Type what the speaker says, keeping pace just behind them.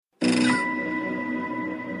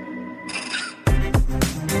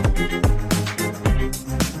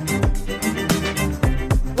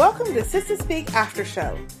Welcome to Sistah Speak After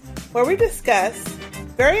Show, where we discuss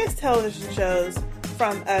various television shows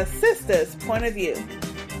from a sister's point of view.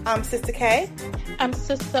 I'm Sistah K. I'm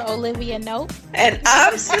Sister Olivia Nope. And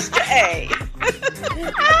I'm Sister A.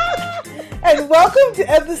 And welcome to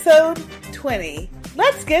episode 20.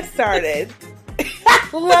 Let's get started.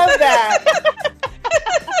 Love that.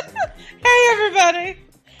 Hey, everybody.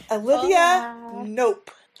 Olivia, Hola. Nope.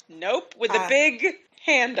 Nope, with a big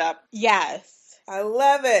hand up. Yes. I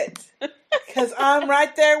love it. Because I'm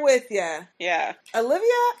right there with you. Yeah.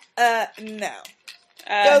 Olivia, no.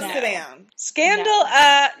 Go No. sit down. Scandal,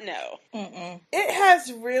 no. Mm-mm. It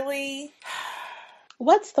has really...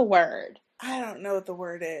 What's the word? I don't know what the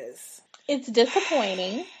word is. It's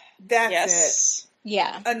disappointing. That's Yes.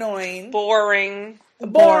 Yeah. it. Annoying. Boring.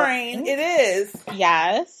 Boring. It is.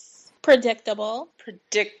 Yes. Predictable.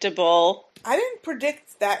 Predictable. I didn't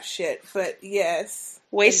predict that shit, but yes.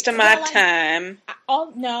 Waste of my Well, time.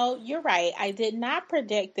 Oh, no, you're right. I did not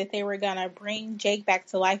predict that they were going to bring Jake back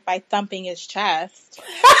to life by thumping his chest.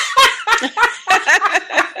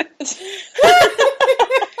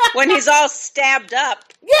 When he's all stabbed up.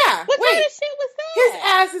 Yeah. What wait. kind of shit was His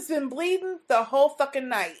that? ass has been bleeding the whole fucking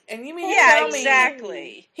night. And you mean to Yeah, tell me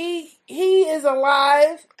exactly. he is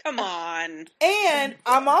alive? Come on. And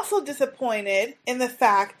I'm also disappointed in the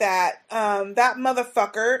fact that that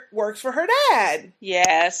motherfucker works for her dad.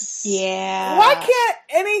 Yes. Yeah. Why can't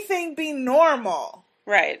anything be normal?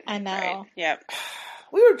 Right. I know. Right. Yep.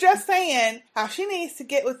 We were just saying how she needs to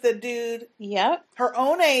get with the dude Yep. her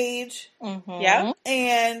own age, Mm-hmm. Yep.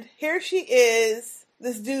 and here she is,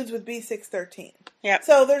 this dude's with B613. Yep.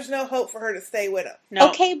 So there's no hope for her to stay with him. No.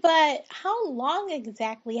 Okay, but how long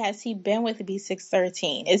exactly has he been with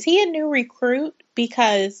B613? Is he a new recruit?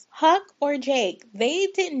 Because Huck or Jake, they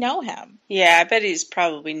didn't know him. Yeah, I bet he's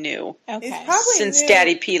probably new. Okay. He's probably Since new.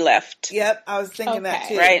 Daddy P left. Yep, I was thinking that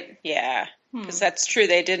Okay. too. Right? Yeah. Hmm. Because that's true.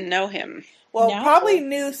 They didn't know him. Well, No. probably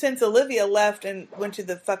new since Olivia left and went to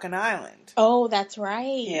the fucking island. Oh, that's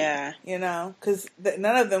right. Yeah. You know, because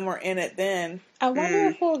none of them were in it then. I wonder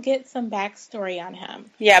if we'll get some backstory on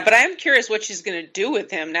him. Yeah, but I am curious what she's going to do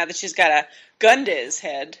with him now that she's got a gun to his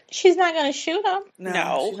head. She's not going to shoot him.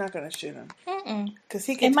 No, she's not going to shoot him. Mm-mm. Because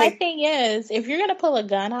he can And my take... thing is, if you're going to pull a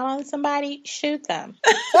gun out on somebody, shoot them.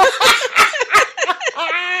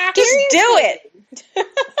 Just do it.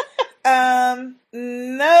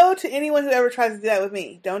 No to anyone who ever tries to do that with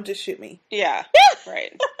me. Don't just shoot me. Yeah.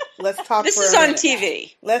 Right. Let's talk This for is a on minute.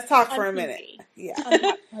 TV. Let's talk On for a TV. minute. Yeah.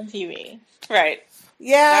 On TV. Right.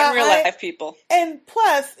 Yeah. Not real life people. And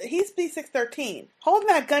plus, he's B613. Holding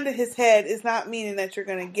that gun to his head is not meaning that you're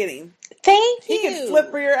going to get him. Thank He you. can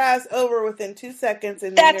flip your ass over within 2 seconds.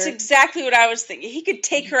 And That's you're... exactly what I was thinking. He could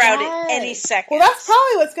take her out at any Yes. second. Well, that's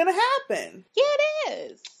probably what's going to happen. Yeah,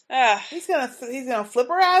 it is. He's gonna flip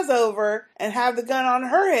her ass over and have the gun on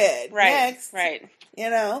her head Right. next. Right. You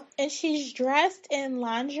know. And she's dressed in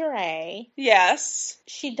lingerie. Yes.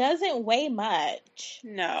 She doesn't weigh much.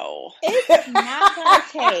 No. It's not going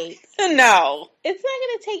to take... No. It's not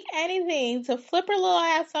going to take anything to flip her little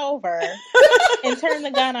ass over and turn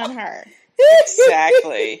the gun on her.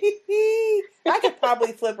 Exactly. I could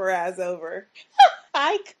probably flip her ass over.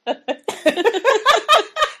 I could.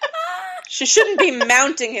 She shouldn't be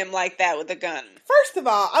mounting him like that with a gun. First of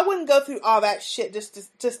all, I wouldn't go through all that shit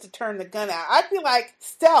just to turn the gun out. I'd be like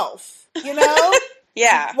stealth, you know?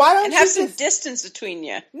 Yeah. Why don't and have you some just- distance between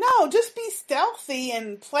you. No, just be stealthy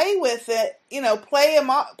and play with it. You know, play him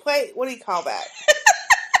off. Play. What do you call that?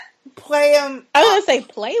 Play him. I was going to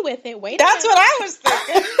say play with it. Wait a That's minute. what I was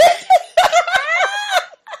thinking.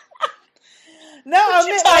 No, What I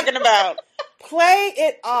you meant talking about? play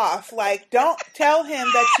it off. Like, don't tell him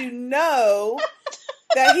that you know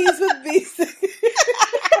that he's with these.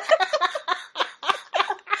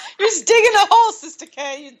 You're just digging a hole, Sister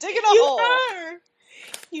K. You're digging a hole. are.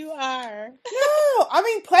 You are. No, I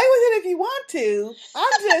mean, play with it if you want to.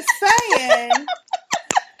 I'm just saying.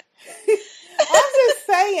 I'm just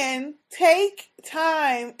saying, take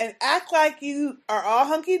time and act like you are all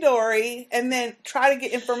hunky-dory and then try to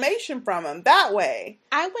get information from him that way.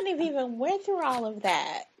 I wouldn't have even went through all of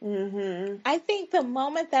that. Mm-hmm. I think the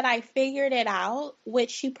moment that I figured it out,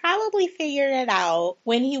 which she probably figured it out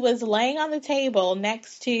when he was laying on the table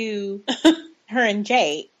next to her and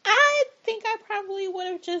Jake, I think I probably would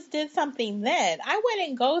have just did something then. I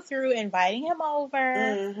wouldn't go through inviting him over,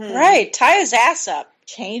 Mm-hmm. Right. Tie his ass up.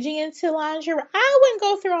 changing into lingerie. I wouldn't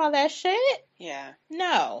go through all that shit. Yeah.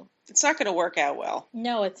 No. It's not going to work out well.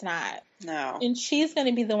 No, it's not. No. And she's going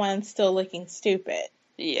to be the one still looking stupid.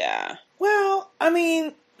 Yeah. Well, I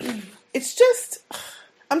mean, it's just,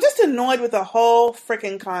 I'm just annoyed with the whole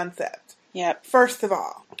freaking concept. Yep. First of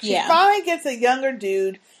all, She finally gets a younger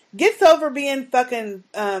dude, gets over being fucking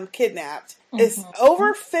kidnapped, is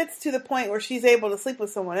overfits to the point where she's able to sleep with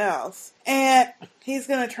someone else, and he's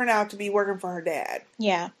going to turn out to be working for her dad.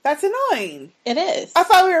 Yeah. That's annoying. It is. I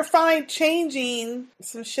thought we were finally changing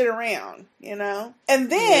some shit around, you know?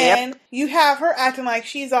 And then you have her acting like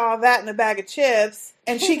she's all that in a bag of chips,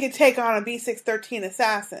 and she could take on a B613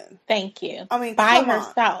 assassin. Thank you. I mean, by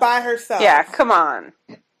herself. By herself. Yeah, come on.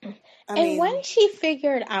 I mean, when she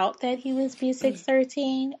figured out that he was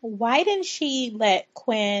B613, why didn't she let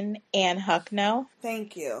Quinn and Huck know?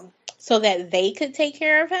 Thank you. So that they could take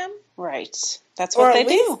care of him? Right. That's what they do.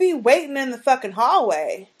 Or at least be waiting in the fucking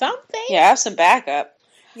hallway. Something. Yeah, have some backup.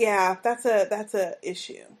 Yeah, that's a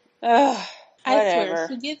issue. Ugh. I Whatever. swear,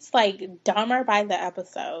 she gets, like, dumber by the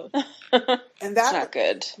episode. And that's not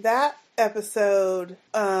good. That episode,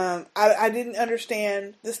 I didn't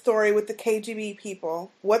understand the story with the KGB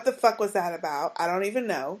people. What the fuck was that about? I don't even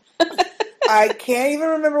know. I can't even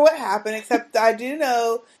remember what happened, except I do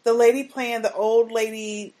know the lady playing the old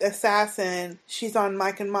lady assassin, she's on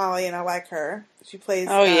Mike and Molly, and I like her. She plays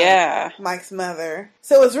Mike's mother.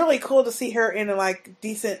 So it was really cool to see her in like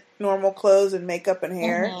decent, normal clothes and makeup and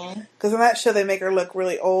hair. Because on that show, they make her look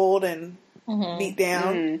really old and beat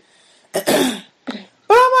down.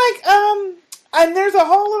 But I'm like, and there's a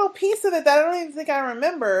whole little piece of it that I don't even think I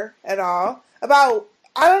remember at all. About,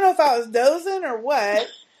 I don't know if I was dozing or what,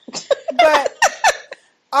 but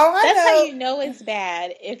all I That's know... how you know it's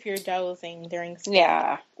bad if you're dozing during sleep.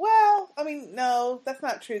 Yeah. Well, I mean, no, that's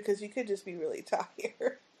not true, because you could just be really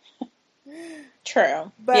tired.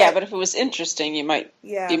 True. But, but if it was interesting, you might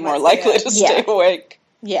be more might likely to stay awake.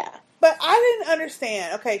 Yeah. But I didn't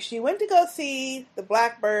understand. Okay, she went to go see the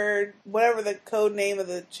Blackbird, whatever the code name of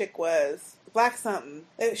the chick was. Black something.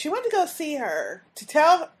 She went to go see her to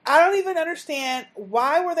tell... I don't even understand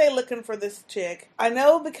why were they looking for this chick. I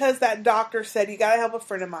know because that doctor said, you gotta help a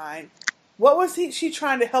friend of mine. What was she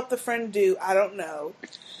trying to help the friend do? I don't know.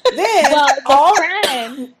 Then... well,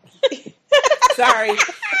 friend... Sorry.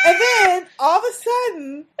 And then, all of a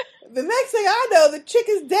sudden, the next thing I know, the chick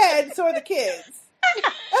is dead, so are the kids. And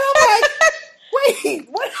I'm like, wait,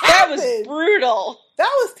 what happened? That was brutal.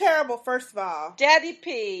 That was terrible, first of all. Daddy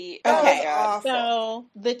P. That Okay, was awful. so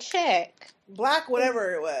the chick... Black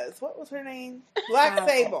whatever it was. What was her name? Black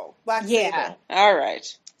Sable. Black Sable. All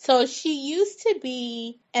right. So she used to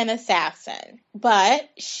be an assassin, but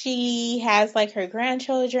she has like her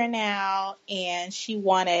grandchildren now, and she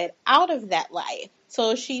wanted out of that life.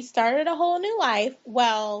 So she started a whole new life.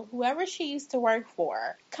 Well, whoever she used to work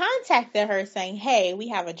for contacted her saying, hey, we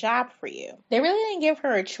have a job for you. They really didn't give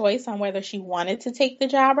her a choice on whether she wanted to take the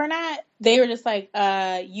job or not. They were just like,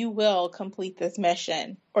 you will complete this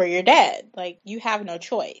mission or you're dead. Like, you have no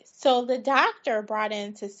choice. So the doctor brought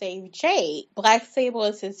in to save Jake. Black Sable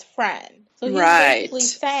is his friend. So he's basically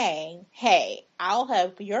saying, hey, I'll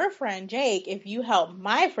help your friend Jake if you help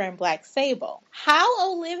my friend Black Sable.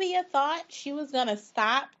 How Olivia thought she was going to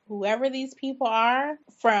stop whoever these people are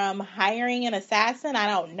from hiring an assassin, I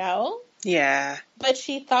don't know. Yeah. But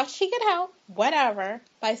she thought she could help, whatever,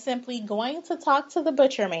 by simply going to talk to the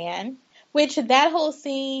butcher man, which that whole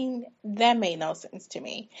scene, that made no sense to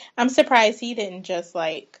me. I'm surprised he didn't just,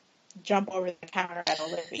 like, jump over the counter at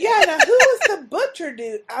Olivia. Yeah, now who was the butcher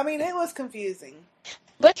dude? I mean, it was confusing.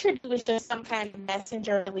 Butcher dude was just some kind of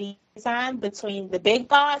messenger liaison between the big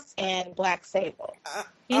boss and Black Sable.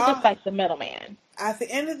 He's just like the middleman. At the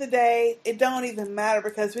end of the day, it don't even matter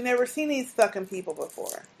because we never seen these fucking people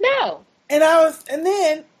before. No. And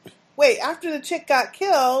then, wait, after the chick got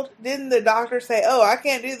killed, didn't the doctor say, oh, I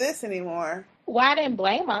can't do this anymore? Well, I didn't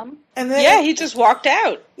blame him. And then, he just walked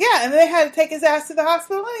out. Yeah, and they had to take his ass to the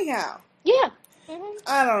hospital anyhow. Yeah.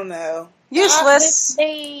 I don't know. Useless.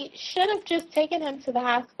 They should have just taken him to the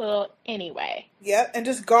hospital anyway. Yep, and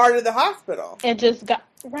just guarded the hospital. And just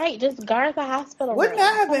guard the hospital. Wouldn't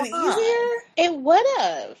that have been easier? It would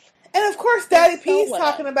have. And of course, Daddy P's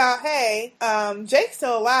talking about, hey, Jake's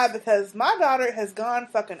still alive because my daughter has gone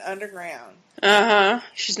fucking underground.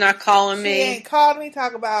 She's not calling me. She ain't called me.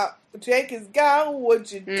 Talk about Jake is gone.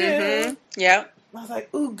 What'd you do? Yep. I was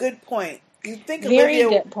like, ooh, good point. You'd think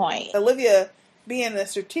good point. Olivia, being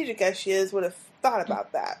as strategic as she is, would have thought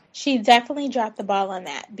about that. She definitely dropped the ball on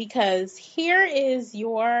that because here is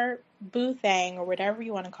your boo thing or whatever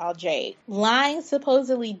you want to call Jake lying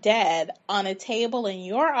supposedly dead on a table in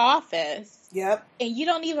your office. Yep. And you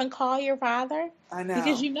don't even call your father? I know.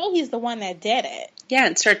 Because you know he's the one that did it. Yeah,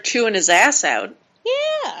 and start chewing his ass out.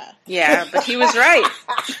 Yeah. Yeah, but he was right.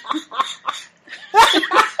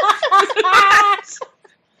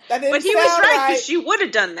 But he was right because she would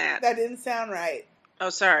have done that. That didn't sound right. Oh,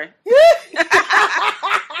 sorry.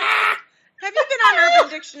 Have you been on Urban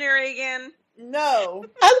Dictionary again? No.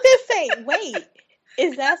 I was gonna say, wait,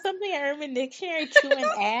 is that something in Urban Dictionary? Chewing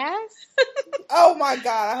ass? Oh my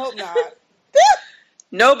God, I hope not.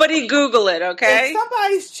 Nobody Google it, okay? If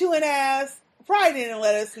somebody's chewing ass, write in and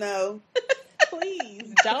let us know.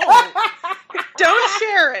 Please don't. Don't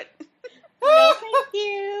share it. No, thank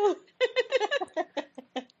you.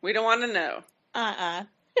 We don't want to know. Uh-uh.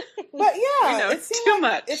 But We yeah, know it seemed too like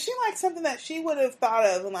much. it seemed like something that she would have thought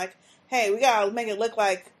of, and like, hey, we gotta make it look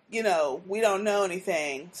like, we don't know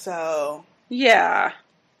anything. So Yeah.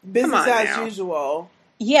 business on as now. usual.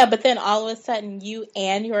 Yeah, but then all of a sudden you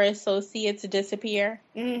and your associates disappear.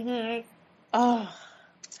 Mm-hmm. Oh,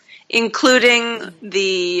 Including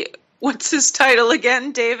the, what's his title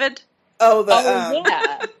again, David? Oh,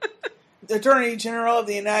 yeah. the Attorney General of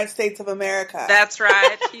the United States of America. That's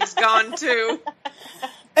right. He's gone too.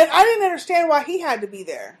 And I didn't understand why he had to be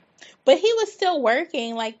there. But he was still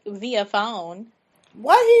working, like, via phone.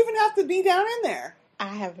 Why did he even have to be down in there? I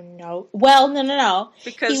have no... Well, no.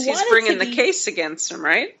 Because He he's wanted bringing to the be- case against him,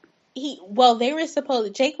 right? Jake was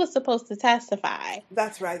supposed to testify.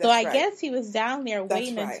 That's right. So I guess he was down there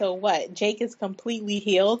waiting right. until what? Jake is completely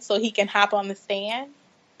healed so he can hop on the stand?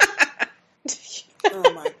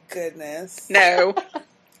 Oh my goodness. No.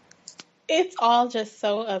 It's all just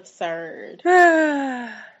so absurd.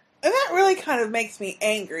 And that really kind of makes me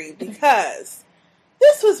angry because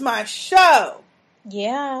this was my show.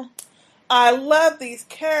 Yeah. I love these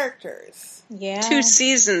characters. Yeah. 2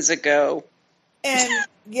 seasons ago. And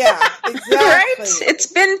yeah, exactly. Right? It's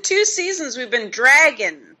been 2 seasons we've been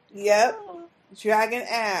dragging. Yep. Dragging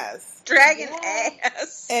ass. Dragging Yeah.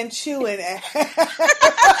 ass. And chewing ass.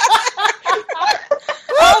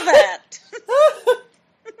 All that.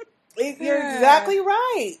 You're exactly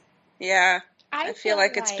right. Yeah. I feel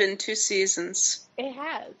like it's like been 2 seasons. It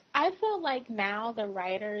has. I feel like now the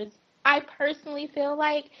writers, I personally feel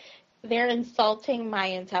like they're insulting my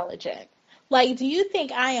intelligence. Like, do you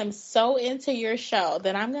think I am so into your show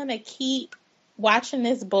that I'm going to keep watching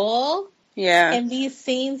this bull? Yeah. And these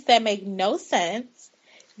scenes that make no sense,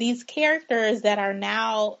 these characters that are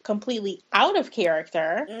now completely out of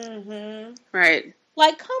character. Mm-hmm. Right.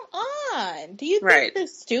 Like, come on. Do you think they're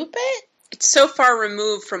stupid? It's so far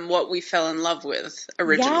removed from what we fell in love with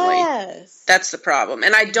originally. Yes. That's the problem.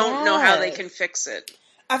 And I don't know how they can fix it.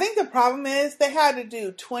 I think the problem is they had to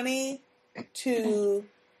do 22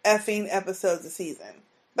 effing episodes a season.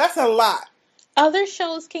 That's a lot. Other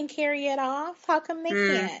shows can carry it off. How come they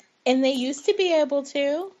can't? And they used to be able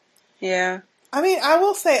to. Yeah. I mean, I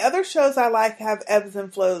will say other shows I like have ebbs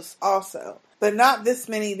and flows also. But not this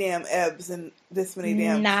many damn ebbs and this many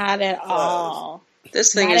damn Not at flows. all.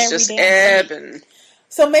 This thing Not is every just damn ebbing.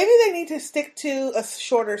 So maybe they need to stick to a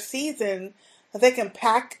shorter season that they can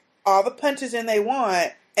pack all the punches in they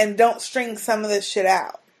want and don't string some of this shit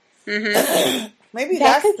out. Mm-hmm. Maybe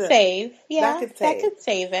that that's could save. Yeah, that could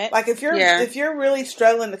save it. Like if you're really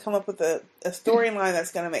struggling to come up with a storyline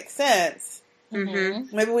that's going to make sense,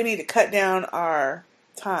 maybe we need to cut down our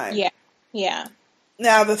time. Yeah.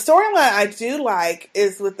 Now the storyline I do like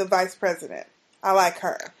is with the vice president. I like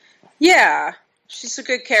her. Yeah, she's a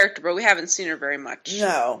good character, but we haven't seen her very much.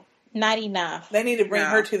 No, not enough. They need to bring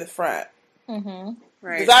her to the front. Mm-hmm.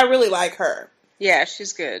 Right. Because I really like her. Yeah,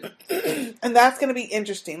 she's good. And that's going to be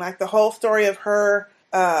interesting. Like the whole story of her,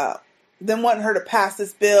 them wanting her to pass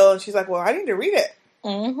this bill, and she's like, well, I need to read it.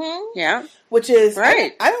 Mm-hmm. Yeah. Which is,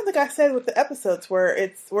 right. I don't think I said with the episodes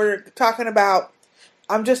where we're talking about,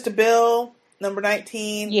 I'm just a bill, number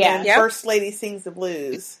 19, and First Lady Sings the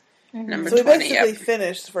Blues. Mm-hmm. Number so we 20, basically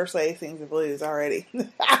finished First Lady Sings the Blues already.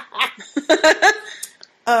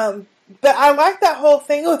 But I like that whole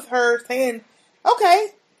thing with her saying, okay,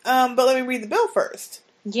 but let me read the bill first.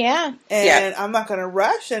 Yeah. And I'm not going to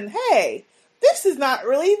rush. And hey, this is not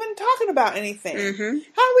really even talking about anything. Mm-hmm.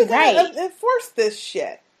 How are we going to enforce this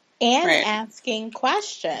shit? And asking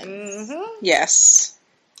questions. Mm-hmm. Yes.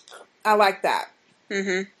 I like that.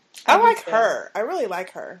 Mm-hmm. I like her. I really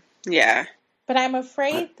like her. Yeah. But I'm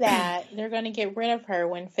afraid that they're going to get rid of her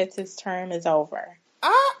when Fitz's term is over.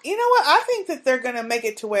 You know what? I think that they're going to make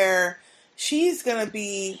it to where she's going to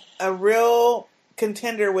be a real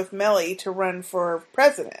contender with Melly to run for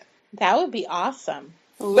president. That would be awesome.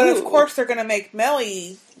 But of course they're going to make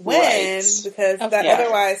Melly win because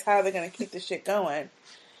otherwise how are they going to keep the shit going?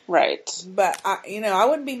 Right. But I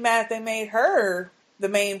wouldn't be mad if they made her the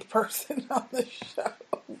main person on the show.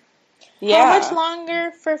 Yeah. How much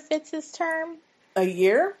longer for Fitz's term? A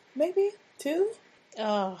year, maybe 2.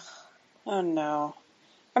 Oh no.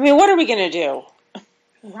 I mean, what are we going to do?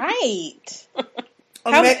 Right.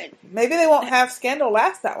 Maybe they won't have Scandal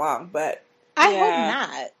last that long, but I hope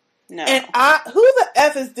not. No. And who the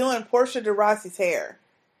F is doing Portia de Rossi's hair?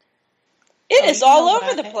 It is all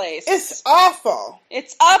over the place. It's awful.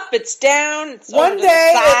 It's up, it's down, it's One over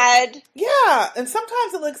day, to the side. Yeah, and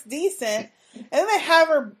sometimes it looks decent, and then they have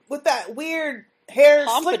her with that weird hair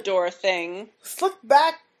pompadour thing. Slicked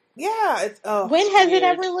back. Yeah, it's When has it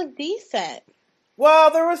ever looked decent?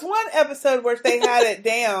 Well, there was one episode where they had it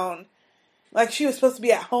down. Like she was supposed to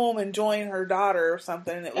be at home enjoying her daughter or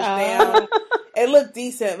something, and it was down. It looked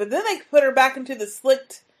decent, but then they put her back into the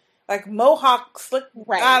slicked, like mohawk slick.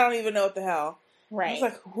 Right. I don't even know what the hell. Right. I was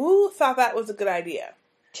like, who thought that was a good idea?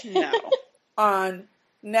 No. On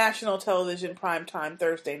national television primetime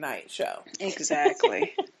Thursday night show.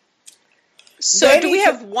 Exactly. So do we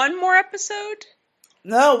have one more episode?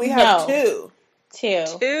 No, we have two. Two?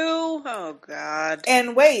 Oh, God.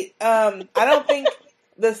 And wait, I don't think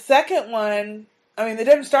the second one, I mean, it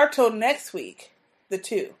doesn't start till next week, the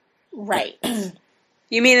two. Right.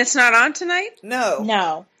 You mean it's not on tonight?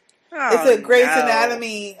 No. Oh, it's a Grey's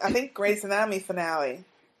Anatomy, I think Grey's Anatomy finale.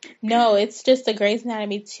 No, it's just a Grey's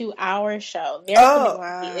Anatomy 2-hour show. Their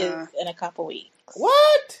finale is in a couple weeks.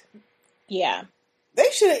 What? Yeah. They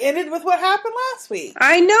should have ended with what happened last week.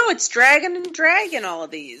 I know, it's dragging and dragging all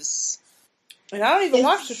of these. And I don't even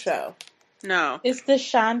watch the show. No. It's the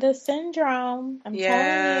Shonda syndrome. I'm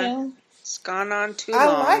telling you. It's gone on too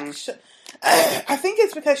long. I think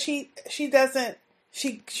it's because she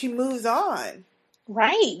moves on.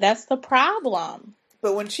 Right, that's the problem.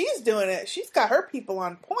 But when she's doing it, she's got her people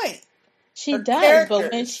on point. She does,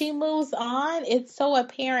 but when she moves on, it's so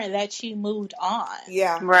apparent that she moved on.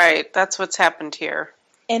 Yeah. Right, that's what's happened here.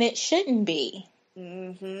 And it shouldn't be.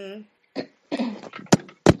 Mm-hmm.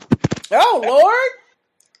 Oh, Lord!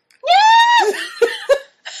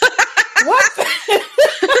 What?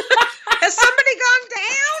 Has somebody gone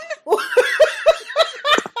down? What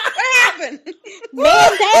happened?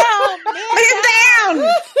 Man down! Man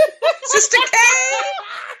down! Sister K?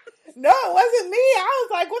 No, it wasn't me. I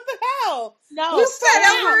was like, what the hell? No. Who said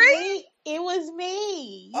Ellery? It was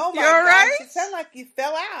me. Oh, my You all gosh. right? It sounded like you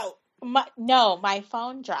fell out. My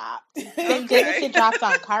phone dropped. And then it dropped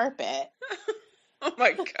on carpet. Oh,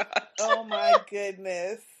 my God. Oh, my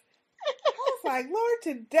goodness. I was like, Lord,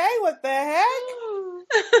 today, what the heck?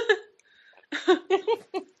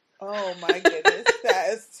 Oh, my goodness.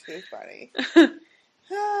 That is too funny.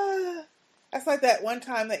 That's like that one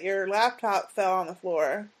time that your laptop fell on the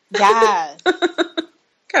floor. Yes.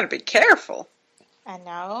 Gotta be careful. I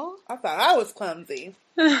know. I thought I was clumsy.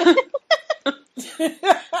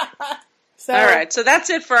 So, all right, so that's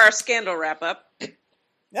it for our scandal wrap-up.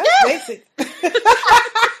 That's basic.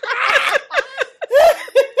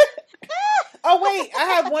 Oh, wait. I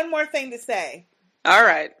have one more thing to say. All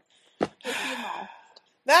right.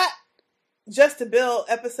 That Just a Bill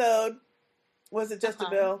episode, was it Just a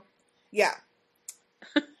Bill? Yeah.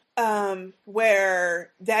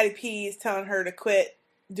 Where Daddy P is telling her to quit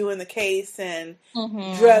doing the case and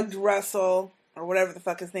drugged Russell, or whatever the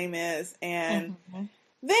fuck his name is. And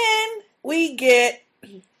then we get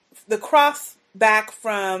the cross back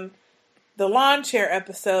from the lawn chair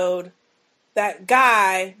episode. That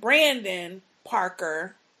guy, Brandon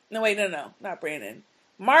Parker. No, wait, no, not Brandon.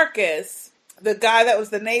 Marcus, the guy that was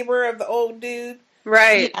the neighbor of the old dude.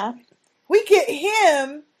 Right. Yeah. We get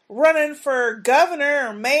him running for governor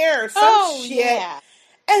or mayor or some shit. Yeah.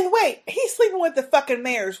 And wait, he's sleeping with the fucking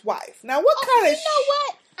mayor's wife. Now, what kind of... You know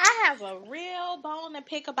what? I have a real bone to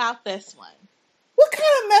pick about this one. What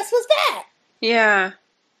kind of mess was that? Yeah.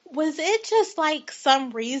 Was it just like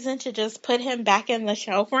some reason to just put him back in the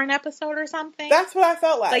show for an episode or something? That's what I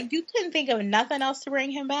felt like. Like, you couldn't think of nothing else to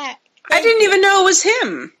bring him back? I didn't even know it was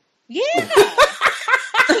him. Yeah.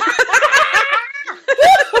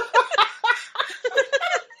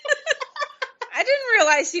 I didn't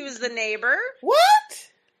realize he was the neighbor. What?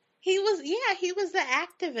 He was the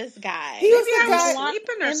activist guy. He was the guy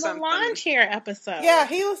sleeping or in something. the lawn chair episode. Yeah,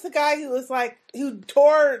 he was the guy who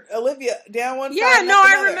tore Olivia down one side. Yeah, no,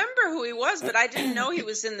 I I remember who he was, but I didn't know he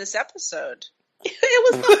was in this episode.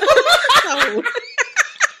 It was the whole episode.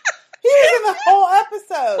 He was in the whole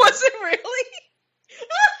episode. Was it really?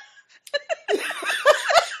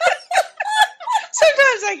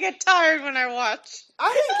 Sometimes I get tired when I watch. I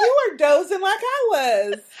think you were dozing like I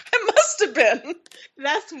was. I must have been.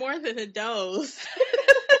 That's more than a dose.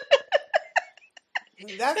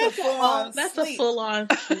 That's a full-on That's sleep. a full-on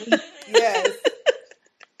sleep. Yes.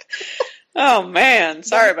 Oh, man.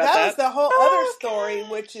 Sorry about that. That was the whole other story,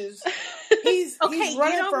 which is he's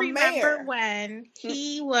running for mayor. Remember when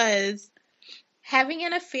he was having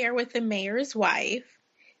an affair with the mayor's wife?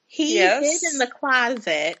 He hid in the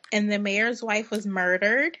closet, and the mayor's wife was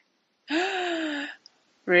murdered.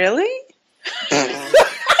 Really?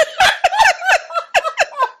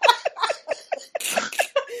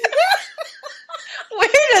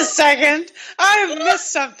 Wait a second. I've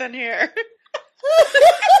missed something here.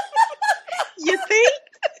 You think?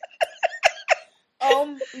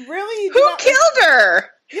 Really? You Who not killed her?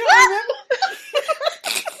 You don't remember?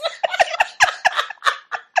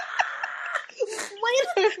 Wait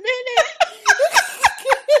a minute.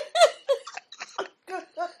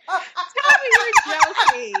 Tell me you're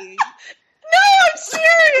joking. No, I'm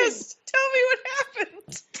serious. Tell me what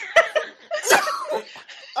happened.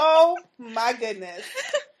 Oh my goodness!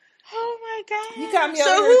 Oh my god. You got me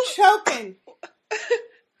So over here choking.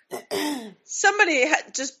 Somebody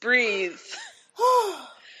just breathe.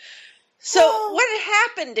 So what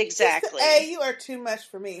happened exactly? Hey, you are too much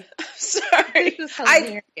for me. Sorry. This is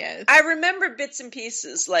hilarious. I remember bits and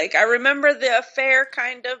pieces. Like, I remember the affair,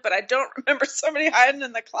 kind of, but I don't remember somebody hiding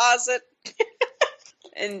in the closet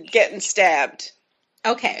and getting stabbed.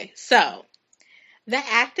 Okay, so the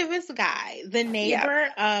activist guy, the neighbor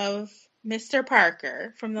of Mr.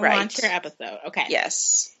 Parker from the Lawn Chair episode. Okay.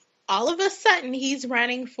 Yes. All of a sudden, he's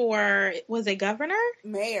running for, was it governor?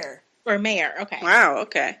 Mayor. Or mayor, okay. Wow,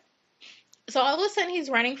 okay. So all of a sudden, he's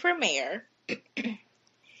running for mayor. It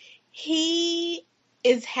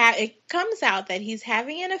comes out that he's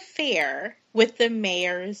having an affair with the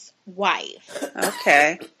mayor's wife.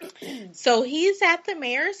 Okay. So he's at the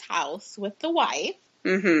mayor's house with the wife.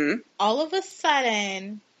 Mm-hmm. All of a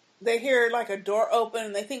sudden, they hear like a door open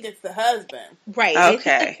and they think it's the husband. Right. Okay. They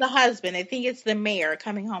think it's the husband. They think it's the mayor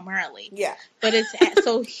coming home early. Yeah. But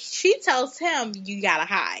so she tells him, you gotta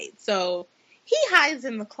hide. So he hides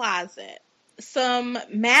in the closet. Some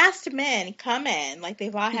masked men come in, like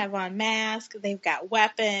they've all have on masks, they've got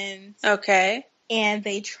weapons. Okay. And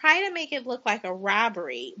they try to make it look like a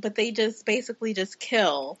robbery, but they just basically just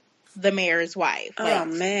kill the mayor's wife. Oh,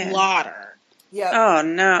 man. Slaughter. Yep. Oh,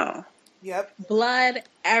 no. Yep. Blood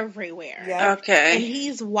everywhere. Yep. Okay. And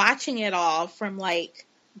he's watching it all from, like,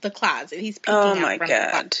 the closet. He's peeking Oh, out my from God.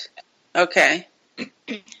 the closet. Okay.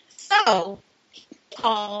 So, he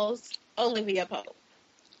calls Olivia Pope.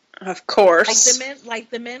 Of course.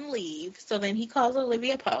 The men leave, so then he calls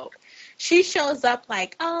Olivia Pope. She shows up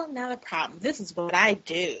like, oh, not a problem. This is what I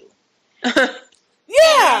do.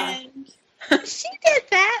 Yeah. And she did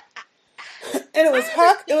that. And it was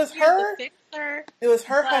Huck. It was her. Fixer, It was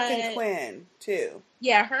her, Huck, and Quinn too.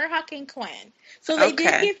 Yeah, her, Huck, and Quinn. So they did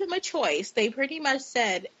Okay. give him a choice. They pretty much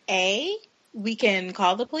said, A, we can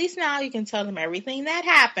call the police now. You can tell them everything that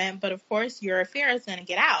happened. But, of course, your affair is going to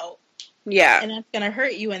get out. Yeah. And that's going to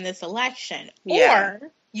hurt you in this election. Yeah.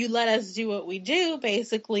 Or you let us do what we do,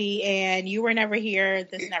 basically, and you were never here.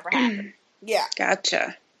 This never happened. Yeah.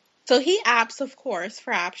 Gotcha. So he opts, of course,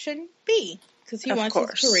 for option B. Because he wants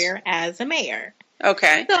his career as a mayor.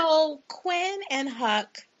 Okay. So Quinn and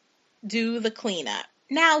Huck do the cleanup.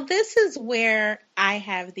 Now, this is where I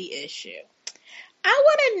have the issue. I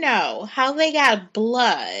want to know how they got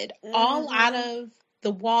blood all out of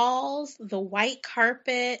the walls, the white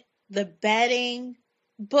carpet, the bedding,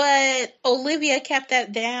 but Olivia kept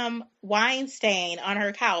that damn wine stain on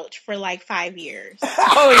her couch for like 5 years.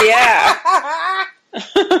 Oh, yeah.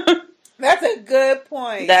 That's a good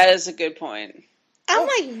point. That is a good point. I'm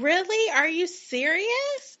like, really? Are you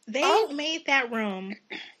serious? They made that room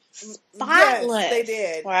spotless. Yes, they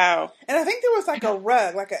did. Wow. And I think there was like a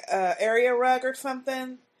rug, like a area rug or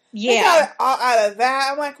something. Yeah. They got it all out of that.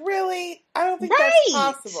 I'm like, really? I don't think that's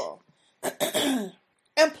possible.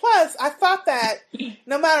 And plus, I thought that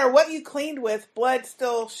no matter what you cleaned with, blood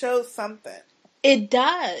still shows something. It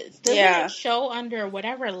does. Doesn't it show under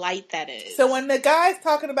whatever light that is? So when the guy's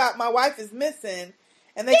talking about my wife is missing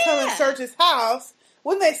and they come and search his house,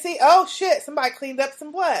 wouldn't they see, oh shit, somebody cleaned up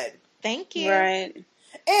some blood? Thank you. Right.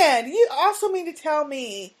 And you also mean to tell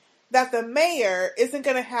me that the mayor isn't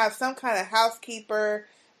going to have some kind of housekeeper,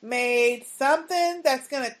 maid, something that's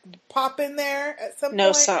going to pop in there at some point?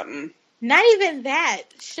 No something. Not even that.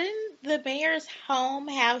 Shouldn't the mayor's home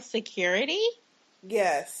have security?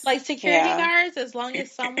 Yes. Like security guards as long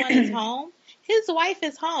as someone is home? His wife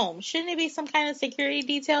is home. Shouldn't it be some kind of security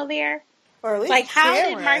detail there? Or at least like, how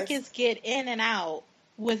cameras. did Marcus get in and out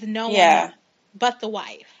with no one but the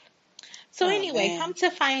wife? So anyway, come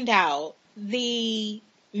to find out, the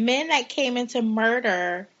men that came in to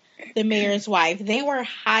murder the mayor's wife, they were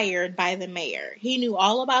hired by the mayor. He knew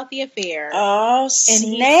all about the affair. Oh,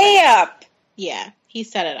 snap! He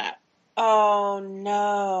set it up. Oh,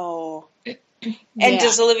 no. And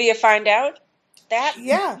does Olivia find out that?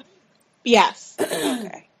 Yeah. Yes.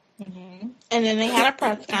 Okay. Mm-hmm. And then they had a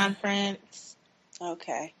press conference.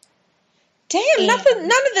 Okay. Damn, none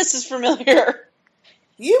of this is familiar.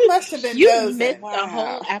 You must have been You dozing. missed Wow. a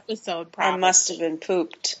whole episode, probably. I must have been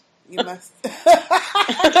pooped. You must.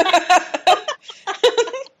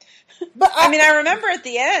 But I remember at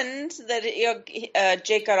the end that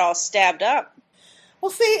Jake got all stabbed up.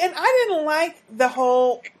 Well, see, and I didn't like that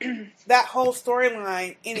whole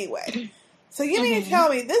storyline anyway. So you mean to tell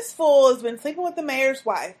me this fool has been sleeping with the mayor's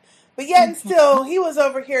wife, but yet and still he was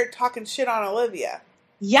over here talking shit on Olivia.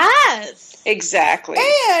 Yes, exactly.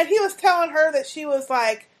 And he was telling her that she was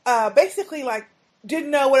like, basically like,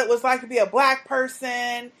 didn't know what it was like to be a black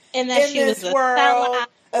person and that in she this was world,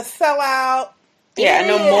 a sellout. Yeah,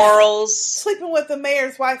 no morals. Sleeping with the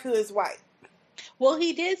mayor's wife who is white. Well,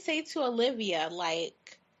 he did say to Olivia,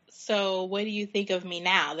 like, so what do you think of me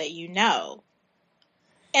now that you know?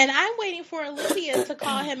 And I'm waiting for Olivia to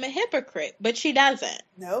call him a hypocrite, but she doesn't.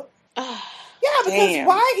 Nope. Yeah, because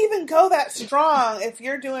why even go that strong if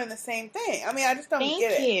you're doing the same thing? I mean, I just don't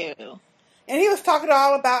get it. Thank you. And he was talking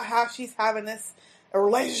all about how she's having a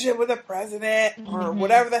relationship with the president or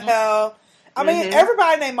whatever the hell. I mean,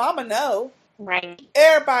 everybody named Mama know. Right.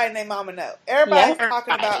 Everybody named Mama know. Everybody's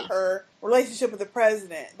talking about her relationship with the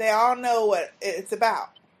president. They all know what it's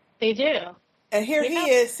about. They do. And here he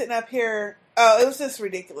is sitting up here. Oh, it was just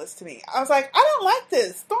ridiculous to me. I was like, I don't like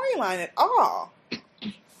this storyline at all.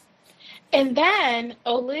 And then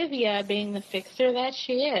Olivia, being the fixer that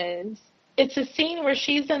she is, it's a scene where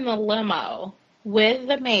she's in the limo with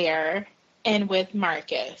the mayor and with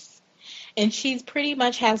Marcus. And she's pretty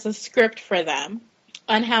much has a script for them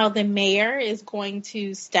on how the mayor is going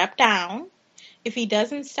to step down. If he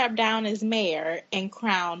doesn't step down as mayor and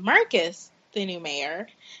crown Marcus the new mayor,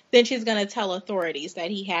 then she's going to tell authorities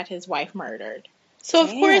that he had his wife murdered. So, of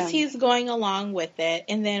course, he's going along with it.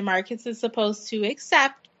 And then Marcus is supposed to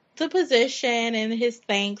accept the position and his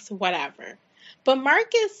thanks, whatever. But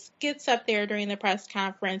Marcus gets up there during the press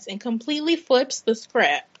conference and completely flips the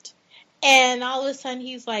script. And all of a sudden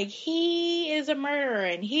he's like, he is a murderer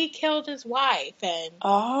and he killed his wife. And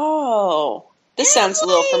this sounds a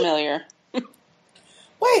little familiar.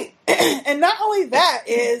 Wait, and not only that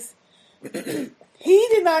is, he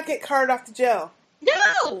did not get carted off to jail.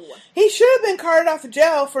 No! He should have been carted off to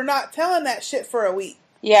jail for not telling that shit for a week.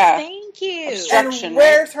 Yeah. Thank you. And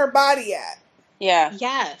where's her body at? Yeah.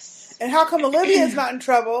 Yes. And how come Olivia's not in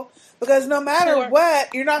trouble? Because no matter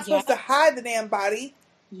what, you're not supposed to hide the damn body.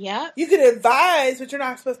 Yep. You could advise, but you're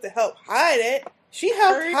not supposed to help hide it. She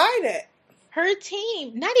helped hide it. Her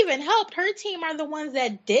team, not even helped, her team are the ones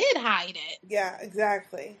that did hide it. Yeah,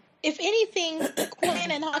 exactly. If anything,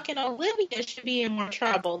 Quinn and Huck and Olivia should be in more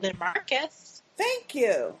trouble than Marcus. Thank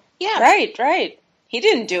you. Yeah. Right. He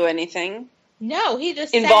didn't do anything. No, he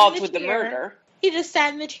just involved sat in with the murder. He just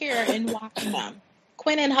sat in the chair and watched them.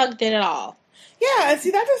 Quinn and Huck did it all. Yeah, and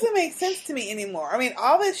see, that doesn't make sense to me anymore. I mean,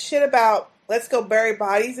 all this shit about let's go bury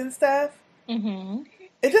bodies and stuff, it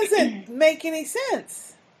doesn't make any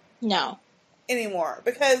sense. No. Anymore.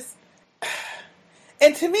 Because,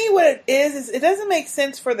 and to me what it is it doesn't make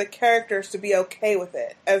sense for the characters to be okay with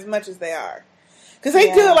it as much as they are. Because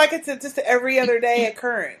they do it like it's just an every other day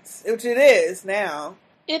occurrence, which it is now.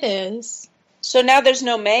 It is. So now there's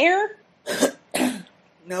no mayor?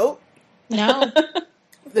 Nope. No.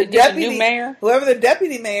 The deputy, new mayor? whoever the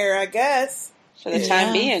deputy mayor, I guess. For the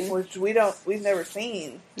time being. Which we've never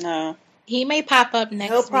seen. No. He may pop up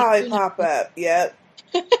next He'll probably pop up, yep.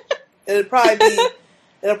 It'll probably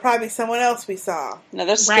be someone else we saw.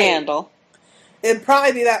 Another scandal. It'd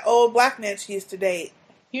probably be that old black man she used to date.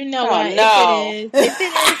 You know what? No. If it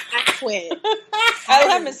is, I quit.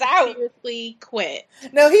 Adam is out. Seriously quit.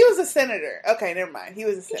 No, he was a senator. Okay, never mind. He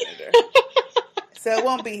was a senator. So it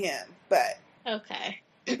won't be him, but... Okay.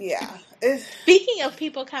 Yeah. Speaking of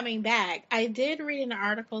people coming back, I did read an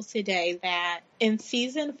article today that in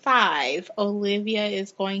season 5, Olivia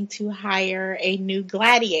is going to hire a new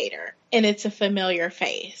gladiator, and it's a familiar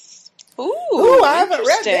face. Ooh, I haven't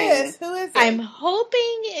read this. Who is it? I'm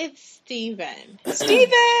hoping it's Steven.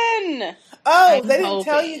 Steven! Oh, they didn't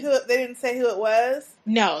tell you who. They didn't say who it was?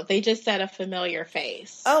 No, they just said a familiar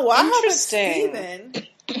face. Oh, well, I hope it's Steven.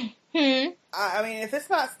 I mean, if it's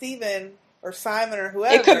not Steven or Simon or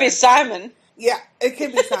whoever. It could be Simon. Yeah, it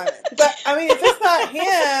could be Simon. But, I mean, if it's not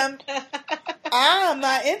him, I'm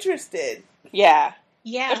not interested. Yeah.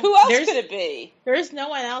 Yeah. But who else could it be? There's no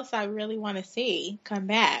one else I really want to see come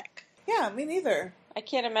back. Yeah, me neither. I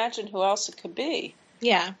can't imagine who else it could be.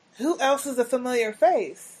 Yeah. Who else is a familiar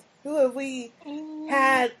face? Who have we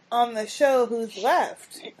had on the show who's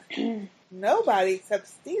left? Nobody except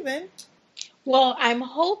Steven. Well, I'm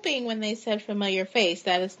hoping when they said familiar face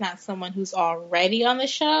that it's not someone who's already on the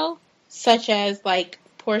show, such as like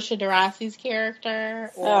Portia de Rossi's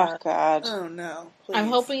character. Oh, God. Oh, no. Please. I'm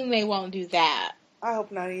hoping they won't do that. I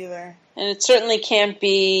hope not either. And it certainly can't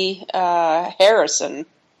be Harrison.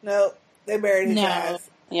 Nope. They buried his ass.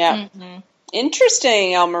 Yeah. Mm-mm.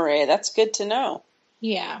 Interesting, El Marie. That's good to know.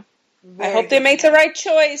 Yeah. I hope they make the right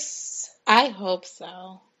choice. I hope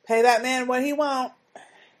so. Pay that man what he won't.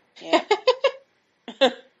 Yeah.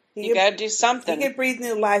 You gotta do something. He could breathe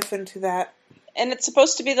new life into that. And it's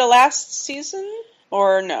supposed to be the last season?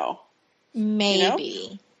 Or no? Maybe. You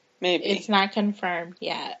know? Maybe. It's not confirmed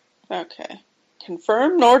yet. Okay.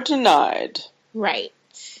 Confirmed nor denied. Right.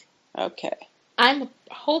 Okay. I'm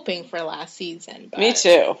hoping for last season. But... Me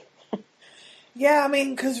too. Yeah, I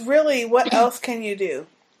mean, because really, what else can you do?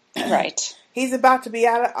 Right. He's about to be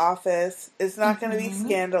out of office. It's not going to be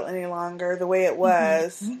scandal any longer the way it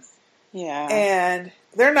was. Yeah. And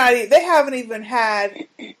they haven't even had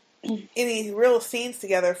any real scenes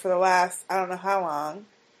together for the last, I don't know how long.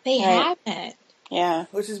 They haven't. Yeah.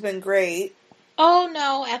 Which has been great. Oh,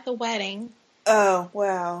 no, at the wedding. Oh,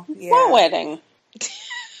 well, yeah. What wedding?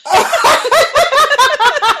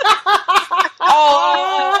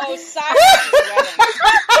 Cyrus' wedding.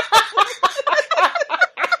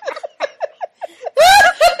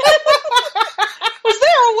 Was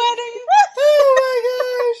there a wedding? Oh, my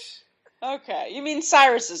gosh. Okay. You mean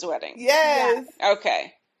Cyrus's wedding? Yes. Yeah.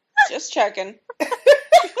 Okay. Just checking.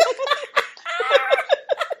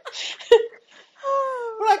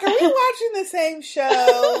 We're like, are we watching the same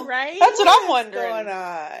show? Right? That's what I'm wondering. What's going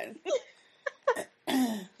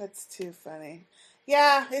on? That's too funny.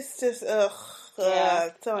 Yeah, it's just,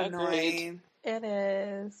 it's so annoying. It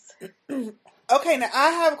is. Okay, now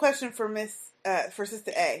I have a question for for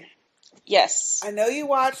Sister A. Yes. I know you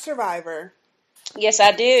watch Survivor. Yes,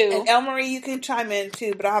 I do. And El Marie, you can chime in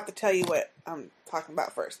too, but I'll have to tell you what I'm talking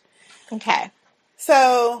about first. Okay.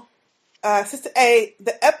 So, Sister A,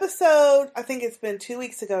 the episode, I think it's been 2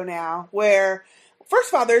 weeks ago now, where,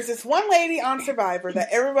 first of all, there's this one lady on Survivor that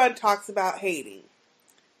everyone talks about hating,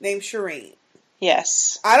 named Shireen.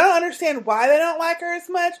 Yes. I don't understand why they don't like her as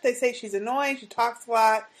much. They say she's annoying, she talks a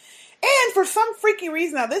lot. And for some freaky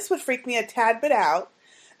reason, now this would freak me a tad bit out,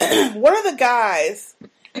 one of the guys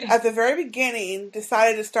at the very beginning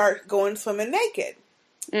decided to start going swimming naked.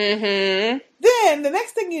 Mm-hmm. Then, the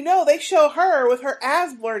next thing you know, they show her with her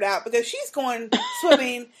ass blurred out because she's going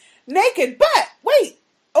swimming naked. But, wait.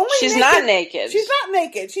 She's not naked. She's not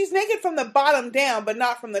naked. She's naked from the bottom down, but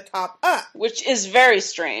not from the top up. Which is very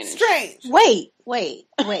strange. Wait.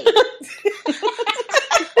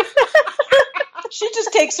 She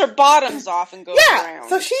just takes her bottoms off and goes around.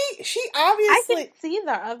 So she obviously... I can see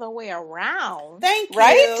the other way around. Thank you.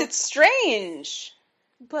 Right? It's strange.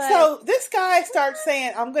 But so this guy starts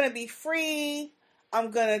saying, I'm going to be free.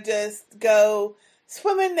 I'm going to just go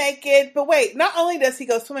swimming naked. But wait, not only does he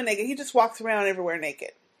go swimming naked, he just walks around everywhere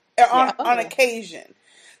naked. On occasion.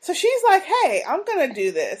 So she's like, hey, I'm going to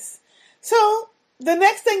do this. So the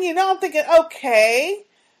next thing you know, I'm thinking, okay,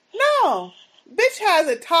 no. Bitch has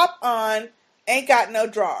a top on, ain't got no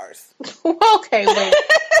drawers. Okay, wait.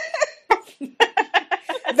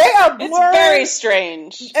 They are blurred. It's very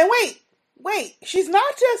strange. And wait, she's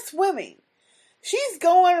not just swimming. She's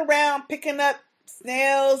going around picking up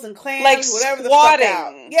snails and clams, like whatever squatting. the fuck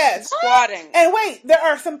out. Yes. Squatting. And wait, there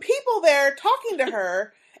are some people there talking to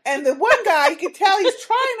her, and the one guy, you can tell he's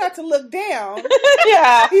trying not to look down.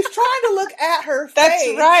 Yeah. He's trying to look at her face.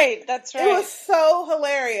 That's right. It was so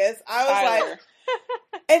hilarious. I was Tyler.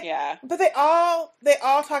 like... Yeah. But they all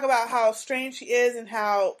talk about how strange she is and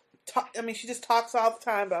how... she just talks all the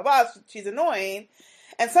time, blah, blah. She's annoying.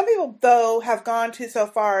 And some people, though, have gone so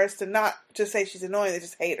far as to not just say she's annoying, they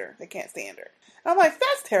just hate her. They can't stand her. And I'm like,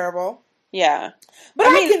 that's terrible. Yeah. But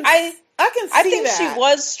I can see I think that. she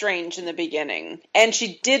was strange in the beginning. And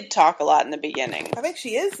she did talk a lot in the beginning. I think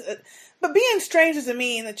she is. But being strange doesn't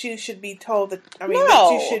mean that you should be told that, that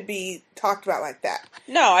you should be talked about like that.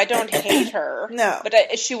 No, I don't hate her. No.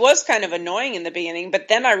 But she was kind of annoying in the beginning, but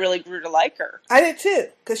then I really grew to like her. I did too,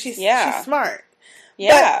 because she's smart.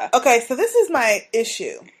 Yeah. But, okay, so this is my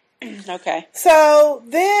issue. Okay. So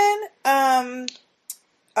then,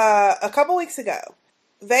 a couple weeks ago,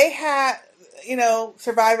 they had,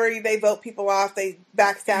 Survivor, they vote people off, they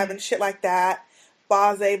backstab and shit like that.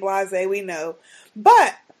 Blase, we know.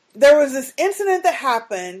 But there was this incident that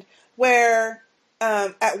happened where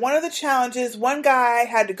at one of the challenges, one guy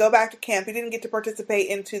had to go back to camp. He didn't get to participate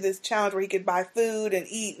into this challenge where he could buy food and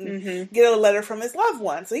eat and get a letter from his loved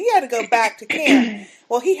one. So he had to go back to camp.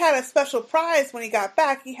 Well, he had a special prize when he got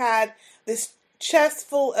back. He had this chest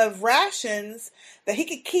full of rations that he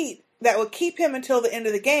could keep, that would keep him until the end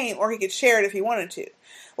of the game, or he could share it if he wanted to.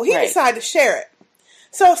 Well, he decided to share it.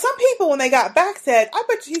 So some people, when they got back, said, I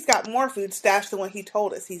bet you he's got more food stashed than what he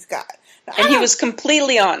told us he's got. Now, And he was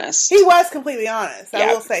completely honest. He was completely honest. Yeah.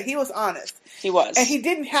 I will say, he was honest. He was. And he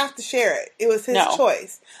didn't have to share it. It was his No.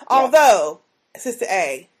 choice. Although, Sister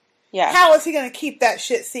A, yeah. how was he going to keep that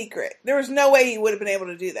shit secret? There was no way he would have been able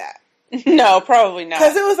to do that. No, probably not.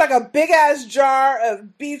 Because it was like a big-ass jar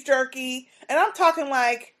of beef jerky. And I'm talking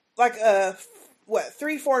like a,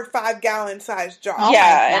 3, 4, 5 gallon size jar. Oh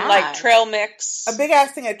yeah, and like trail mix. A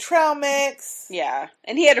big-ass thing of trail mix. Yeah.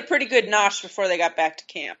 And he had a pretty good nosh before they got back to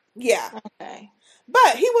camp. Yeah. Okay.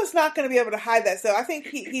 But he was not going to be able to hide that, so I think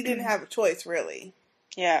he didn't have a choice, really.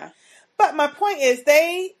 Yeah. But my point is,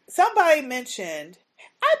 somebody mentioned,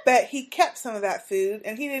 I bet he kept some of that food,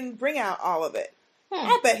 and he didn't bring out all of it.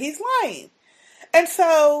 I bet he's lying. And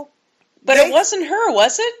so... But it wasn't her,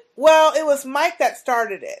 was it? Well, it was Mike that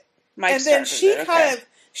started it. Mike started it, okay.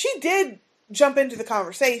 She did jump into the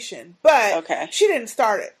conversation, but she didn't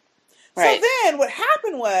start it. Right. So then what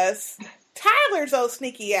happened was, Tyler's old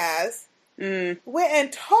sneaky ass went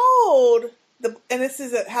and told and this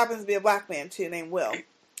happens to be a black man too, named Will.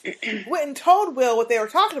 Went and told Will what they were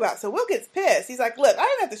talking about. So Will gets pissed. He's like, look, I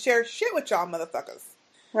didn't have to share shit with y'all motherfuckers.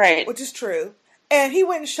 Right. Which is true. And he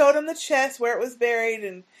went and showed him the chest where it was buried,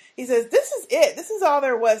 and he says, this is it. This is all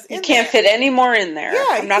there was in there. You can't fit any more in there.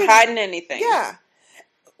 Yeah, I'm not hiding anything. Yeah.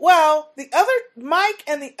 Well, Mike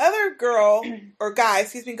and the other girl, or guy,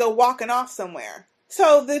 go walking off somewhere.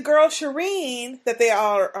 So the girl, Shireen, that they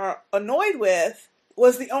all are annoyed with,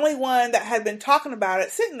 was the only one that had been talking about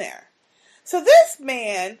it sitting there. So this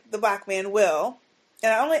man, the black man, Will,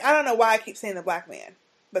 and I don't know why I keep saying the black man,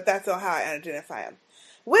 but that's how I identify him.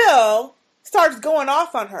 Will starts going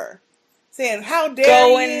off on her, saying, how dare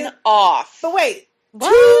you? Going off. But wait,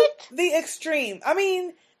 what? To the extreme. I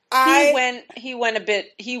mean, he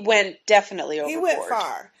went definitely overboard. He went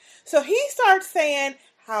far. So he starts saying,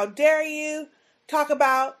 how dare you talk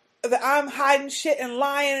about that I'm hiding shit and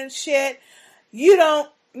lying and shit. You don't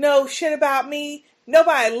know shit about me.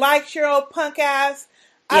 Nobody likes your old punk ass.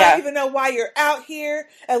 I don't even know why you're out here.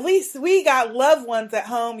 At least we got loved ones at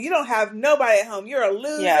home. You don't have nobody at home. You're a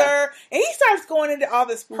loser. Yeah. And he starts going into all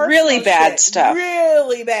this personal really bad shit. Stuff.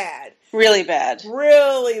 Really bad. Really bad.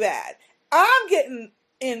 Really bad. I'm getting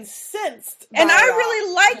incensed by and I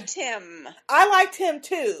really liked him. I liked him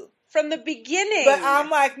too. From the beginning. But I'm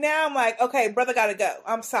like, okay, brother gotta go.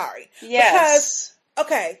 I'm sorry. Yes.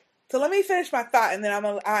 Because, so let me finish my thought, and then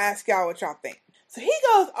I'll ask y'all what y'all think. So he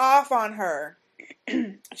goes off on her.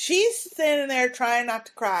 She's standing there trying not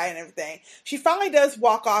to cry and everything. She finally does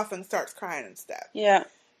walk off and starts crying and stuff. Yeah.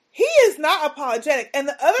 He is not apologetic. And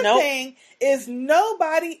the other thing is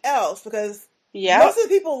nobody else, because most of the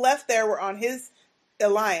people left there were on his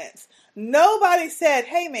alliance. Nobody said,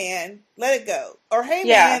 hey man, let it go. Or hey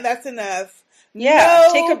man, that's enough. Yeah,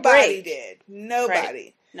 take a break. Nobody did. Nobody.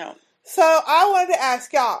 Right. No. So I wanted to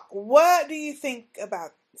ask y'all, what do you think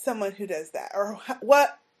about someone who does that? Or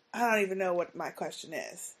what? I don't even know what my question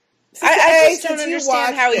is. I just don't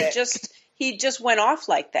understand how he just went off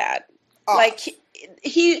like that. Like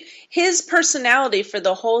his personality for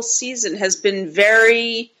the whole season has been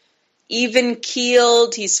very even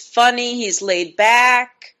keeled. He's funny. He's laid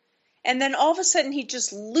back. And then all of a sudden he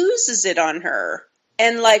just loses it on her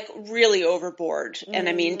and like really overboard. Mm-hmm. And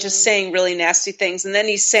I mean, just saying really nasty things. And then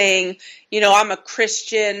he's saying, I'm a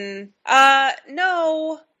Christian.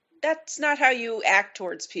 No, that's not how you act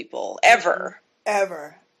towards people. Ever.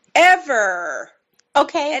 Ever.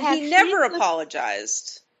 Okay. And he never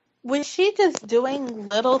apologized. Was she just doing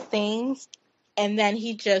little things and then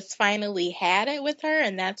he just finally had it with her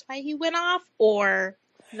and that's why he went off? Or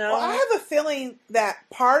no? Well, I have a feeling that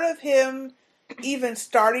part of him even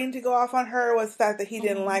starting to go off on her was the fact that he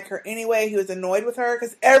didn't like her anyway. He was annoyed with her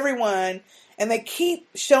because everyone, and they keep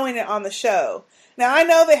showing it on the show. Now, I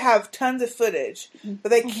know they have tons of footage, but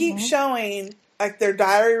they keep showing like their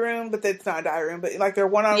diary room, but it's not a diary room, but like their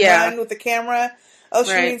one-on-one with the camera. Oh,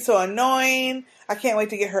 she's so annoying. I can't wait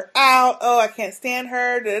to get her out. Oh, I can't stand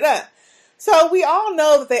her. Da-da-da. So we all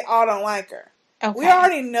know that they all don't like her. Okay. We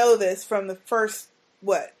already know this from the first,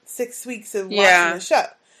 6 weeks of watching the show.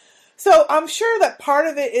 So I'm sure that part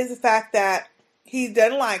of it is the fact that he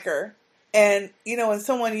doesn't like her. And, when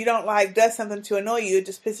someone you don't like does something to annoy you, it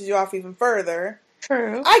just pisses you off even further.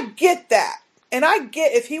 True. I get that. And I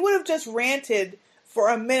get if he would have just ranted for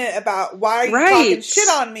a minute about why are you talking shit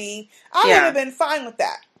on me, I would have been fine with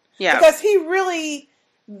that. Yeah. Because he really,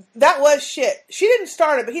 that was shit. She didn't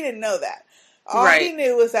start it, but he didn't know that. All he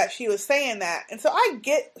knew was that she was saying that. And so I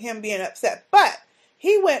get him being upset. But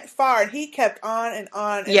he went far and he kept on and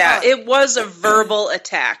on and on. It was a verbal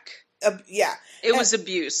attack. It was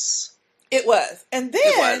abuse. It was. And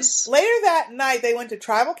then later that night, they went to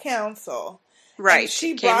tribal council. Right.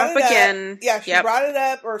 She came brought up it again. Up. Yeah, she brought it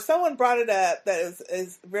up, or someone brought it up that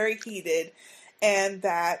is very heated, and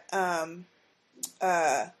that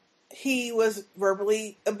he was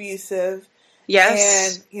verbally abusive.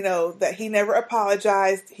 Yes. And, you know, that he never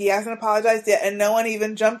apologized. He hasn't apologized yet, and no one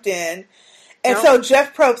even jumped in. And so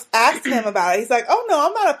Jeff Probst asked him about it. He's like, oh, no,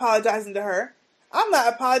 I'm not apologizing to her. I'm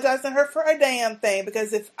not apologizing to her for a damn thing,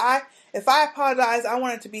 because if I apologize, I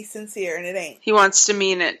want it to be sincere, and it ain't. He wants to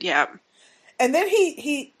mean it, yeah. And then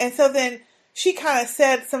so then she kind of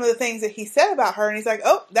said some of the things that he said about her, and he's like,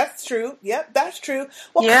 oh, that's true. Yep, that's true.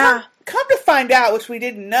 Well, come to find out, which we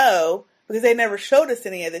didn't know, because they never showed us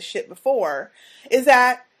any of this shit before, is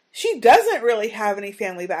that she doesn't really have any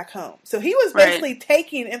family back home. So he was basically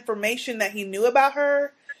taking information that he knew about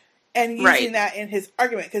her and using that in his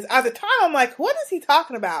argument. Because at the time, I'm like, what is he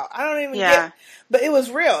talking about? I don't even get. But it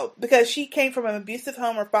was real, because she came from an abusive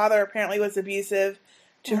home. Her father apparently was abusive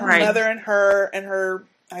to her mother and her.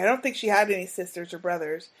 I don't think she had any sisters or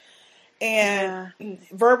brothers. And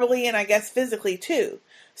verbally and I guess physically too.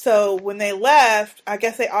 So when they left, I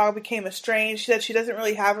guess they all became estranged. She said she doesn't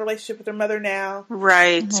really have a relationship with her mother now.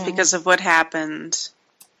 Right, because of what happened.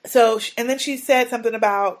 So, and then she said something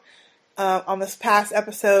about, on this past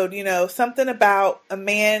episode, you know, something about a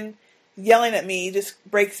man yelling at me just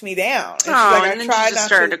breaks me down. And she's like, and then she just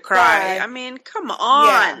started to cry. I mean, come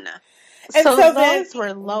on. Yeah. And so those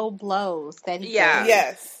were low blows that he gave.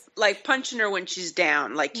 Yes. Like punching her when she's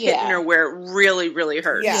down, like hitting her where it really, really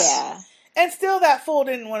hurts. Yeah. And still that fool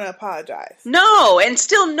didn't want to apologize. No, and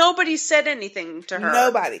still nobody said anything to her.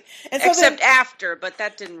 Nobody. And so except after, but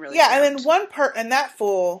that didn't really count. And then and that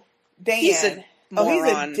fool, Dan. He's a moron.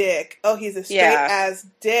 He's a dick. Oh, he's a straight-ass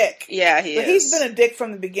dick. Yeah, he is. He's been a dick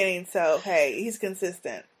from the beginning, so, hey, he's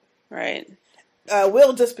consistent. Right.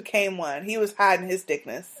 Will just became one. He was hiding his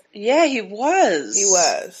dickness. Yeah, he was. He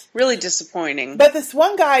was. Really disappointing. But this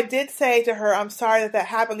one guy did say to her, I'm sorry that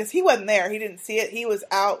happened, because he wasn't there. He didn't see it. He was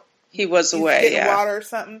out. He was away, getting water or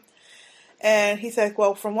something. And he said,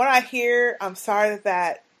 well, from what I hear, I'm sorry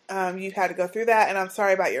that you had to go through that, and I'm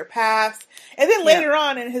sorry about your past. And then later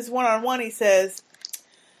on in his one-on-one, he says,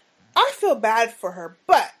 I feel bad for her,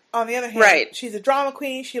 but on the other hand, she's a drama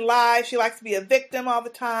queen, she lies, she likes to be a victim all the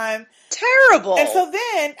time. Terrible. And so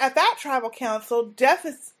then, at that tribal council, Jeff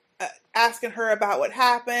is asking her about what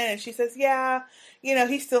happened, and she says, yeah, you know,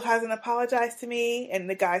 he still hasn't apologized to me. And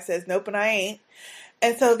the guy says, nope, and I ain't.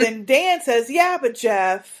 And so then Dan says, yeah, but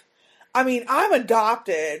Jeff, I mean, I'm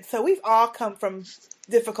adopted, so we've all come from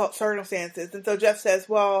difficult circumstances. And so Jeff says,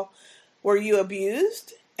 well, were you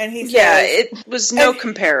abused? And he says... Yeah, it was no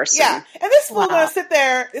comparison. Yeah, and this fool going to sit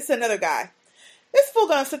there, this is another guy, this fool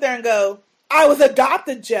going to sit there and go, I was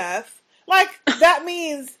adopted, Jeff. Like, that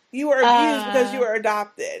means you were abused because you were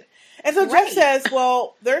adopted. And so Jeff says,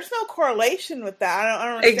 well, there's no correlation with that. I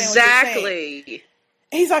don't understand what you're saying.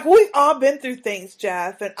 He's like, we've all been through things,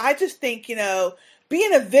 Jeff, and I just think, you know,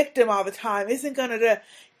 being a victim all the time isn't going to...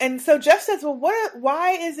 And so Jeff says, well,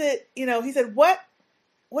 why is it, you know, he said, how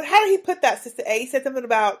did he put that, Sister A? He said something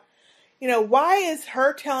about, you know, why is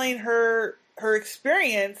her telling her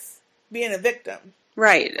experience being a victim?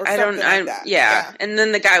 Right. Yeah. And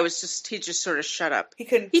then the guy he just sort of shut up. He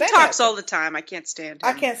talks all the time. I can't stand him.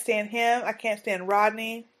 I can't stand him. I can't stand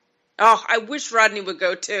Rodney. Oh, I wish Rodney would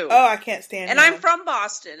go too. Oh, I can't stand him. And I'm from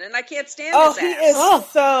Boston, and I can't stand his ass. He is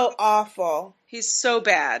so awful. He's so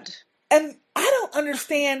bad. And I don't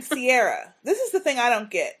understand Sierra. This is the thing I don't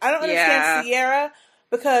get. I don't understand Sierra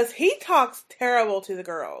because he talks terrible to the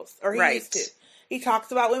girls. Or he used to. He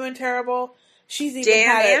talks about women terrible. She's even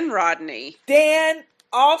Dan and Rodney. Dan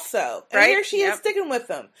also. And here she is sticking with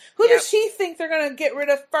them. Who does she think they're going to get rid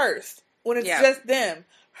of first when it's just them?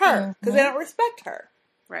 Her. Because they don't respect her.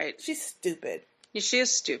 Right. She's stupid. Yeah, she is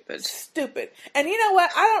stupid. Stupid. And you know what?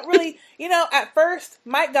 I don't really, at first,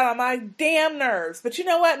 Mike got on my damn nerves. But you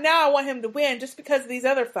know what? Now I want him to win just because of these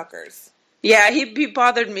other fuckers. Yeah, he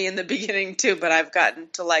bothered me in the beginning too, but I've gotten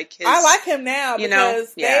to like his... I like him now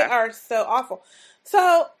because they are so awful.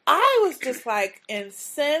 So I was just like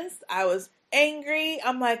incensed. I was angry.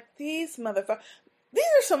 I'm like, these motherfuckers. These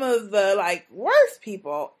are some of the like worst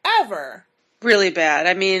people ever. Really bad.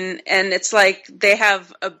 I mean, and it's like they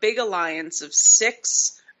have a big alliance of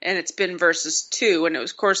 6, and it's been versus 2, and it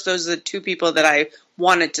was, of course, those are the 2 people that I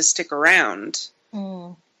wanted to stick around.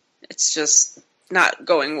 It's just not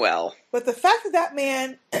going well. But the fact that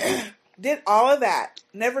man did all of that,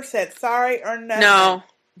 never said sorry or nothing. No.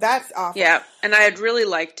 That's awful. Yeah, and I had really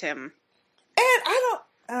liked him. And I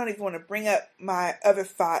don't even want to bring up my other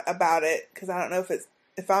thought about it, because I don't know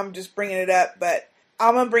if I'm just bringing it up, but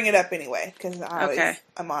I'm going to bring it up anyway, because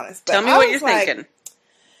I'm honest. But tell me what you're thinking. And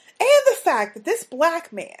the fact that this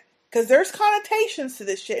black man, because there's connotations to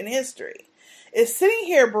this shit in history, is sitting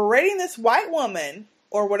here berating this white woman,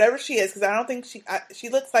 or whatever she is, because I don't think she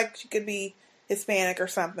looks like she could be Hispanic or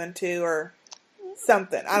something, too, or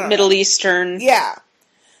something. I don't know. Middle Eastern. Yeah.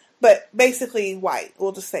 But basically white.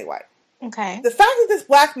 We'll just say white. Okay. The fact that this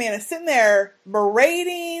black man is sitting there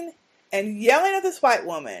berating and yelling at this white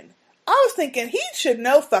woman, I was thinking he should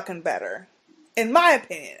know fucking better, in my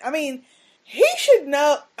opinion. I mean, he should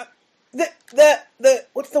know the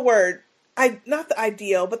what's the word? Not the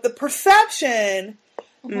ideal, but the perception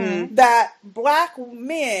that black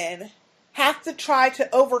men have to try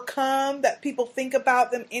to overcome, that people think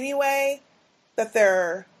about them anyway, that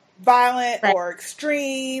they're violent or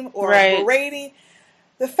extreme or berating.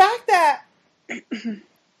 The fact that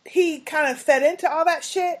he kind of fed into all that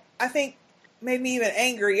shit, I think, made me even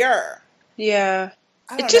angrier. Yeah.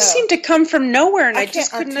 It just seemed to come from nowhere, and I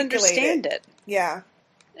just couldn't understand it. Yeah.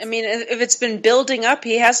 I mean, if it's been building up,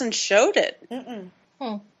 he hasn't showed it.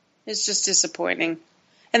 It's just disappointing.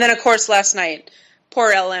 And then, of course, last night,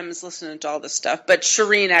 poor LM is listening to all this stuff, but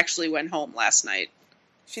Shireen actually went home last night.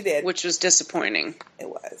 She did. Which was disappointing. It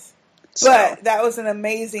was. So, but that was an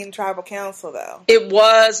amazing tribal council, though. It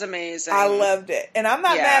was amazing. I loved it. And I'm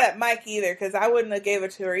not mad at Mike either, because I wouldn't have gave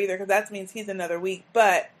it to her either, because that means he's another week.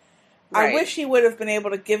 But I wish he would have been able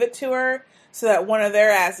to give it to her so that one of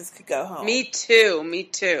their asses could go home. Me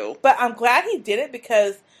too. But I'm glad he did it,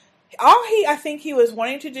 because all I think he was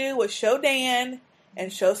wanting to do was show Dan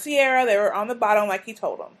and show Sierra they were on the bottom like he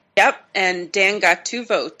told them. Yep, and Dan got 2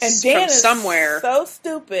 votes and Dan from somewhere. Is so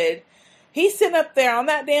stupid. He's sitting up there on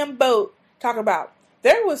that damn boat talking about,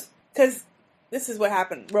 because this is what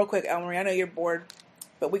happened. Real quick, Elmarie, I know you're bored,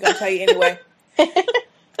 but we're going to tell you anyway.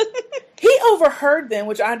 He overheard them,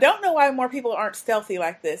 which I don't know why more people aren't stealthy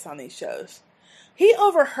like this on these shows. He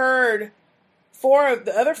overheard 4 of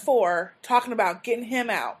the other 4 talking about getting him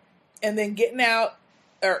out, and then getting out,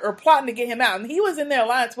 or plotting to get him out. And he was in their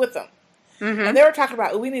alliance with them. Mm-hmm. And they were talking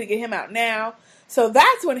about, we need to get him out now. So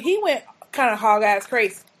that's when he went kind of hog-ass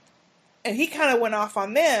crazy. And he kind of went off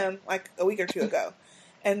on them like a week or 2 ago.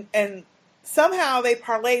 And somehow they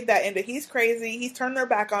parlayed that into, he's crazy, he's turned their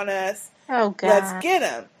back on us. Oh, God. Let's get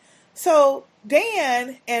him. So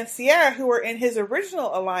Dan and Sierra, who were in his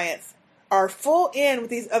original alliance, are full in with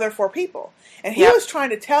these other 4 people. And he was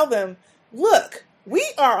trying to tell them, look, we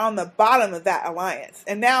are on the bottom of that alliance.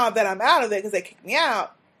 And now that I'm out of it because they kicked me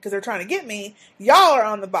out, because they're trying to get me, y'all are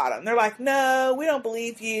on the bottom. They're like, no, we don't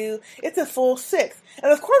believe you. It's a full 6.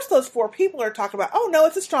 And of course those 4 people are talking about, oh no,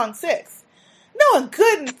 it's a strong 6. Knowing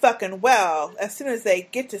good and fucking well, as soon as they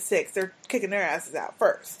get to 6, they're kicking their asses out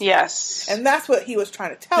first. Yes. And that's what he was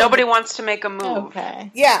trying to tell Nobody them. wants to make a move. Okay.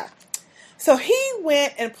 Yeah. So he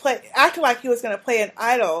went and acted like he was going to play an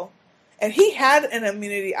idol, and he had an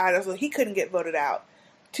immunity idol, so he couldn't get voted out,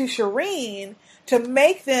 to Shireen, to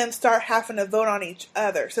make them start having to vote on each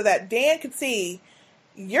other, so that Dan could see,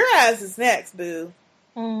 your ass is next, boo.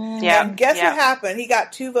 Yeah. And guess what happened? He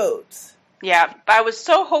got 2 votes. Yeah, I was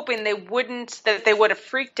so hoping they would have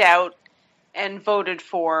freaked out and voted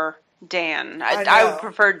for Dan. I would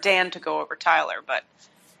prefer Dan to go over Tyler, but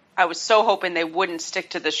I was so hoping they wouldn't stick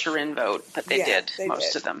to the Shireen vote, but they did,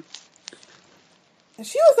 most of them. And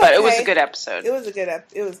she was okay. But it was a good episode. It was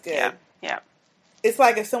good. Yeah. It's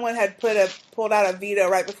like if someone had pulled out a veto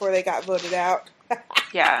right before they got voted out.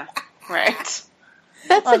 Yeah, right.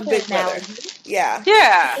 That's on a Big good Brother. analogy. Yeah.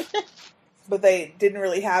 Yeah. But they didn't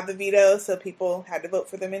really have the veto, so people had to vote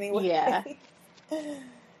for them anyway. Yeah.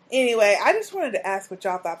 Anyway, I just wanted to ask what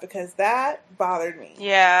y'all thought, because that bothered me.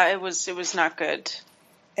 Yeah, it was not good.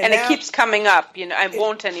 And now, it keeps coming up. I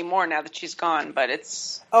won't anymore now that she's gone, but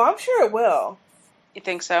it's... Oh, I'm sure it will. You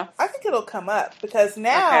think so? I think it'll come up, because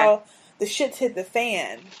now the shit's hit the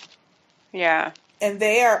fan. Yeah. And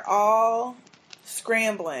they are all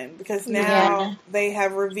scrambling, because now they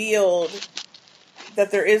have revealed that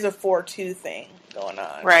there is a 4-2 thing going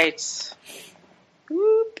on. Right.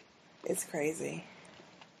 Whoop. It's crazy.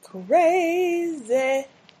 Crazy.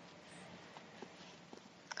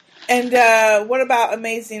 And what about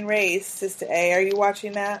Amazing Race, Sistah A? Are you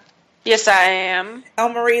watching that? Yes, I am.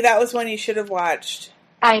 Elmarie, that was one you should have watched.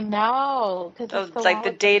 I know. Because it's like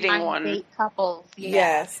the dating one. Date couples. Yeah.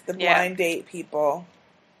 Yes, the blind date people.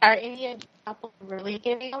 Are any of the couples really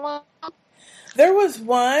getting along? There was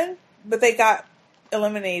one, but they got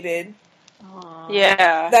eliminated. Aww.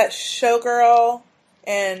 Yeah. That showgirl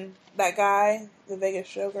and that guy, the Vegas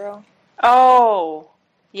showgirl. Oh,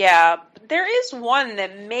 yeah. There is one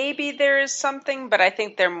that maybe there is something, but I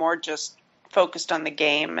think they're more just focused on the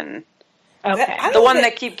game. And Okay. The one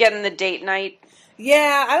that keep getting the date night.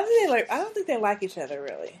 Yeah, I don't think they like each other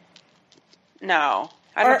really. No,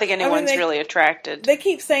 I don't think anyone's really attracted. They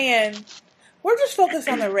keep saying, we're just focused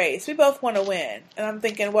on the race. We both want to win. And I'm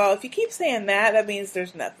thinking, well, if you keep saying that, that means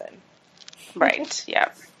there's nothing. Right, yeah.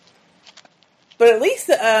 But at least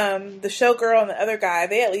the showgirl and the other guy,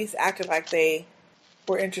 they at least acted like they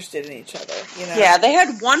were interested in each other, you know? Yeah, they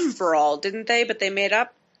had one brawl, didn't they? But they made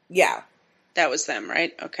up? Yeah. That was them,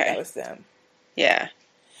 right? Okay. That was them. Yeah.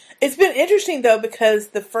 It's been interesting, though, because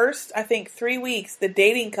the first, I think, 3 weeks, the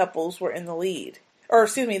dating couples were in the lead. Or,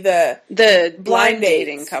 excuse me, the blind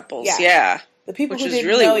dating couples, yeah. The people Which who is didn't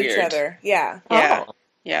really know weird. each other. Yeah. Yeah. Oh.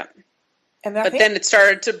 Yeah. But then it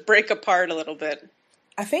started to break apart a little bit.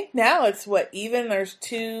 I think now it's there's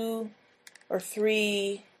 2 or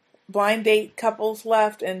 3 blind date couples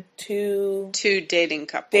left and 2 dating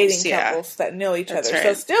couples. Couples that know each other. Right.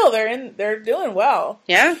 So still they're doing well.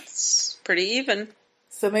 Yeah, it's pretty even.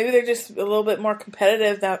 So maybe they're just a little bit more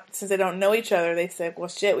competitive now since they don't know each other. They said, well,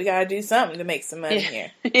 shit, we got to do something to make some money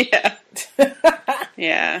here. Yeah.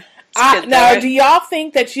 Yeah. Now, do y'all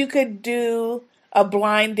think that you could do a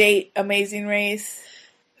blind date Amazing Race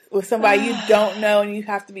with somebody you don't know and you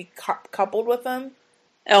have to be coupled with them?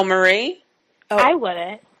 El Marie? Oh. I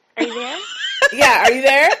wouldn't. Are you there? Yeah, are you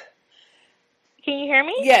there? Can you hear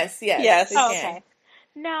me? Yes. Oh, okay.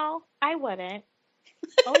 No, I wouldn't.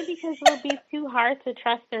 Only because it would be too hard to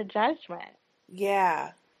trust their judgment.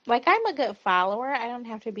 Yeah. Like, I'm a good follower. I don't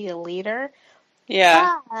have to be a leader.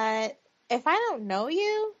 Yeah. But if I don't know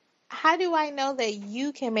you, how do I know that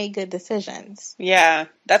you can make good decisions? Yeah,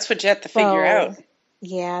 that's what you have to figure out.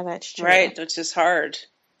 Yeah, that's true. Right, which is hard.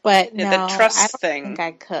 But no, the trust I don't thing. think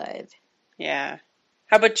I could. Yeah.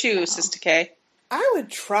 How about you, Sister K? I would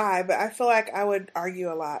try, but I feel like I would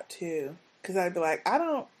argue a lot, too. Because I'd be like, I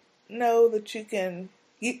don't know that you can...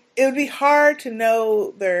 it would be hard to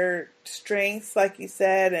know their strengths, like you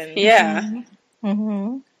said. And yeah.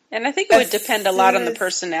 Mm-hmm. And I think it would depend a lot on the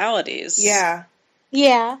personalities. Yeah.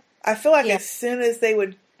 Yeah. I feel like as soon as they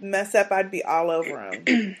would mess up, I'd be all over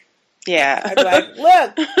them. Yeah. I'd be like,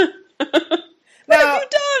 look. What have you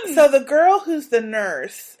done? So the girl who's the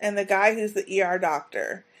nurse and the guy who's the ER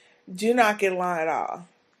doctor do not get along at all.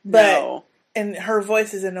 But, and her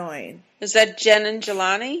voice is annoying. Is that Jen and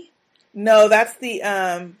Jelani? No, that's the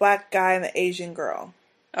black guy and the Asian girl.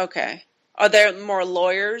 Okay. Are there more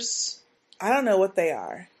lawyers? I don't know what they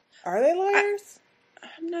are. Are they lawyers?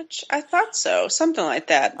 I'm not sure. I thought so. Something like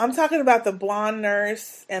that. I'm talking about the blonde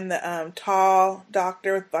nurse and the tall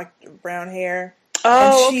doctor with like brown hair.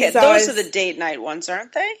 Oh, okay. Those are the date night ones,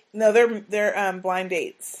 aren't they? No, they're blind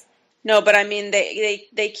dates. No, but I mean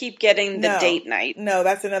they keep getting the date night. No,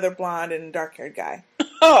 that's another blonde and dark haired guy.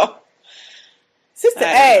 Oh. Sister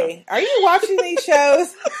A, are you watching these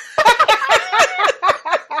shows?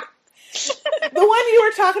 The one you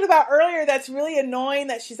were talking about earlier that's really annoying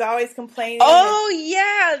that she's always complaining. Oh,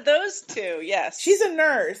 yeah, those two, yes. She's a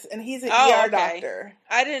nurse and he's an ER doctor.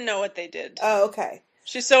 I didn't know what they did. Oh, okay.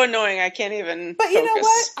 She's so annoying, I can't even But focus. You know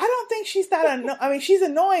what? I don't think she's that annoying. I mean, she's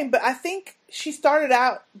annoying, but I think she started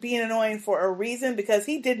out being annoying for a reason because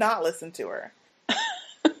he did not listen to her.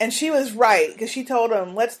 And she was right, because she told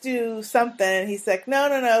him, let's do something. And he's like, no,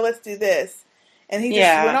 let's do this. And he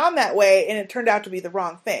just went on that way, and it turned out to be the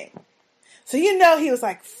wrong thing. So he was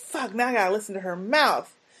like, fuck, now I gotta listen to her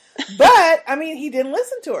mouth. But, I mean, he didn't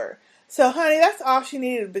listen to her. So, honey, that's all she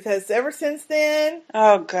needed, because ever since then...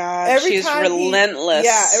 Oh, God, she's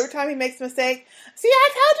relentless. Every time he makes a mistake, see, I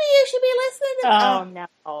told you should be listening to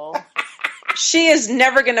no. She is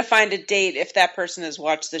never going to find a date if that person has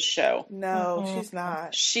watched this show. No, she's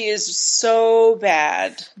not. She is so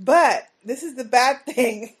bad. But this is the bad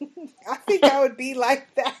thing. I think I would be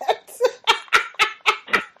like that.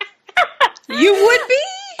 You would be?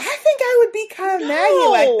 I think I would be kind of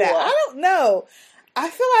naggy like that. I don't know. I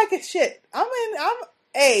feel like it's shit.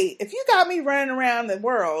 If you got me running around the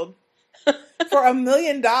world for $1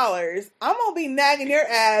 million, I'm gonna be nagging your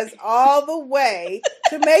ass all the way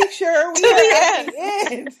to make sure we are at the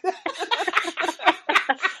end.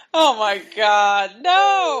 Oh my God,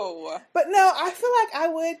 no! But no, I feel like I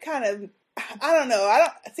would kind of. I don't know.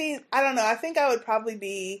 I don't know. I think I would probably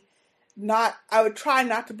be not. I would try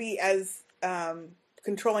not to be as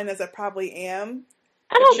controlling as I probably am.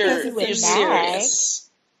 I don't think you're serious.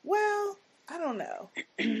 Well, I don't know.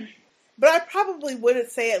 But I probably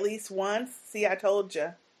would say at least once. See, I told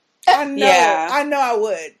you. I know. Yeah. I know I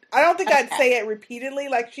would. I don't think I'd say it repeatedly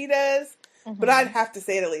like she does, but I'd have to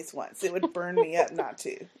say it at least once. It would burn me up not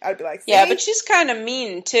to. I'd be like, see? Yeah, but she's kind of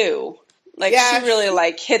mean too. Like, she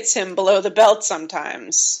really hits him below the belt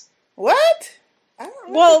sometimes. What? I don't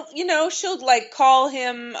remember. Well, you know, she'll like call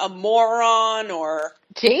him a moron or.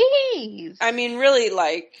 Jeez. I mean, really,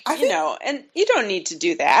 like, you know, and you don't need to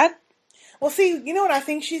do that. Well, see, you know what I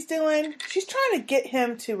think she's doing? She's trying to get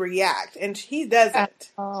him to react, and he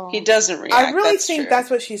doesn't. He doesn't react. I really think that's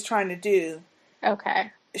what she's trying to do.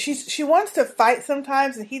 Okay. She wants to fight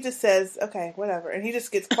sometimes, and he just says, okay, whatever, and he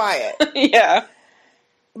just gets quiet. Yeah.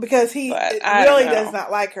 Because he really does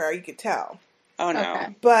not like her, you could tell. Oh, no.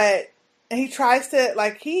 Okay. But he tries to,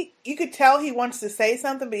 like, you could tell he wants to say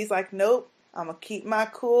something, but he's like, nope. I'm going to keep my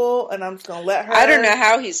cool, and I'm just going to let her. I don't know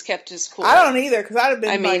how he's kept his cool. I don't either, because I'd have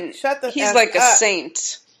been like, shut the F up. He's like a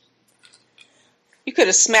saint. You could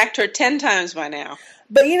have smacked her 10 times by now.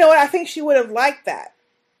 But you know what? I think she would have liked that.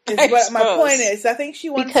 Is what my point is. I think she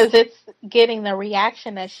wants... Because it's getting the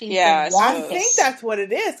reaction that she's been wanting. I think that's what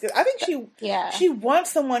it is. Cause I think she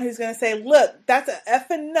wants someone who's going to say, look, that's a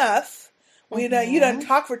F enough. You done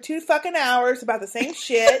talk for 2 fucking hours about the same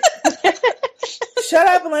shit. Shut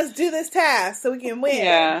up and let's do this task so we can win.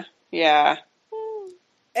 Yeah, yeah.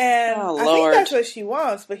 And I think that's what she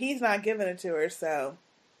wants, but he's not giving it to her, so.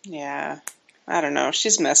 Yeah. I don't know.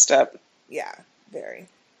 She's messed up. Yeah, very.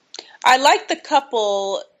 I like the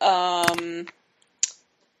couple, I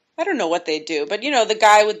don't know what they do, but you know, the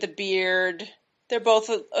guy with the beard, they're both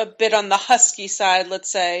a bit on the husky side, let's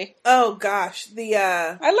say. Oh gosh,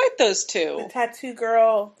 I like those two. The tattoo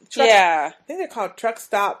girl. Yeah. I think they're called Truck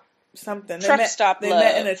Stop something. They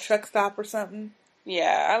met in a truck stop or something.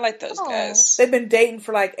 Yeah, I like those guys. They've been dating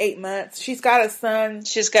for like 8 months. She's got a son.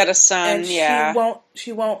 And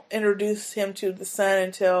she won't introduce him to the son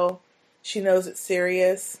until she knows it's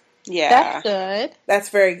serious. Yeah. That's good. That's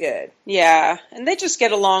very good. Yeah. And they just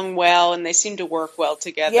get along well, and they seem to work well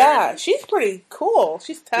together. Yeah, she's pretty cool.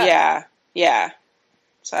 She's tough. Yeah. Yeah.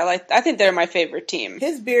 So I think they're my favorite team.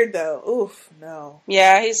 His beard, though, oof, no.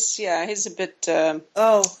 Yeah, he's a bit...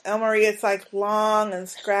 El Marie, it's like long and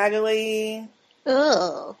scraggly.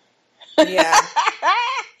 Ugh. Yeah.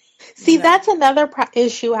 See, that's another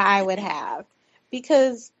issue I would have.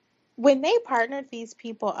 Because when they partnered these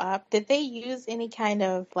people up, did they use any kind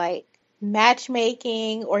of, like,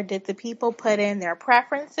 matchmaking, or did the people put in their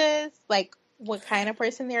preferences? Like, what kind of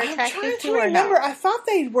person they're attracted to, or remember. no? I thought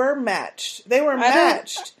they were matched. They were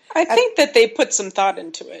matched. I think that they put some thought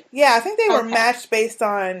into it. Yeah, I think they were matched based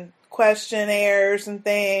on questionnaires and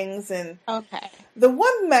things. And the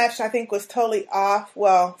one match I think was totally off.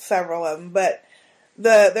 Well, several of them, but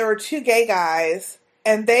there were 2 gay guys,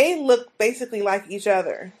 and they looked basically like each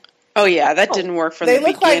other. Oh yeah, that didn't work from the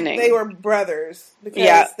beginning. They looked like they were brothers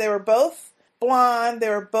because they were both blonde. They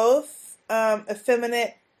were both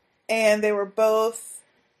effeminate. And they were both,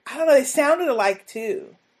 I don't know, they sounded alike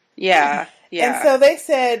too. Yeah, yeah. And so they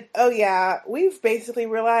said, oh yeah, we've basically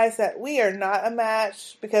realized that we are not a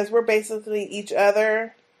match because we're basically each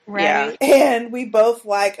other. Right. Yeah. And we both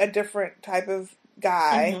like a different type of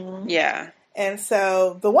guy. Mm-hmm. Yeah. And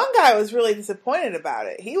so the one guy was really disappointed about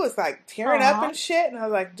it. He was like tearing up and shit. And I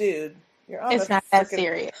was like, dude, you're on it's not that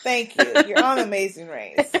serious. Thank you. You're on Amazing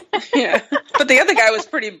Race. Yeah. But the other guy was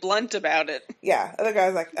pretty blunt about it. Yeah. The other guy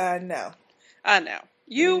was like, no. No.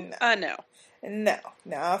 You? No.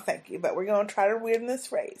 No, thank you. But we're going to try to win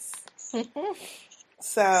this race.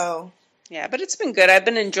 So. Yeah, but it's been good. I've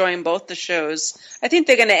been enjoying both the shows. I think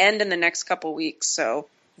they're going to end in the next couple weeks, so.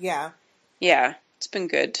 Yeah. Yeah, it's been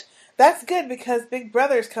good. That's good because Big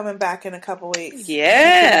Brother's coming back in a couple weeks.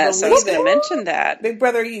 Yes, I was going to mention that. Big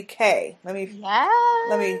Brother UK. Let me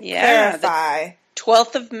clarify.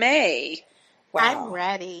 12th of May. Wow. I'm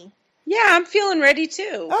ready. Yeah, I'm feeling ready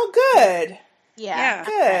too. Oh, good. Yeah.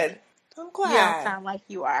 Good. I'm glad. You don't sound like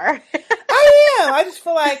you are. I am. I just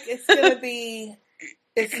feel like it's going to be,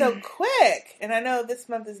 it's so quick. And I know this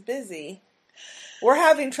month is busy. We're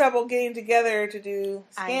having trouble getting together to do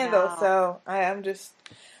Scandal, so I'm just...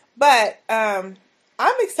 But I'm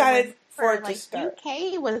excited for it to start.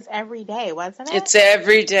 UK was every day, wasn't it? It's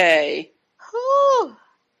every day. Whew.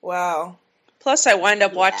 Wow. Plus, I wind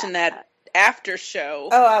up watching that after show.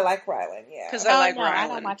 Oh, I like Rylan, yeah. Because I like Rylan. I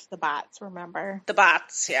don't watch the bots, remember? The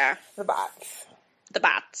bots, yeah. The bots. The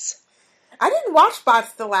bots. I didn't watch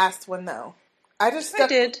bots the last one, though. I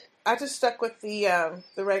did. I just stuck with the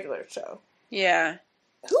regular show. Yeah.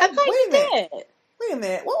 I thought you did. Wait a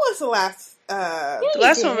minute. What was the last... the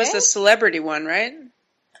last one was the celebrity one, right?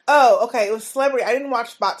 Oh, okay. It was celebrity. I didn't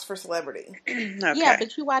watch bots for celebrity. Okay. Yeah,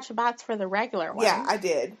 but you watched bots for the regular one. Yeah, I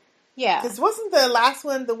did. Yeah. Because wasn't the last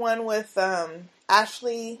one the one with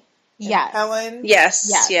Ashley and Helen?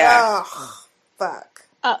 Yes. Yeah. Oh, fuck.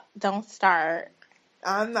 Don't start.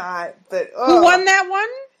 I'm not, but... Who won that one?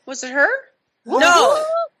 Was it her? What? No.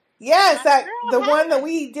 Yes, the one that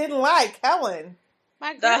we didn't like, Helen.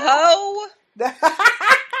 My girl. The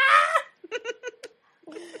hoe.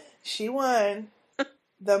 She won.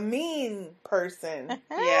 The mean person.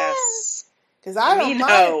 Yes. Because I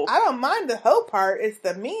don't mind the hoe part. It's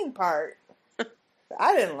the mean part that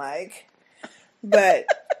I didn't like. But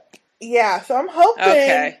yeah, so I'm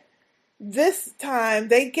hoping this time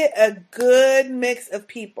they get a good mix of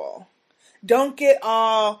people. Don't get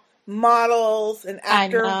all models and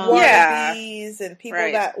actor wannabes and people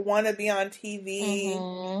that want to be on TV.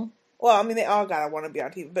 Mm-hmm. Well, I mean, they all gotta want to be on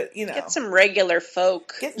TV, but you know, get some regular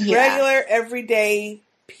folk. Get regular, everyday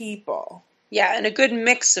people. Yeah, and a good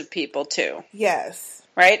mix of people too. Yes.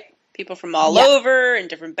 Right? People from all over and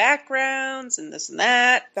different backgrounds and this and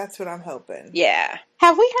that. That's what I'm hoping. Yeah.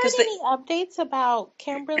 Have we heard any updates about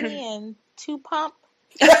Kimberly and Two Pump?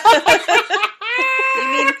 You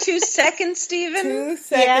mean 2 seconds, Steven? 2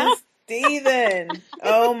 seconds, Steven.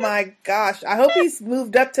 Oh my gosh. I hope he's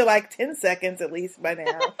moved up to like 10 seconds at least by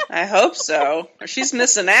now. I hope so. Or she's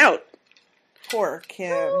missing out. Poor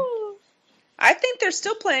Kim. Ooh. I think they're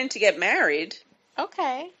still planning to get married.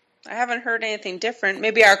 Okay. I haven't heard anything different.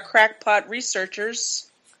 Maybe our crackpot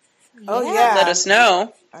researchers let us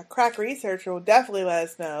know. Our crack researcher will definitely let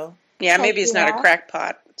us know. Yeah, maybe he's not a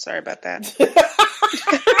crackpot. Sorry about that.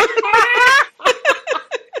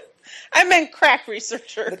 I meant crack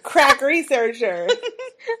researcher. The crack researcher.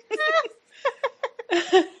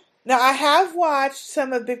 Now, I have watched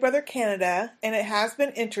some of Big Brother Canada, and it has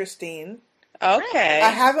been interesting. Okay. I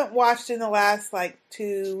haven't watched in the last,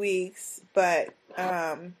 2 weeks, but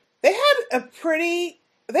they had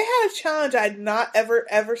a challenge I'd not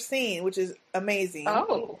ever seen, which is amazing.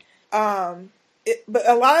 Oh. But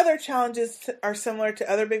a lot of their challenges are similar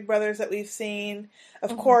to other Big Brothers that we've seen.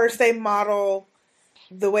 Of course, they model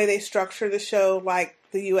the way they structure the show like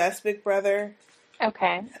the U.S. Big Brother.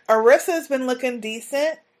 Okay. Arissa's been looking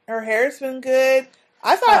decent. Her hair's been good.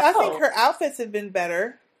 I think her outfits have been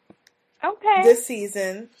better. Okay. This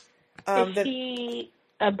season. Is she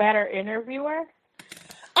a better interviewer?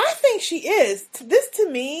 I think she is. This to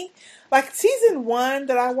me, season 1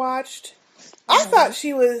 that I watched, I thought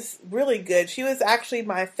she was really good. She was actually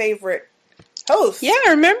my favorite host. Yeah,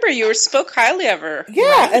 I remember you spoke highly of her. Yeah,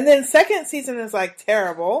 right? And then second season is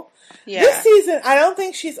terrible. Yeah. This season, I don't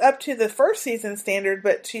think she's up to the first season standard,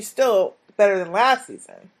 but she's still better than last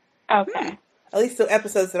season. Okay. At least the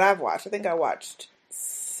episodes that I've watched. I think I watched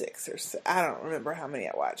 6 or 7. I don't remember how many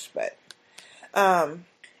I watched, but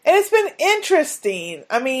and it's been interesting.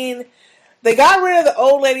 I mean, they got rid of the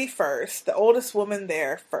old lady first, the oldest woman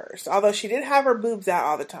there first, although she did have her boobs out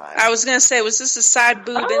all the time. I was going to say, was this a side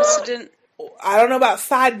boob incident? I don't know about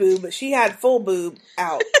side boob, but she had full boob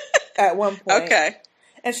out at one point. Okay.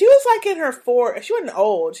 And she was in her she wasn't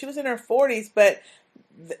old. She was in her 40s, but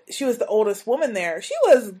she was the oldest woman there. She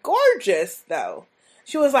was gorgeous, though.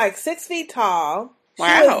 She was 6 feet tall. She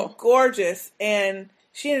was gorgeous, and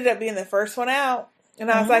she ended up being the first one out. And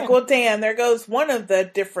I was like, well, damn, there goes one of the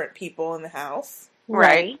different people in the house.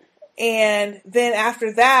 Right. And then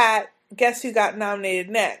after that, guess who got nominated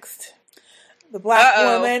next? The black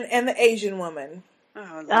woman and the Asian woman.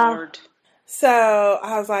 Oh, Lord. So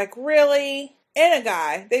I was like, really? And a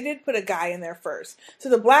guy. They did put a guy in there first. So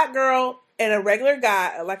the black girl and a regular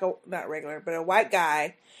guy, not regular, but a white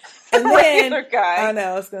guy. And then, regular guy. I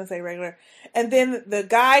know, I was going to say regular. And then the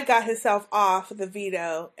guy got himself off the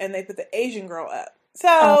veto, and they put the Asian girl up.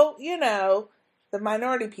 So, the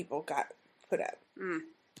minority people got put up. Mm.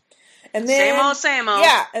 And then, same old.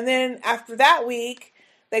 Yeah, and then after that week,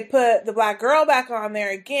 they put the black girl back on there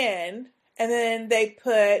again, and then they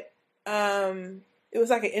put, it was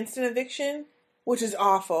like an instant eviction, which is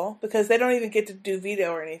awful, because they don't even get to do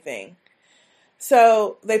veto or anything.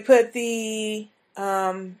 So, they put the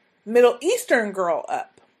Middle Eastern girl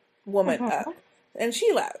woman up, and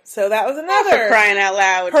she left. So that was another for crying out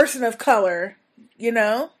loud person of color,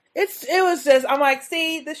 It was just, I'm like,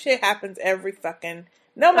 see, this shit happens every fucking,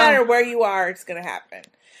 no matter where you are, it's gonna happen.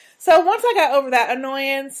 So once I got over that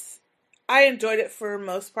annoyance, I enjoyed it for the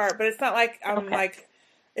most part, but it's not like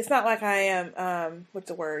it's not like I am, what's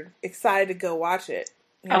the word, excited to go watch it.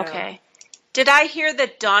 Okay. Did I hear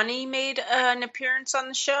that Donnie made an appearance on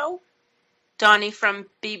the show? Donnie from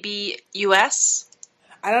BBUS?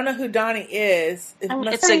 I don't know who Donnie is.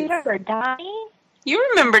 Remember Donnie? You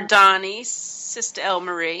remember Donnie, Sister El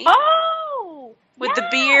Marie? Oh! With the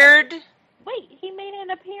beard? Wait, he made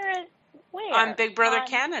an appearance where? On Big Brother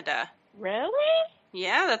Canada. Really?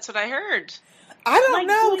 Yeah, that's what I heard. I don't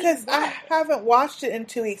know, because I haven't watched it in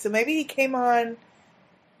 2 weeks, so maybe he came on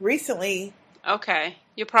recently. Okay.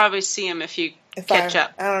 You'll probably see him if you catch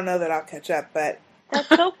up. I don't know that I'll catch up, but... That's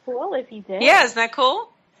so cool if he did. Yeah, isn't that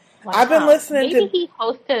cool? Wow. I've been listening maybe he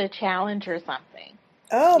hosted a challenge or something.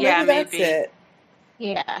 Oh, maybe that's it.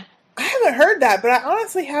 Yeah. I haven't heard that, but I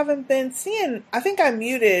honestly haven't been seeing... I think I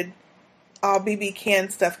muted all BB Can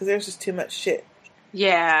stuff because there's just too much shit.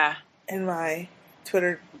 Yeah. In my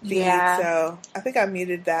Twitter feed, so I think I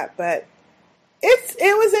muted that, but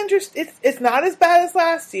it was interesting. It's not as bad as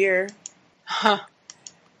last year. Huh.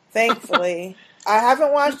 Thankfully. I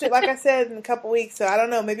haven't watched it, like I said, in a couple weeks, so I don't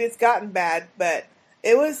know. Maybe it's gotten bad, but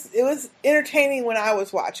it was entertaining when I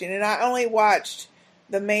was watching, and I only watched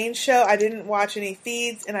the main show. I didn't watch any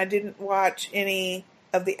feeds, and I didn't watch any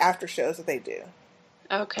of the after shows that they do.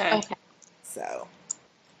 Okay. So,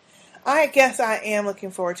 I guess I am looking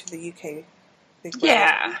forward to the UK Big Brother.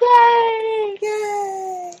 Yeah.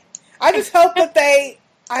 Yay! I just hope that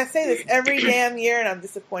I say this every damn year, and I'm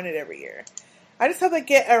disappointed every year. I just hope they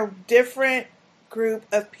get a different group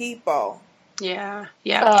of people. Yeah.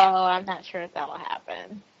 Oh, I'm not sure if that'll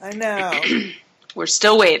happen. I know. We're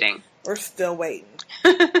still waiting. Okay,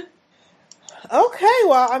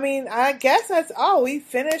 well, I mean, I guess that's all. We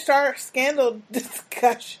finished our scandal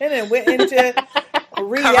discussion and went into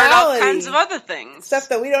reality. Covered all kinds of other things. Stuff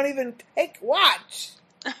that we don't even watch.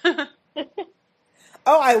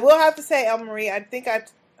 Oh, I will have to say, El Marie, I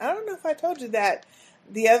don't know if I told you that.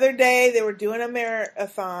 The other day, they were doing a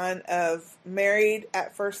marathon of Married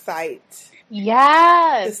at First Sight.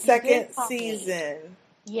 Yes. The second season.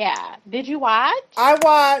 Yeah. Did you watch? I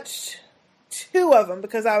watched 2 of them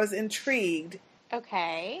because I was intrigued.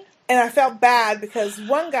 Okay. And I felt bad because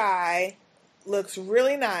one guy looks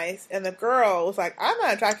really nice, and the girl was like, I'm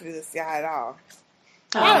not attracted to this guy at all.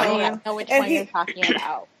 I know which one you're talking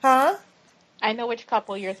about. Huh? I know which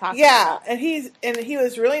couple you're talking about. Yeah, and he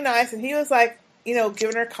was really nice, and he was like,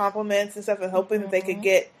 giving her compliments and stuff and hoping that they could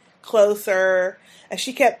get closer. And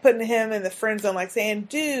she kept putting him in the friend zone, like saying,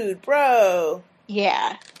 dude, bro.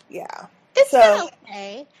 Yeah. Yeah. It's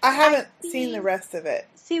okay. I haven't seen the rest of it.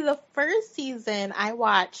 See, the first season I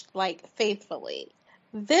watched, faithfully.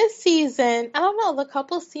 This season, I don't know, the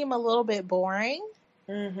couples seem a little bit boring.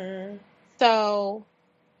 Mm-hmm. So,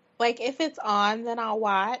 if it's on, then I'll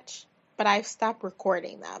watch. But I've stopped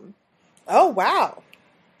recording them. Oh, wow.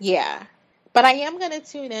 Yeah. But I am going to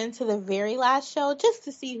tune in to the very last show just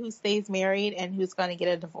to see who stays married and who's going to get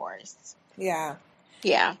a divorce. Yeah.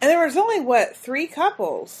 Yeah. And there was only, 3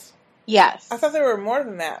 couples? Yes. I thought there were more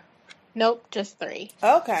than that. Nope, just 3.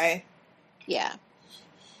 Okay. Yeah.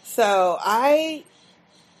 So, I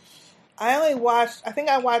only watched, I think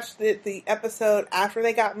I watched the episode after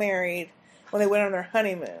they got married when they went on their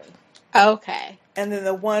honeymoon. Okay. And then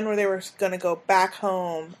the one where they were going to go back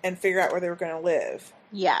home and figure out where they were going to live.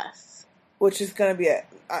 Yes. Which is going to be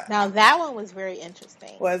now, that one was very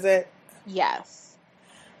interesting. Was it? Yes.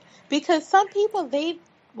 Because some people,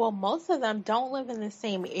 most of them don't live in the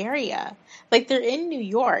same area. They're in New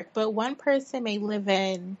York, but one person may live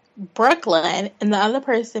in Brooklyn, and the other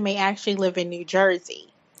person may actually live in New Jersey.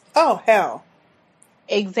 Oh, hell.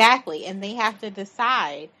 Exactly. And they have to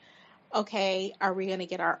decide, okay, are we going to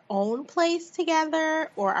get our own place together,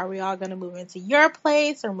 or are we all going to move into your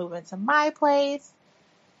place or move into my place?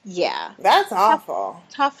 Yeah. That's awful.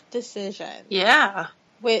 Tough decision. Yeah.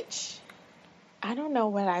 Which, I don't know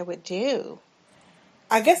what I would do.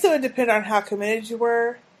 I guess it would depend on how committed you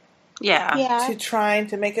were. Yeah. To trying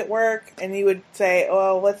to make it work. And you would say,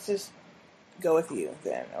 oh, let's just go with you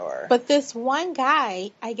then. But this one guy,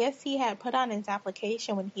 I guess he had put on his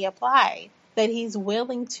application when he applied that he's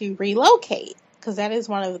willing to relocate. Because that is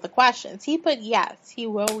one of the questions. He put yes, he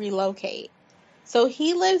will relocate. So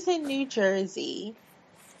he lives in New Jersey.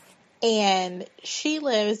 And she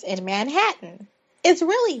lives in Manhattan. It's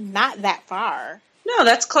really not that far. No,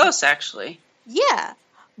 that's close, actually. Yeah.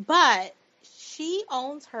 But she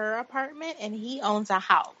owns her apartment and he owns a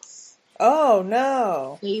house. Oh,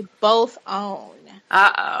 no. They both own.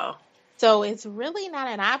 Uh-oh. So it's really not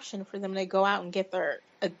an option for them to go out and get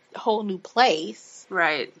a whole new place.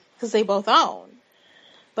 Right. Because they both own.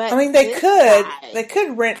 But I mean, they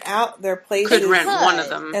could rent out their places. Could rent one of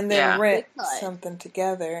them. And then rent something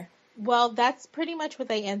together. Well, that's pretty much what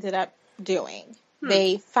they ended up doing.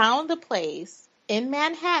 They found a place in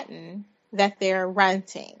Manhattan that they're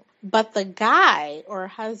renting. But the guy, or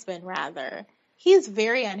husband rather, he's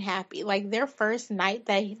very unhappy. Their first night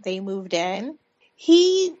that they moved in,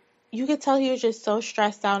 you could tell he was just so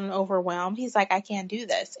stressed out and overwhelmed. He's like, I can't do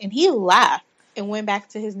this. And he left and went back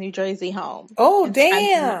to his New Jersey home. Oh,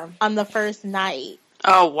 damn. On the first night.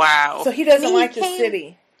 Oh, wow. So he doesn't like the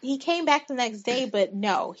city. He came back the next day, but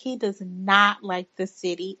no, he does not like the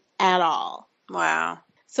city at all. Wow.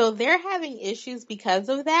 So they're having issues because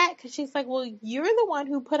of that. Because she's like, well, you're the one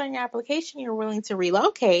who put on your application you're willing to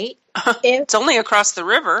relocate. It's only across the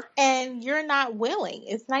river. And you're not willing.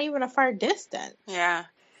 It's not even a far distance. Yeah.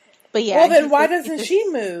 But yeah. Well, then why doesn't she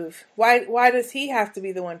move? Why does he have to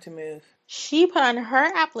be the one to move? She put on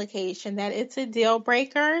her application that it's a deal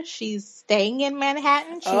breaker. She's staying in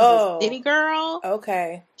Manhattan. She's a city girl.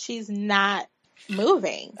 Okay. She's not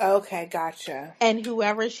moving. Okay, gotcha. And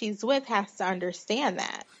whoever she's with has to understand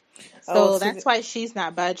that. So that's why she's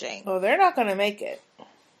not budging. Oh, they're not going to make it.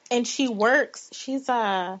 And she's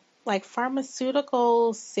a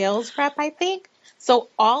pharmaceutical sales rep, I think. So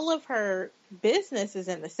all of her business is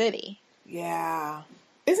in the city. Yeah.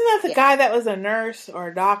 Isn't that the guy that was a nurse or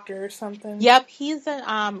a doctor or something? Yep, he's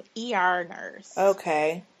an ER nurse.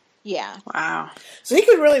 Okay. Yeah. Wow. So he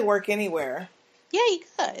could really work anywhere. Yeah, he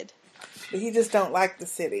could. But he just don't like the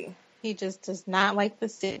city. He just does not like the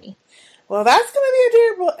city. Well, that's going to be a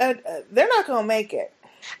terrible... they're not going to make it.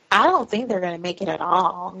 I don't think they're going to make it at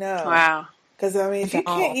all. No. Wow. Because, I mean, if you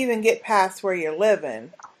can't even get past where you're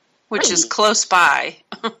living... Which is close by.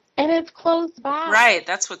 And it's close by. Right,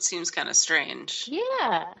 that's what seems kind of strange.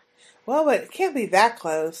 Yeah. Well, but it can't be that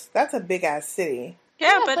close. That's a big-ass city.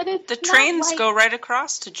 Yeah, but the trains go right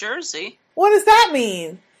across to Jersey. What does that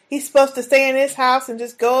mean? He's supposed to stay in his house and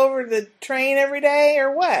just go over the train every day,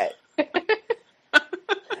 or what?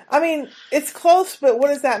 I mean, it's close, but what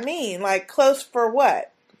does that mean? Like, close for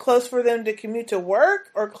what? Close for them to commute to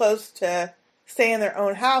work, or close to stay in their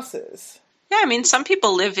own houses? Yeah, I mean, some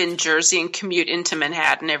people live in Jersey and commute into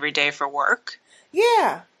Manhattan every day for work.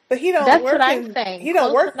 Yeah, but he don't That's work what I'm saying. He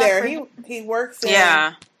don't work there. He works in...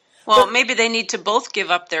 Yeah. Well, maybe they need to both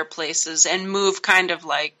give up their places and move kind of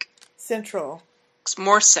like... Central.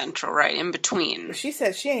 More central, right, in between. But she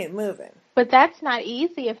said she ain't moving. But that's not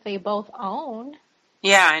easy if they both own.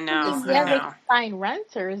 Yeah, I know. Yeah, they can find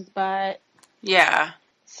renters, but... Yeah.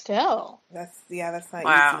 Still. That's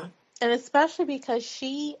not easy. And especially because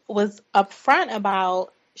she was upfront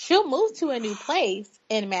about she'll move to a new place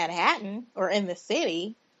in Manhattan or in the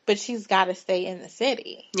city, but she's got to stay in the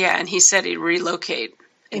city. Yeah, and he said he'd relocate,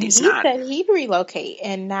 and he's not. He said he'd relocate,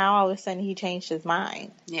 and now all of a sudden he changed his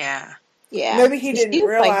mind. Yeah. Yeah. Maybe he didn't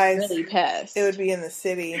realize really pissed. It would be in the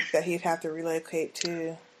city that he'd have to relocate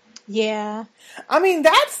to. Yeah. I mean,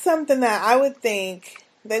 that's something that I would think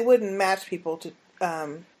they wouldn't match people to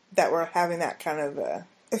that were having that kind of...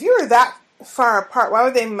 if you were that far apart, why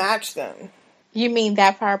would they match them? You mean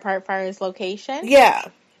that far apart far as location? Yeah.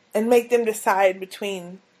 And make them decide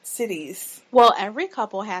between cities. Well, every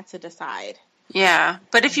couple had to decide. Yeah.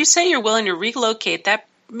 But if you say you're willing to relocate, that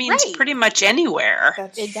means pretty much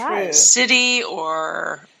anywhere. It does. City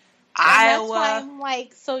or Iowa. That's why I'm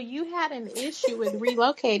like, so you had an issue with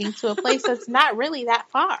relocating to a place that's not really that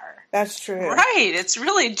far. That's true. Right. It's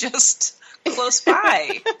really just close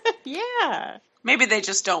by. Yeah. Maybe they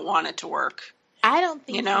just don't want it to work. I don't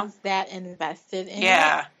think he's that invested in it.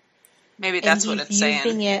 Yeah. Maybe that's what it's saying. He's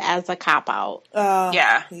using it as a cop-out.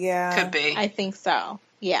 Yeah. Yeah. Could be. I think so.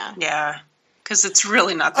 Yeah. Yeah. Because it's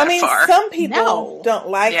really not that far. Some people don't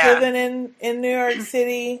like living in New York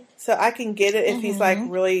City, so I can get it if he's like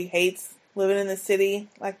really hates living in the city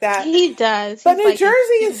like that. He does. But New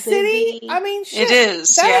Jersey is city. I mean, shit. It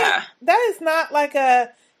is, that is not like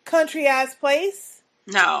a country-ass place.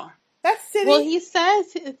 No. That's city. Well, he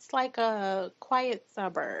says it's like a quiet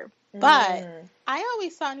suburb. But I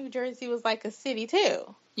always thought New Jersey was like a city,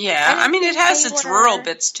 too. Yeah, I mean, it has its rural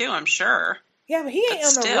bits, too, I'm sure. Yeah, but he ain't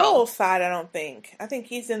on the rural side, I don't think. I think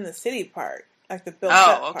he's in the city part, like the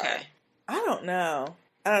built-up part. I don't know.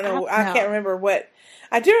 I can't remember what...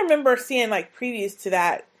 I do remember seeing, like, previews to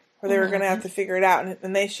that, where they were going to have to figure it out,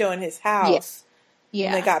 and they showing his house.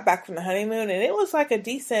 Yeah. When they got back from the honeymoon, and it was, like, a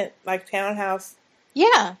decent, like, townhouse...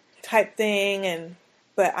 Yeah. type thing,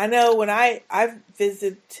 but I know when I've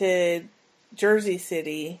visited Jersey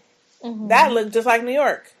City, that looked just like New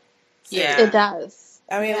York City. Yeah, it does.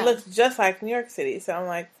 I mean, it looks just like New York City. So I'm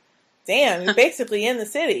like, damn, you're basically in the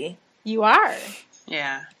city. You are.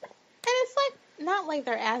 Yeah, and it's like not like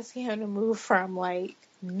they're asking him to move from like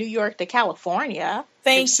New York to California.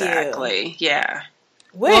 Thank you. Exactly. Yeah.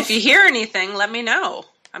 Well, if you hear anything, let me know.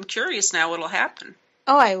 I'm curious now what'll happen.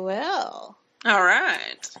 Oh, I will. All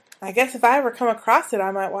right. I guess if I ever come across it,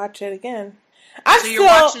 I might watch it again. You're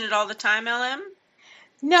watching it all the time, LM?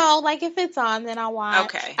 No, like if it's on, then I'll watch.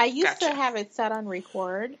 Okay, I used to have it set on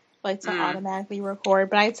record, like to automatically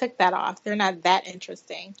record, but I took that off. They're not that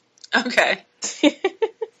interesting. Okay.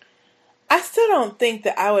 I still don't think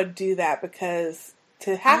that I would do that because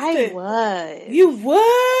to have I would. You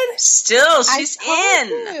would? Still, she's in.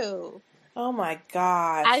 You. Oh my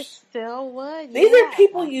gosh. I still would. These are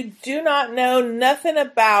people you do not know nothing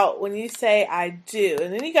about when you say I do.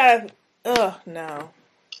 And then you gotta, no.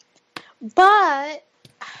 But,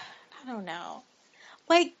 I don't know.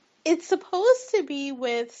 Like, it's supposed to be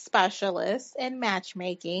with specialists and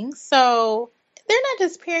matchmaking, so they're not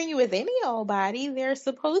just pairing you with any old body. They're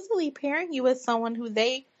supposedly pairing you with someone who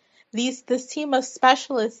this team of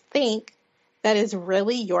specialists think that is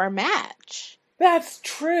really your match. That's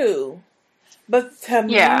true. But to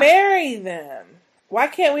marry them, why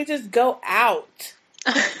can't we just go out?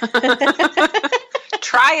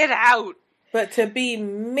 Try it out. But to be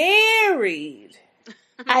married,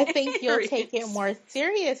 I think you'll take it more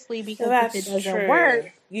seriously because if it doesn't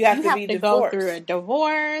work, you have to be divorced. Go through a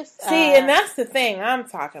divorce. See, and that's the thing I'm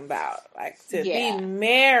talking about. Like, to be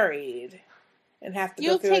married and have to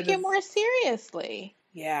go through you'll take it more seriously.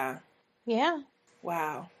 Yeah. Yeah.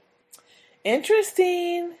 Wow.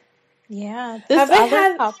 Interesting. Yeah. This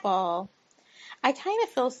other couple, I kind of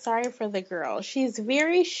feel sorry for the girl. She's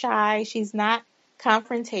very shy. She's not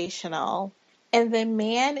confrontational. And the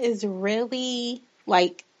man is really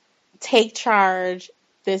like, take charge.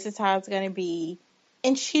 This is how it's going to be.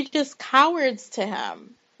 And she just cowards to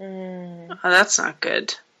him. Oh, that's not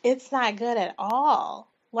good. It's not good at all.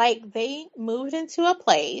 Like, they moved into a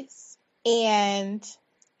place and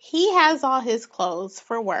he has all his clothes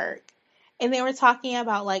for work. And they were talking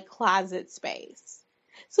about, like, closet space.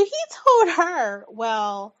 So he told her,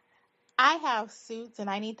 well, I have suits and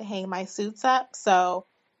I need to hang my suits up. So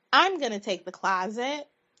I'm going to take the closet,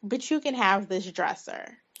 but you can have this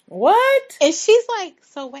dresser. What? And she's like,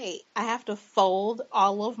 so wait, I have to fold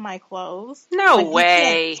all of my clothes? No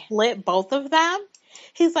way. You can't split both of them?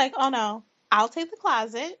 He's like, oh no, I'll take the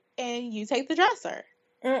closet and you take the dresser.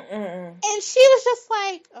 And she was just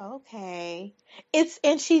like, okay.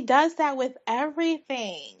 And she does that with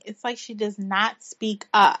everything. It's like she does not speak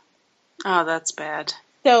up. Oh, that's bad.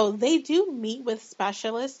 So they do meet with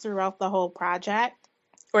specialists throughout the whole project,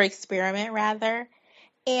 or experiment rather.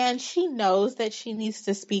 And she knows that she needs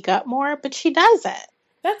to speak up more, but she doesn't.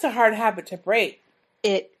 That's a hard habit to break.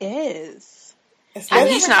 It is. And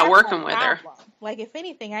he's not working with her. Like, if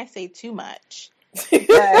anything, I say too much.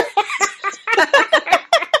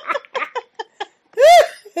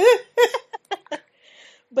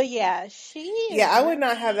 But yeah, I would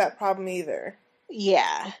not have that problem either.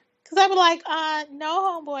 Yeah. Because I'd be like,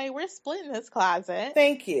 no, homeboy, we're splitting this closet.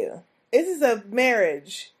 Thank you. This is a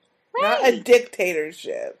marriage, not a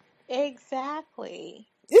dictatorship. Exactly.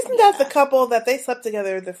 Isn't that the couple that they slept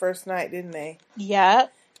together the first night, didn't they?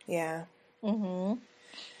 Yep. Yeah. Mm-hmm.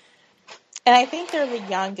 And I think they're the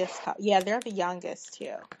youngest couple. Yeah, they're the youngest,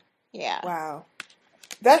 too. Yeah. Wow.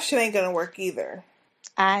 That shit ain't gonna work either.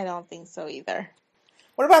 I don't think so either.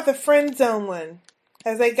 What about the friend zone one?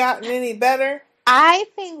 Has they gotten any better? I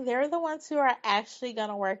think they're the ones who are actually going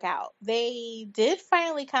to work out. They did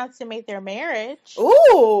finally consummate their marriage.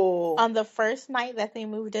 Ooh. On the first night that they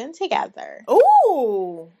moved in together.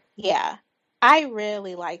 Ooh. Yeah. I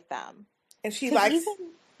really like them. And she likes...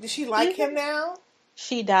 Does she like him now?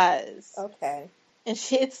 She does. Okay. And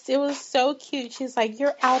it was so cute. She's like,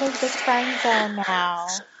 you're out of the friend zone now.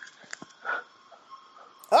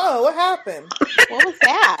 Oh, what happened? What was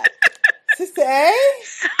that? Sister A?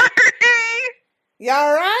 Sorry. You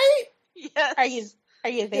alright? Yes. Are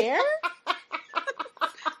you there?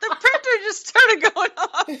 The printer just started going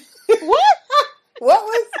off. What? What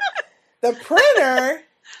was the printer?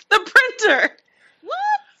 The printer.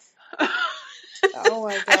 What? Oh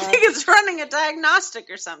my god. I think it's running a diagnostic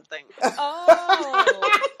or something. Oh.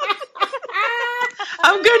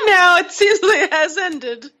 I'm good now. It seems like it has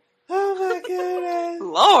ended. Oh my goodness.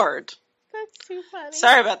 Lord. That's too funny.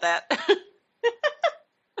 Sorry about that.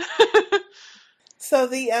 So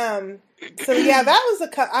that was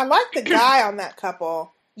I liked the guy on that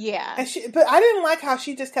couple. Yeah. But I didn't like how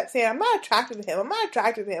she just kept saying, I'm not attracted to him, I'm not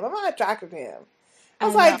attracted to him, I'm not attracted to him. I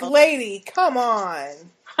was like, lady, come on.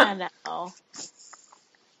 I know.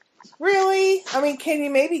 Really? I mean, can you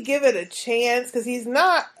maybe give it a chance? Because he's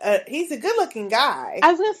a good looking guy. I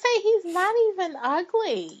was going to say, he's not even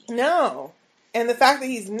ugly. No. And the fact that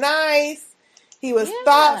he's nice, he was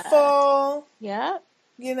thoughtful. Yep.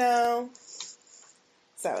 You know.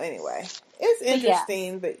 So anyway, it's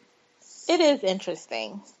interesting, but it is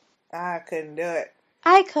interesting. I couldn't do it.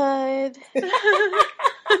 I could.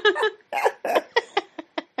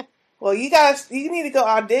 Well, you need to go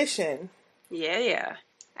audition. Yeah.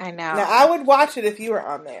 I know. Now, I would watch it if you were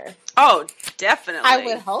on there. Oh, definitely. I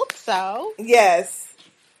would hope so. Yes.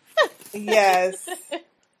 Yes.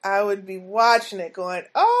 I would be watching it going,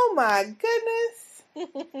 oh my goodness.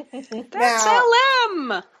 That's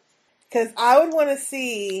LM. Because I would want to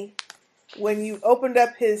see when you opened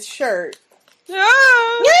up his shirt.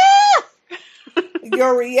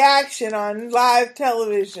 Your reaction on live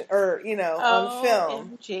television or, on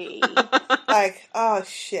film. OMG. Like, oh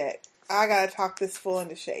shit. I gotta talk this fool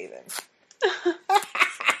into shaving.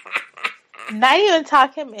 Not even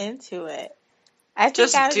talk him into it. I think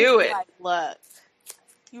just I do would it. Like, look,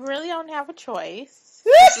 you really don't have a choice.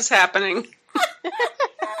 This is happening.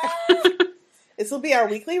 This will be our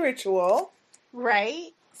weekly ritual.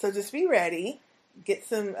 Right? So just be ready. Get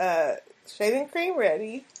some shaving cream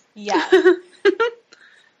ready. Yeah.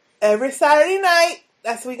 Every Saturday night,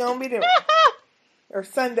 that's what we're going to be doing. Or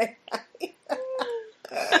Sunday night.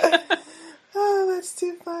 Oh, that's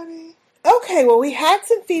too funny. Okay, well, we had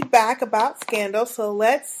some feedback about Scandal, so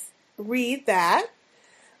let's read that.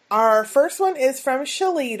 Our first one is from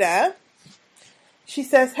Shalita. She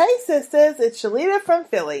says, "Hey, sisters, it's Shalita from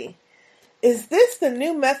Philly. Is this the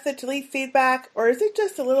new method to leave feedback, or is it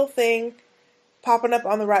just a little thing popping up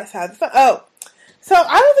on the right side of the phone?" Oh, so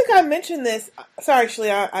I don't think I mentioned this. Sorry,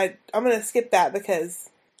 Shalita, I'm going to skip that because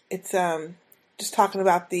it's just talking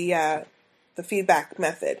about the feedback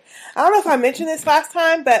method. I don't know if I mentioned this last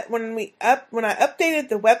time, but when I updated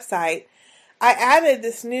the website, I added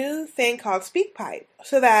this new thing called SpeakPipe,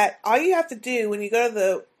 so that all you have to do when you go to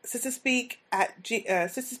the Sistah Speak at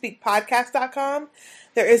sisterspeakpodcast.com,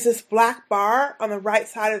 there is this black bar on the right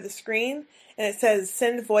side of the screen, and it says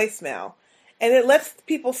send voicemail. And it lets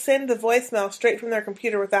people send the voicemail straight from their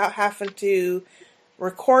computer without having to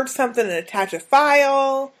record something and attach a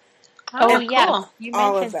file. Oh, yeah. You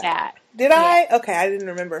mentioned that. Did I? Okay, I didn't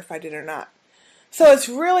remember if I did or not. So it's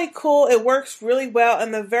really cool. It works really well.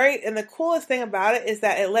 And the coolest thing about it is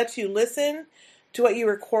that it lets you listen to what you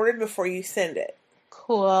recorded before you send it.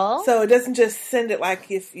 Cool. So it doesn't just send it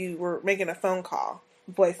like if you were making a phone call,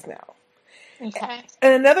 voicemail. Okay.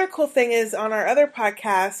 And another cool thing is on our other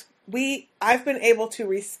podcast, I've been able to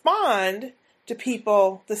respond to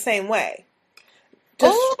people the same way.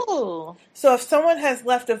 Ooh. So if someone has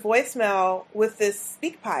left a voicemail with this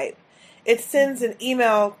SpeakPipe, it sends an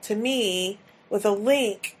email to me with a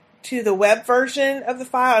link to the web version of the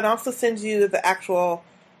file and also sends you the actual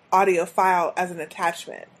audio file as an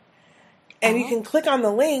attachment. And you can click on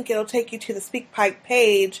the link, it'll take you to the SpeakPipe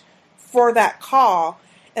page for that call,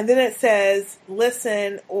 and then it says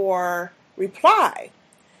listen or reply.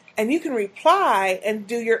 And you can reply and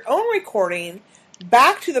do your own recording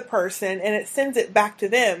back to the person, and it sends it back to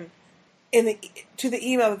them to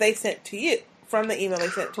the email that they sent to you, from the email they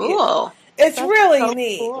sent to you. It's really so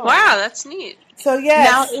neat. Cool. Wow, that's neat. So, yes.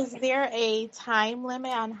 Now, is there a time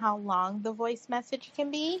limit on how long the voice message can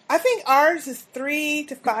be? I think ours is 3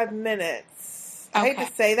 to 5 minutes. Okay. I hate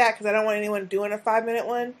to say that because I don't want anyone doing a 5-minute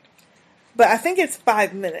one. But I think it's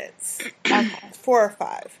 5 minutes. Okay. 4 or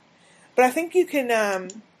 5. But I think you can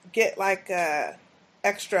get like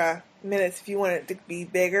extra minutes if you want it to be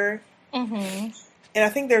bigger. Mm-hmm. And I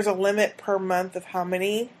think there's a limit per month of how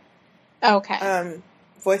many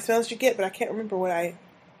voicemails you get, but I can't remember what I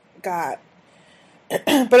got.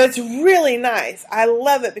 But it's really nice. I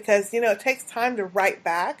love it because, it takes time to write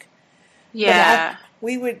back. Yeah.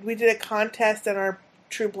 We did a contest on our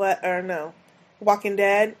Walking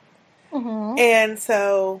Dead. Mm-hmm. And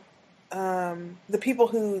so the people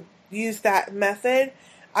who used that method,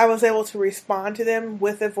 I was able to respond to them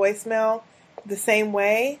with a voicemail the same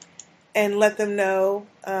way and let them know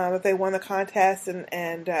if they won the contest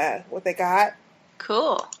and what they got.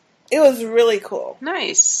 Cool. It was really cool.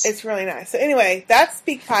 Nice. It's really nice. So anyway, that's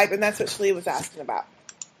SpeakPipe, and that's what Shalee was asking about.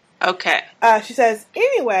 Okay. She says,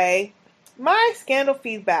 anyway, my Scandal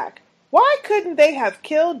feedback. Why couldn't they have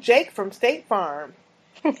killed Jake from State Farm?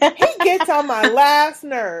 He gets on my last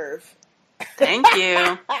nerve. Thank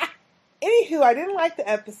you. Anywho, I didn't like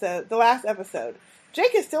the last episode.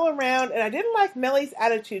 Jake is still around, and I didn't like Mellie's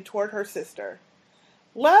attitude toward her sister.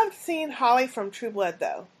 Loved seeing Holly from True Blood,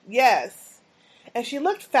 though. Yes. And she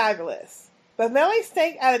looked fabulous. But Mellie's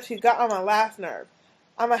stank attitude got on my last nerve.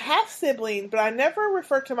 I'm a half-sibling, but I never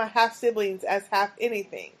refer to my half-siblings as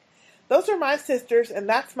half-anything. Those are my sisters, and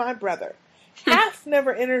that's my brother. Half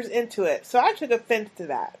never enters into it, so I took offense to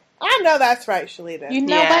that. I know that's right, Shalita. You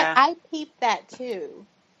know what? I peeped that, too.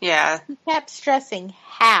 Yeah. He kept stressing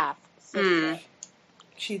half sister.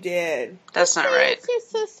 She did. That's not right. It's your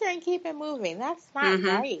sister and keep it moving. That's not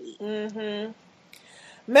right. Mm-hmm.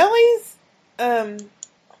 Mellie's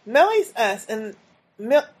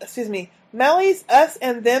us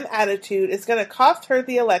and them attitude is going to cost her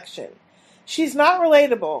the election. She's not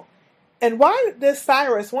relatable. And why does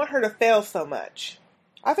Cyrus want her to fail so much?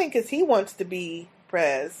 I think because he wants to be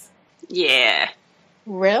Prez. Yeah.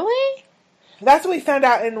 Really? That's what we found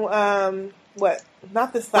out in,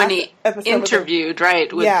 not this last when he episode. Interviewed,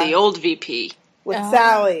 with the old VP. With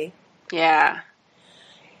Sally. Yeah.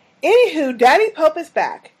 Anywho, Daddy Pope is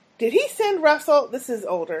back. Did he send Russell? This is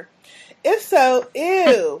older. If so,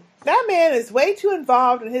 ew. That man is way too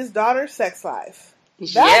involved in his daughter's sex life.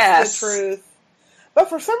 That's the truth. But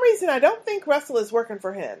for some reason, I don't think Russell is working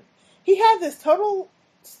for him. He had this total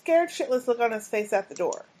scared shitless look on his face at the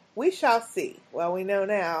door. We shall see. Well, we know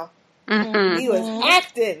now. Mm-hmm. He was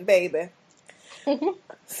acting, baby.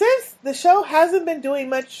 Since the show hasn't been doing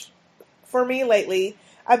much for me lately,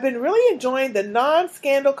 I've been really enjoying the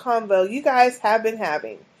non-scandal convo you guys have been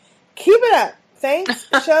having. Keep it up. Thanks,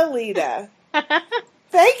 Shalita.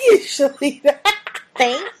 Thank you, Shalita.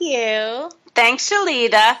 Thank you. Thanks,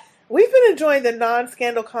 Shalita. We've been enjoying the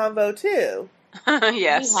non-scandal convo, too.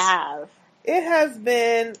 Yes. We have. It has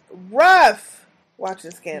been rough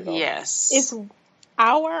watching Scandal. Yes.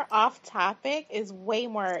 Our off-topic is way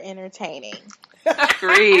more entertaining.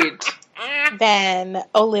 Agreed. Than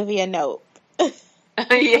Olivia Nope.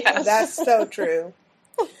 Yes. That's so true.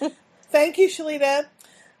 Thank you, Shalita.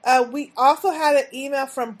 We also had an email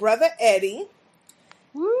from Brother Eddie.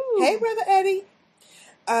 Woo. Hey, Brother Eddie.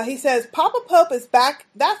 He says, Papa Pope is back.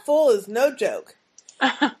 That fool is no joke.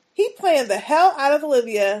 He playing the hell out of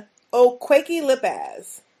Olivia. Oh, quaky lip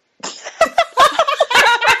ass.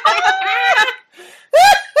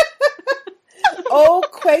 Oh,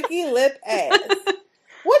 quaky lip ass.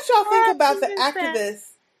 What y'all think about the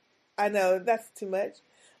activist? I know, that's too much.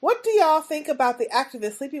 What do y'all think about the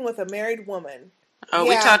activist sleeping with a married woman? Oh,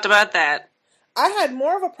 we talked about that. I had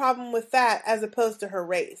more of a problem with that as opposed to her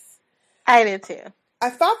race. I did too. I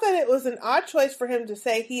thought that it was an odd choice for him to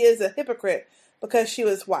say he is a hypocrite because she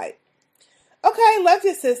was white. Okay, love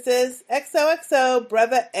you, sisters. XOXO,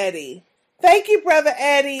 Brother Eddie. Thank you, Brother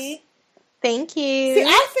Eddie. Thank you. See,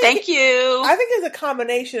 Thank you. I think it's a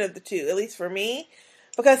combination of the two, at least for me,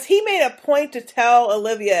 because he made a point to tell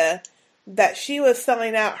Olivia that she was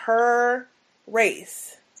selling out her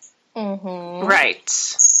race. Mm-hmm. Right.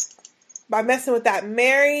 By messing with that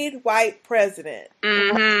married white president.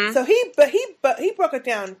 Mm-hmm. So he broke it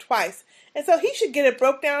down twice. And so he should get it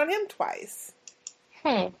broke down on him twice.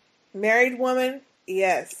 Married woman,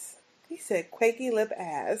 yes. He said quaky lip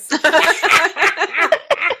ass.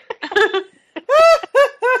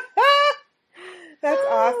 That's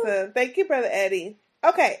awesome. Thank you, Brother Eddie.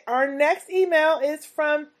 Okay, our next email is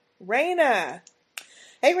from Raina.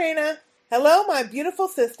 Hey, Raina. Hello, my beautiful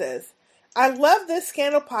sisters. I love this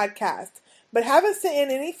Scandal podcast, but haven't sent in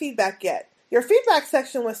any feedback yet. Your feedback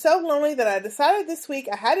section was so lonely that I decided this week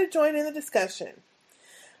I had to join in the discussion.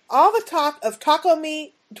 All the talk of taco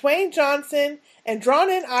meat, Dwayne Johnson, and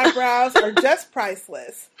drawn-in eyebrows are just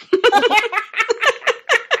priceless.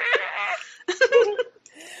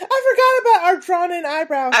 I forgot about our drawn-in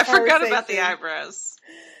eyebrows. I forgot about the eyebrows.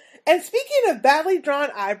 And speaking of badly drawn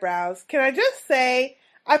eyebrows, can I just say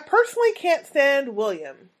I personally can't stand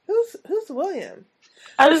William. Who's William?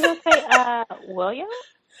 I was going to say, William?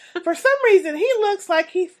 For some reason, he looks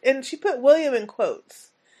like and she put William in quotes.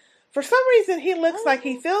 For some reason, he looks like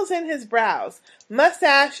he fills in his brows,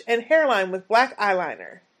 mustache, and hairline with black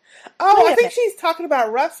eyeliner. Oh, I think she's talking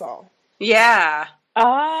about Russell. Yeah.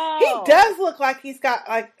 Oh. He does look like he's got,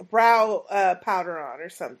 like, brow powder on or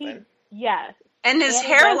something. Yes. And his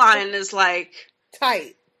hairline is, like...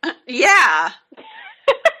 tight. Yeah.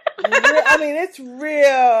 I mean, it's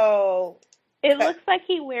real. It looks like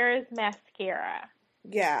he wears mascara.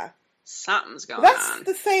 Yeah. Something's going on. That's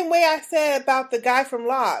the same way I said about the guy from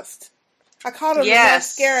Lost. I called him the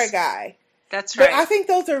mascara guy. That's right. But I think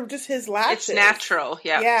those are just his lashes. It's natural,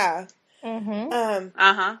 yeah. Yeah.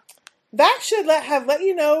 Mm-hmm. That should have let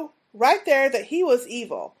you know right there that he was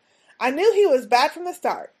evil. I knew he was bad from the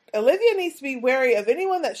start. Olivia needs to be wary of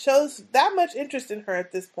anyone that shows that much interest in her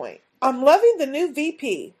at this point. I'm loving the new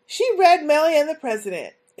VP. She read Mellie and the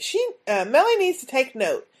President. Mellie needs to take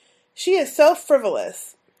note. She is so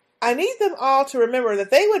frivolous. I need them all to remember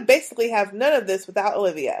that they would basically have none of this without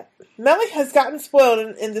Olivia. Mellie has gotten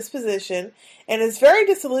spoiled in this position and is very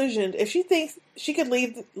disillusioned if she thinks she could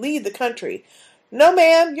lead the country. No,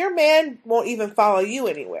 ma'am, your man won't even follow you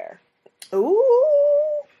anywhere. Ooh.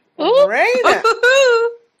 Raina.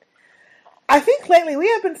 I think lately we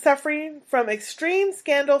have been suffering from extreme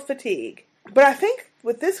scandal fatigue. But I think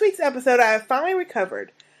with this week's episode I have finally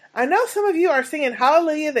recovered. I know some of you are singing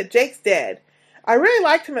hallelujah that Jake's dead. I really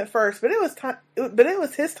liked him at first, but it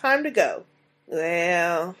was his time to go.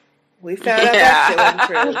 Well, we found out that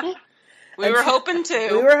shit wasn't true. We were hoping to.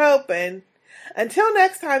 We were hoping. Until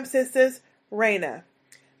next time, sisters, Raina.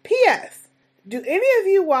 P.S. Do any of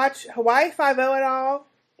you watch Hawaii Five-0 at all?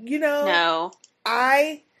 No.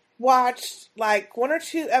 I watched like 1 or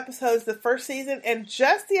 2 episodes the first season, and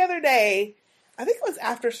just the other day, I think it was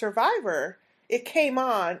after Survivor, it came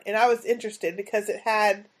on, and I was interested because it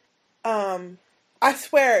had, I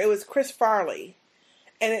swear it was Chris Farley,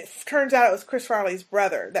 and it turns out it was Chris Farley's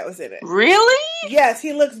brother that was in it. Really? Yes,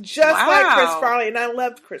 he looks just like Chris Farley, and I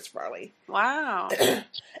loved Chris Farley. Wow.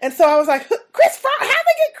 And so I was like, Chris Farley, how did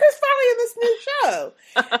they get Chris Farley in this new show?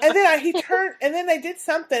 And then he turned, and then they did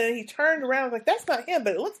something, and he turned around. I was like, that's not him,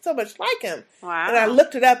 but it looks so much like him. Wow. And I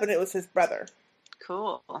looked it up, and it was his brother.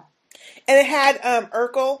 Cool. And it had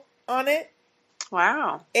Urkel on it.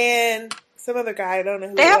 Wow. And some other guy, I don't know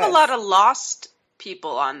who They it have was. a lot of Lost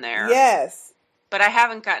people on there. Yes. But I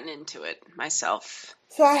haven't gotten into it myself.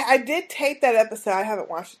 So I did tape that episode. I haven't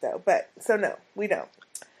watched it, though. But, so no, we don't.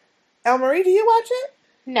 El Marie, do you watch it?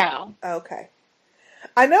 No. Okay.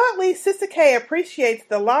 I know at least Sistah K appreciates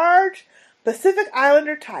the large Pacific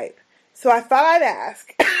Islander type, so I thought I'd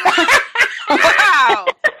ask. Wow!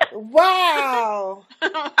 Wow!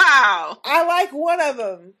 Wow! I like one of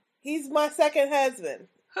them. He's my second husband.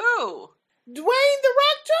 Who? Dwayne "The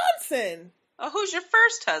Rock" Johnson. Oh, who's your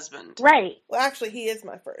first husband? Right. Well, actually, he is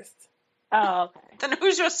my first. Oh, okay. Then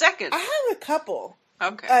who's your second? I have a couple.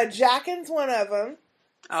 Okay. Jackin's one of them.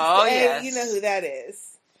 Oh, and yes. you know who that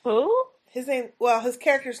is. Who? His name, well, his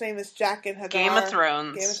character's name is Jaqen Hagar. Game of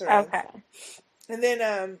Thrones. Game of Thrones. Okay. And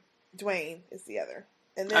then Dwayne is the other.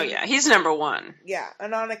 And then, Oh, yeah. He's number one. Yeah.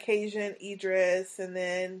 And on occasion, Idris. And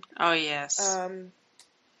then Oh, yes.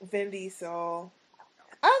 Vin Diesel.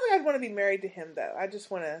 I don't think I'd want to be married to him, though. I just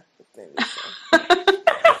want to Vin Diesel.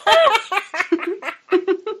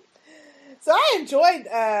 So I enjoyed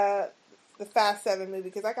the Fast 7 movie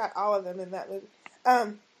because I got all of them in that movie.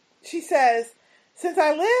 She says, since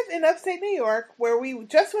I live in upstate New York, where we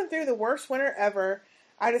just went through the worst winter ever,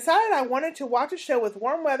 I decided I wanted to watch a show with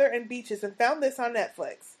warm weather and beaches and found this on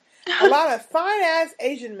Netflix. A lot of fine-ass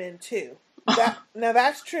Asian men, too. Now,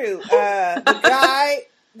 that's true.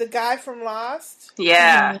 The guy from Lost.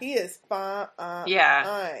 Yeah. He is fine.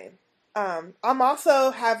 Yeah. I'm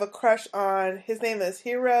also have a crush on, his name is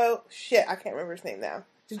Hero. Shit, I can't remember his name now.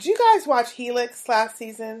 Did you guys watch Helix last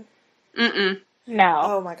season? Mm-mm. No.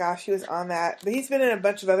 Oh my gosh, he was on that. But he's been in a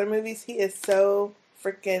bunch of other movies. He is so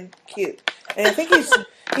freaking cute. And I think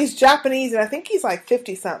he's Japanese, and I think he's like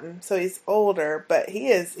 50-something, so he's older, but he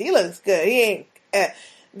looks good. He ain't,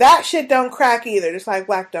 that shit don't crack either, just like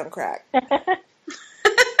black don't crack.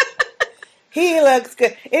 He looks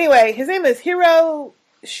good. Anyway, his name is Hiro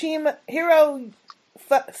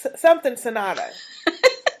something Sonata.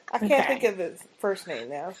 I can't think of his first name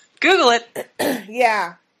now. Google it.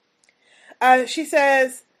 Yeah. She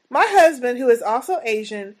says, my husband, who is also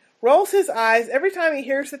Asian, rolls his eyes every time he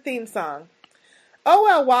hears the theme song. Oh,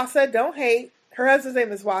 well, Wasa, don't hate. Her husband's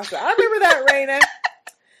name is Wasa. I remember that, Raina.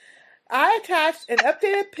 I attached an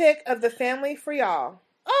updated pic of the family for y'all.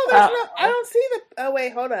 Oh, I don't see the, oh,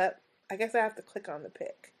 wait, hold up. I guess I have to click on the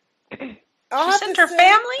pic. She sent her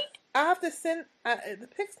family? I'll have to send, the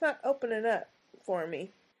pic's not opening up for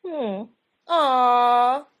me. Hmm.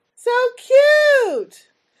 Aww, so cute.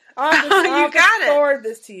 I'll forward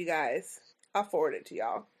this to you guys. I'll forward it to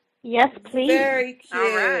y'all. Yes, please. Very cute.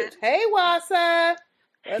 All right. Hey, Wasa.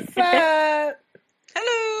 What's up?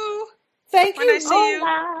 Hello. Thank when you. I see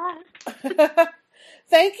you.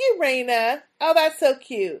 Thank you, Raina. Oh, that's so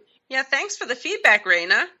cute. Yeah, thanks for the feedback,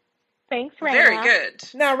 Raina. Thanks, Raina. Very good.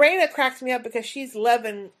 Now, Raina cracks me up because she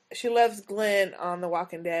loves Glenn on The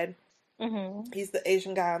Walking Dead. Mm-hmm. He's the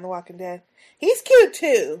Asian guy on The Walking Dead. He's cute,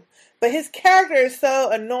 too. But his character is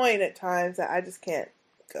so annoying at times that I just can't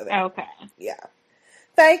go there. Okay. Yeah.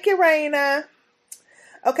 Thank you, Raina.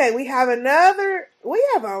 Okay, we have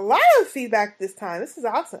a lot of feedback this time. This is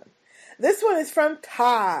awesome. This one is from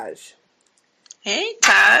Taj. Hey,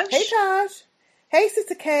 Taj. Hey, Taj. Hey,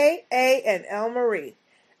 Sistah K, A, and El Marie.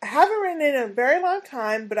 I haven't written in a very long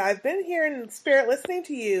time, but I've been here in spirit listening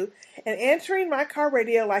to you and answering my car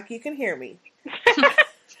radio like you can hear me.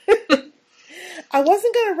 I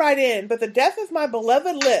wasn't going to write in, but the death of my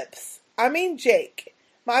beloved Jake.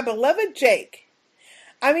 My beloved Jake.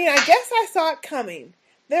 I guess I saw it coming.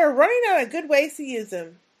 They were running out of good ways to use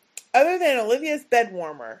him, other than Olivia's bed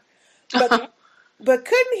warmer. But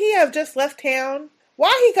couldn't he have just left town?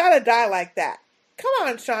 Why he gotta die like that? Come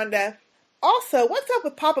on, Shonda. Also, what's up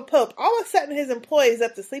with Papa Pope always setting his employees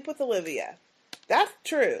up to sleep with Olivia? That's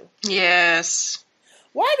true. Yes.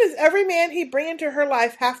 Why does every man he brings into her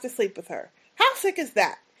life have to sleep with her? How sick is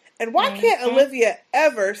that? And why can't Olivia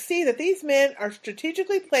ever see that these men are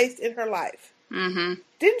strategically placed in her life? Mm-hmm.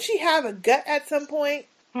 Didn't she have a gut at some point?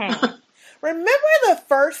 Remember the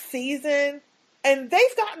first season And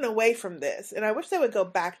they've gotten away from this, and I wish they would go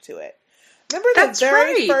back to it. Remember the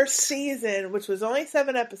very first season, which was only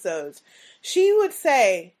 7 episodes, she would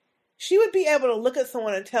be able to look at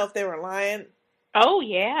someone and tell if they were lying. Oh,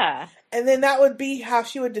 yeah. And then that would be how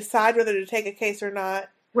she would decide whether to take a case or not.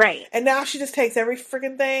 Right. And now she just takes every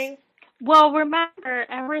freaking thing. Well, remember,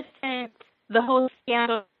 ever since the whole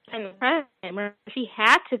scandal in the president, she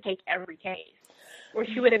had to take every case, or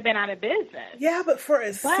she would have been out of business. Yeah, but for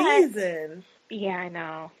a season. Yeah, I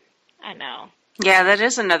know. Yeah, that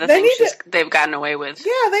is another thing they've gotten away with.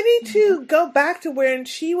 Yeah, they need to go back to when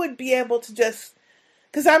she would be able to just...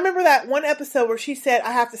 Because I remember that one episode where she said,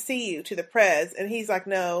 I have to see you, to the prez. And he's like,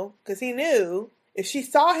 no. Because he knew if she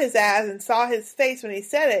saw his ass and saw his face when he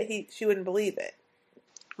said it, she wouldn't believe it.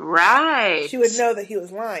 Right. She would know that he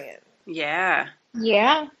was lying. Yeah.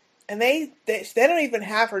 Yeah. And they don't even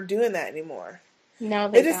have her doing that anymore. No,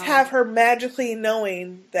 they just have her magically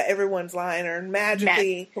knowing that everyone's lying or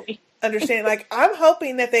magically understanding. Like, I'm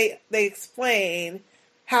hoping that they explain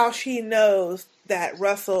how she knows that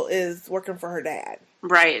Russell is working for her dad.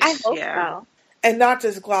 Right. I hope so. And not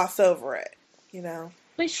just gloss over it, you know.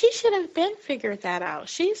 But she should have been figured that out.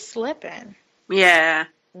 She's slipping. Yeah.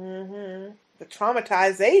 Mm-hmm. The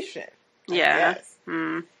traumatization. Yeah.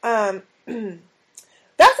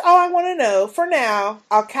 That's all I want to know for now.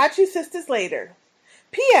 I'll catch you sisters later.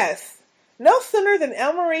 P.S. No sooner than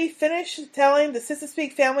El-Marie finished telling the Sister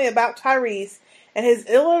Speak family about Tyrese and his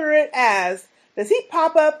illiterate ass does he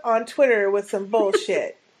pop up on Twitter with some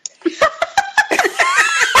bullshit. Oh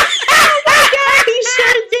my God, he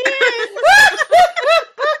sure did.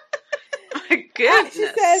 My goodness. She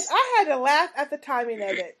says, I had to laugh at the timing of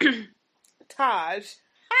it. Taj.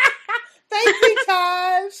 Thank you,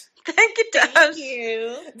 Taj. Thank you, Taj. Thank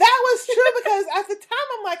you. That was true because at the time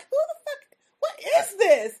I'm like, who the fuck? What is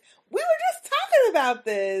this? We were just talking about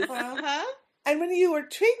this. Uh-huh. And when you were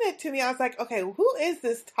tweeting it to me, I was like, okay, who is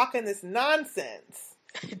this talking this nonsense?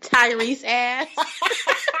 Tyrese ass.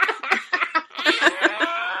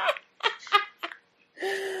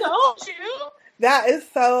 Told you. That is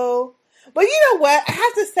so... But you know what? I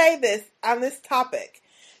have to say this on this topic.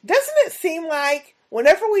 Doesn't it seem like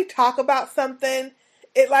whenever we talk about something,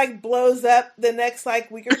 it like blows up the next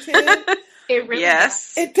like week or two? It really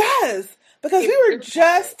does. It does. Because we were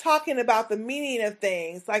just talking about the meaning of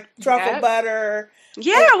things, like truffle butter.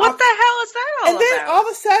 Yeah, what the hell is that all about? And then all of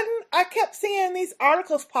a sudden, I kept seeing these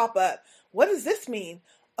articles pop up. What does this mean?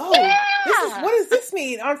 Oh, what does this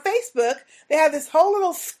mean? On Facebook, they have this whole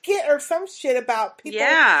little skit or some shit about people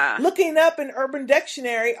looking up in Urban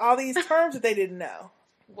Dictionary all these terms that they didn't know.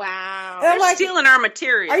 Wow. And I'm like, stealing our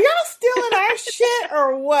material. Are y'all stealing our shit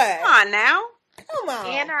or what? Come on now. Come on.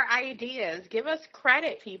 And our ideas. Give us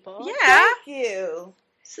credit, people. Yeah. Thank you.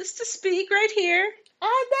 Sister Speak right here.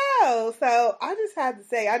 I know. So I just had to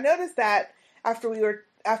say, I noticed that after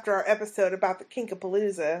our episode about the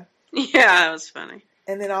Kinkapalooza. Yeah, that was funny.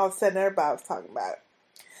 And then all of a sudden everybody was talking about it.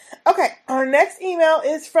 Okay, our next email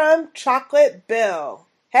is from Chocolate Bill.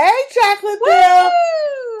 Hey, Chocolate Bill.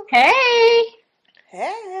 Hey.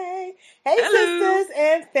 Hey. Hey, sisters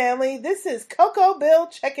and family. This is Coco Bill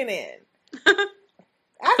checking in.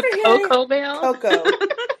 Coco Bill? Coco.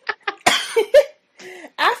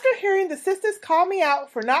 After hearing the sisters call me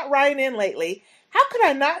out for not writing in lately, how could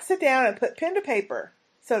I not sit down and put pen to paper,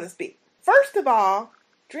 so to speak? First of all,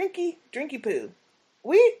 drinky poo.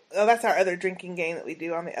 That's our other drinking game that we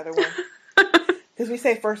do on the other one. Because we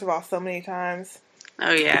say first of all so many times.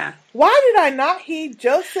 Oh, yeah. Why did I not heed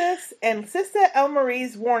Joseph's and Sister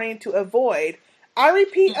El-Marie's warning to avoid, I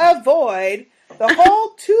repeat, avoid, the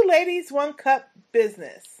whole 2 ladies, 1 cup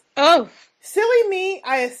business? Oh. Silly me,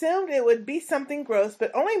 I assumed it would be something gross, but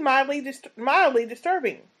only mildly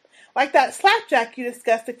disturbing. Like that slapjack you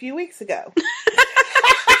discussed a few weeks ago.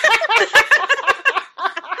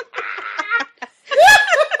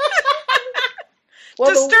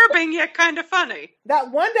 Well, disturbing yet kind of funny. That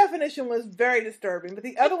one definition was very disturbing, but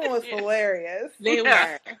the other one was hilarious. They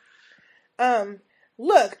were.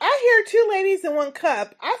 Look, I hear 2 ladies in 1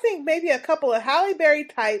 cup. I think maybe a couple of Halle Berry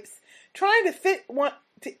types trying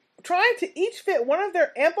to each fit one of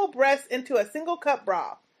their ample breasts into a single cup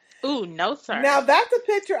bra. Ooh, no, sir. Now that's a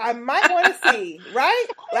picture I might want to see, right?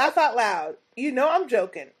 Laugh out loud. You know I'm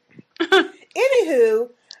joking. Anywho,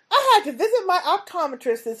 I had to visit my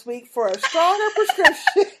optometrist this week for a stronger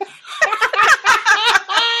prescription.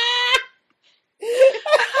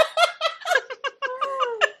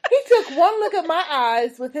 He took one look at my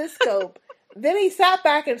eyes with his scope. Then he sat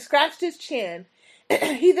back and scratched his chin.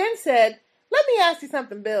 He then said, "Let me ask you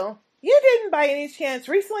something, Bill. You didn't by any chance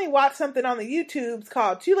recently watch something on the YouTubes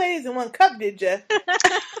called 2 Ladies in 1 Cup, did you?"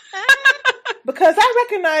 because I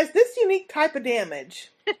recognize this unique type of damage.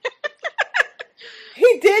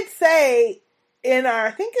 He did say in our,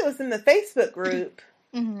 I think it was in the Facebook group,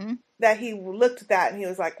 that he looked at that and he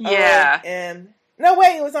was like, no,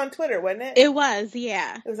 wait, it was on Twitter, wasn't it? It was,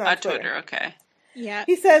 yeah. It was on Twitter, okay. Yeah.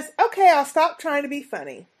 He says, okay, I'll stop trying to be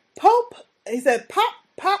funny. Pope, he said, pop,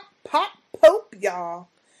 Pope, y'all.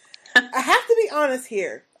 I have to be honest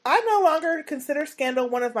here. I no longer consider Scandal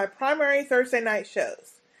one of my primary Thursday night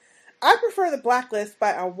shows. I prefer The Blacklist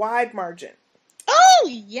by a wide margin. Oh,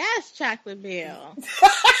 yes, Chocolate Bill.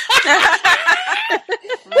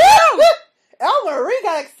 El Marie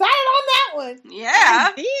got excited on that one. Yeah.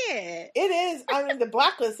 I did. It is. I mean, The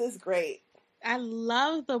Blacklist is great. I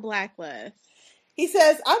love The Blacklist. He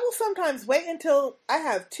says, I will sometimes wait until I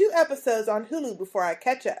have 2 episodes on Hulu before I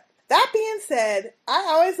catch up. That being said, I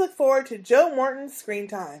always look forward to Joe Morton's screen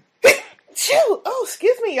time. Chew! Oh,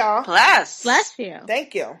 excuse me, y'all. Bless you.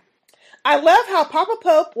 Thank you. I love how Papa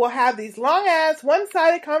Pope will have these long-ass,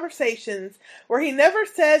 one-sided conversations where he never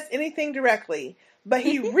says anything directly, but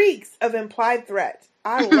he reeks of implied threat.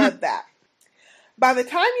 I love that. By the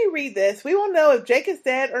time you read this, we will know if Jake is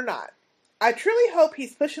dead or not. I truly hope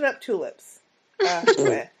he's pushing up tulips. Us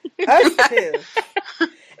too.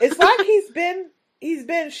 It's like he's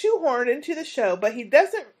been shoehorned into the show, but he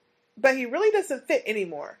really doesn't fit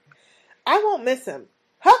anymore. I won't miss him.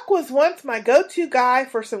 Huck was once my go-to guy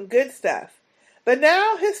for some good stuff, but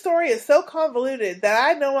now his story is so convoluted that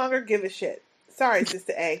I no longer give a shit. Sorry,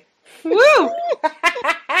 Sister A. Woo!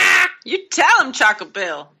 You tell him, Chocolate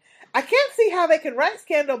Bill. I can't see how they can write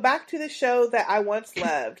Scandal back to the show that I once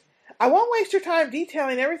loved. I won't waste your time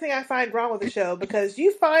detailing everything I find wrong with the show because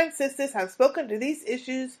you fine sisters have spoken to these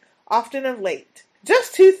issues often of late.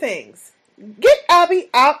 Just 2 things. Get Abby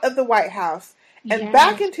out of the White House and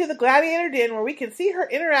back into the Gladiator Den where we can see her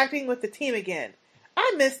interacting with the team again.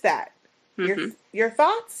 I miss that. Your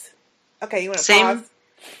thoughts? Okay, you want to pause?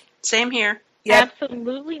 Same here. Yep.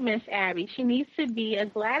 Absolutely miss Abby. She needs to be a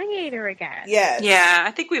gladiator again. Yes. Yeah, I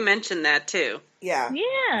think we mentioned that too. Yeah.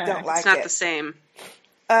 Yeah. Don't like it. It's not the same.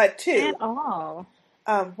 2. At all.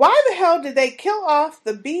 Why the hell did they kill off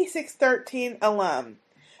the B613 alum?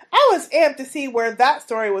 I was amped to see where that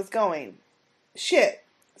story was going. Shit.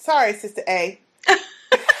 Sorry, Sister A. You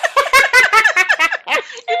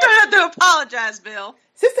don't have to apologize, Bill.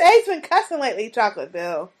 Sister A's been cussing lately, Chocolate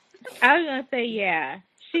Bill. I was going to say, yeah.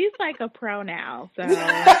 She's like a pro now, so.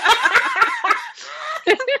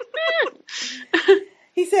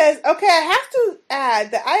 He says, okay, I have to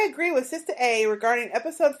add that I agree with Sister A regarding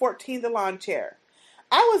episode 14, The Lawn Chair.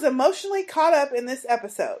 I was emotionally caught up in this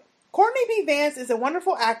episode. Courtney B. Vance is a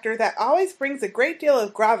wonderful actor that always brings a great deal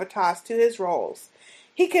of gravitas to his roles.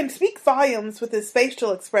 He can speak volumes with his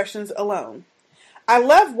facial expressions alone. I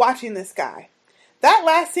love watching this guy. That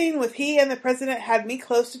last scene with he and the president had me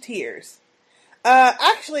close to tears.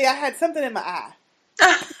 Actually, I had something in my eye.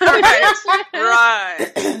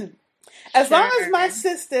 Right. As long as my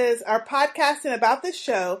sisters are podcasting about this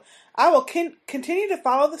show, I will continue to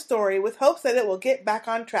follow the story with hopes that it will get back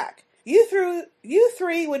on track. You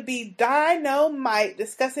three would be dynamite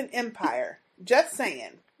discussing Empire. Just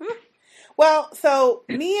saying. Well, so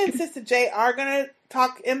me and Sister J are going to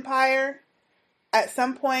talk Empire at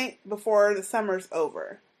some point before the summer's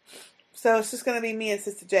over. So it's just going to be me and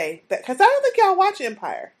Sister J. Because I don't think y'all watch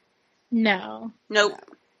Empire. No. Nope. No.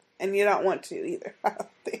 And you don't want to either, I don't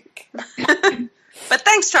think. But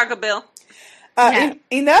thanks, Chocolate Bill.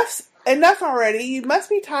 Enough already. You must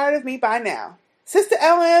be tired of me by now. Sister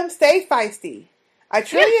LM, stay feisty. I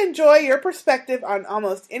truly enjoy your perspective on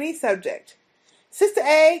almost any subject. Sister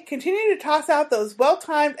A, continue to toss out those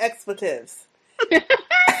well-timed expletives.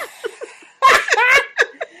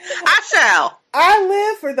 I shall. I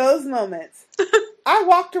live for those moments. I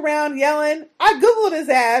walked around yelling, I Googled his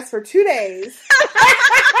ass for 2 days.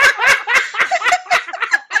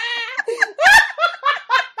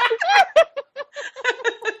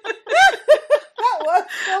 That was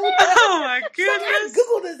so bad. Oh my goodness. I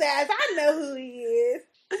Googled his ass. I know who he is.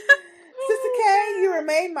 Sister K, you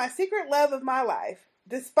remain my secret love of my life.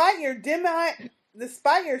 Despite your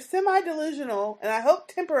semi-delusional, and I hope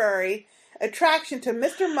temporary, attraction to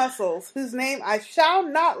Mr. Muscles, whose name I shall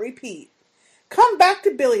not repeat. Come back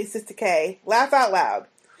to Billy, Sister K. Laugh out loud.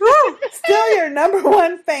 Still your number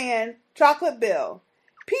 1 fan, Chocolate Bill.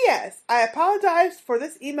 P.S. I apologize for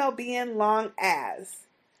this email being long as.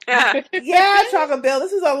 Yeah, Chocolate Bill,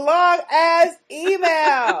 this is a long ass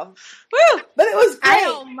email. Woo! But it was great. I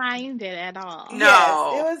don't mind it at all.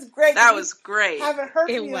 No. Yes, it was great. That was great. Haven't heard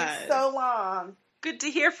from It you was. in so long. Good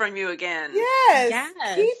to hear from you again. Yes.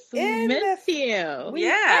 We miss you. We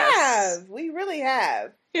have. We really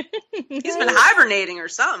have. He's been hibernating or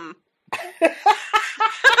something.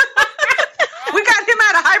 We got him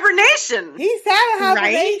out of hibernation. He's had a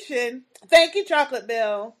hibernation. Right? Thank you, Chocolate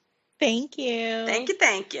Bill. Thank you.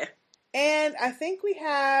 Thank you. And I think we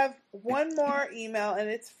have one more email, and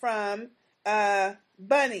it's from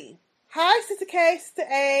Bunny. Hi, Sister K, Sister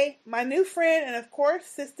A, my new friend, and of course,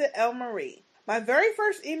 Sister L. Marie. My very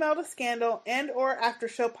first email to Scandal and or After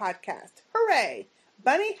Show podcast. Hooray!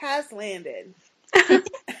 Bunny has landed. I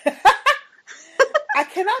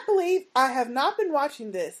cannot believe I have not been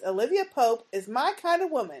watching this. Olivia Pope is my kind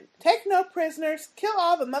of woman. Take no prisoners, kill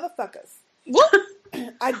all the motherfuckers.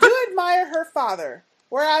 I do admire her father,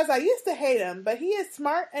 whereas I used to hate him, but he is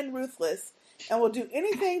smart and ruthless and will do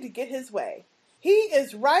anything to get his way. He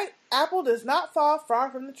is right. Apple does not fall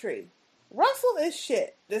far from the tree. Russell is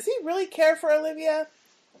shit. Does he really care for Olivia?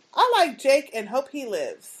 I like Jake and hope he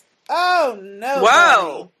lives. Oh, no.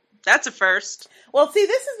 Whoa. Bunny. That's a first. Well, see,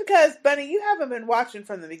 this is because, Bunny, you haven't been watching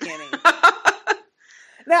from the beginning.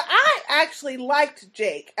 Now, I actually liked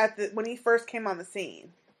Jake when he first came on the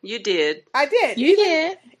scene. You did. I did. You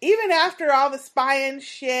did. Even after all the spying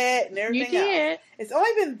shit and everything else. It's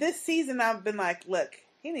only been this season I've been like, look,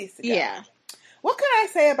 he needs to go. Yeah. What can I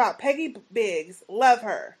say about Peggy Biggs? Love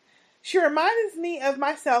her. She reminds me of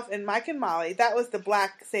myself in Mike and Molly. That was the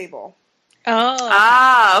Black Sable. Oh.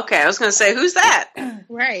 Ah, okay. I was going to say, who's that?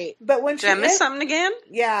 Right. But when Did I miss something again?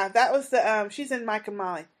 Yeah, that was the, she's in Mike and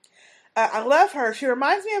Molly. I love her. She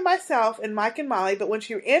reminds me of myself in Mike and Molly, but when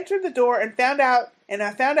she entered the door and I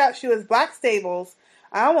found out she was Black Stables,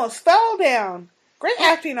 I almost fell down. Great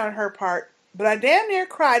acting on her part, but I damn near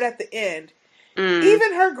cried at the end.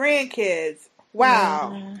 Even her grandkids.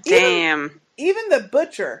 Wow. Damn. Even the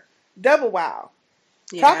butcher. Double wow.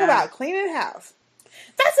 Yeah. Talk about cleaning house.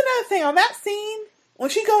 That's another thing. On that scene, when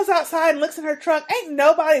she goes outside and looks in her trunk, ain't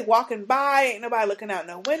nobody walking by. Ain't nobody looking out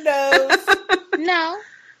no windows. No.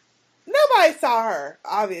 Nobody saw her,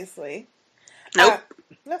 obviously. Nope.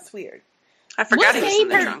 That's weird. I forgot he was in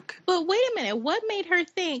the trunk. But wait a minute. What made her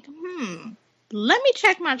think, let me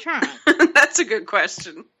check my trunk? That's a good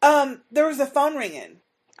question. There was a phone ringing.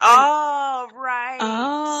 Oh, right.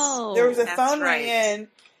 Oh. There was a phone ringing,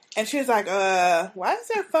 and she was like, why is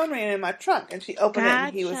there a phone ringing in my trunk? And she opened it,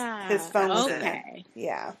 and his phone was in it.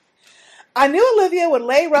 Yeah. I knew Olivia would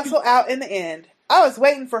lay Russell out in the end. I was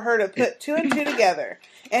waiting for her to put two and two together,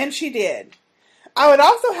 and she did. I would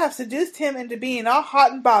also have seduced him into being all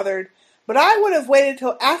hot and bothered, but I would have waited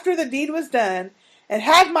till after the deed was done and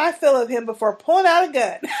had my fill of him before pulling out a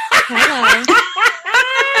gun.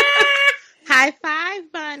 High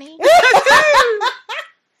five, Bunny.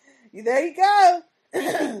 There you go.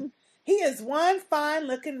 He is one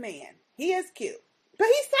fine-looking man. He is cute. But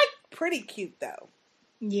he's, like, pretty cute, though.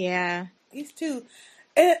 Yeah. He's too...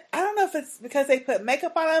 And I don't know if it's because they put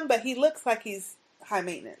makeup on him, but he looks like he's high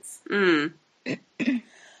maintenance.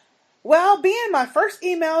 Well, being my first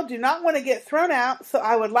email, do not want to get thrown out, so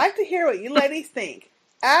I would like to hear what you ladies think.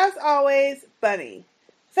 As always, Bunny.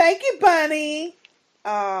 Thank you, Bunny.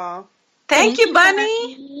 Aw. Thank you,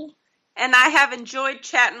 Bunny. And I have enjoyed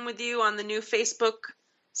chatting with you on the new Facebook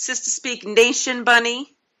Sistah Speak Nation,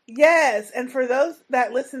 Bunny. Yes, and for those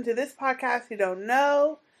that listen to this podcast who don't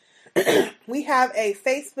know, we have a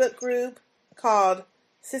Facebook group called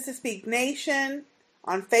Sistah Speak Nation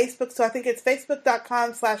on Facebook. So I think it's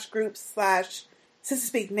facebook.com/groups/Sistah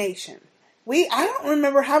Speak Nation. I don't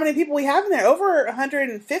remember how many people we have in there. Over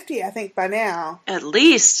 150, I think, by now. At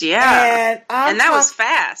least, yeah. And that was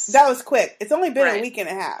fast. That was quick. It's only been a week and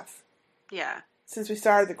a half. Yeah. Since we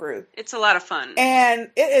started the group. It's a lot of fun. And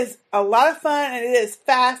it is a lot of fun, and it is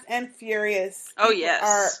fast and furious. Oh, yes. People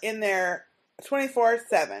are in there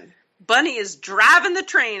 24/7. Bunny is driving the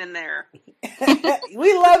train in there.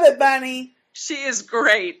 We love it, Bunny. She is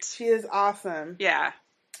great. She is awesome. Yeah.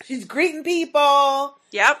 She's greeting people.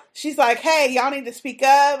 Yep. She's like, hey, y'all need to speak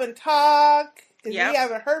up and talk. Because we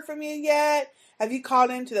haven't heard from you yet. Have you called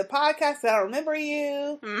into the podcast? I don't remember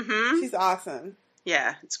you. Mm-hmm. She's awesome.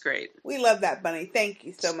 Yeah, it's great. We love that, Bunny. Thank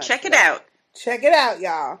you so much. Check it out. Check it out,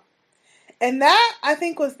 y'all. And that, I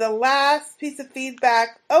think, was the last piece of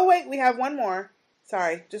feedback. Oh, wait, we have one more.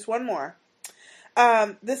 Sorry, just one more.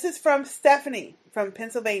 This is from Stephanie from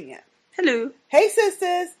Pennsylvania. Hello. Hey,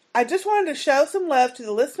 sisters. I just wanted to show some love to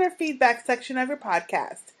the listener feedback section of your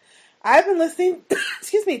podcast. I've been listening,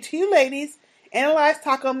 to you ladies analyze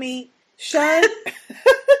taco meat, shun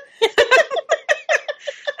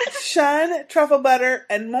truffle butter,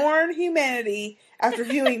 and mourn humanity after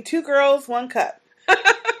viewing Two Girls, One Cup.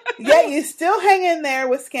 Yet you still hang in there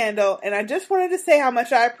with Scandal, and I just wanted to say how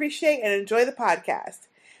much I appreciate and enjoy the podcast.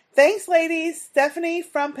 Thanks, ladies. Stephanie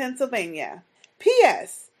from Pennsylvania.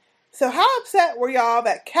 P.S. So how upset were y'all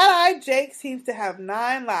that Cat-Eyed Jake seems to have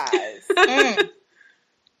 9 lives?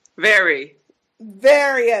 Very.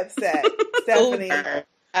 Very upset, Stephanie. Uber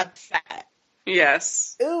upset.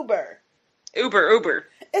 Yes. Uber.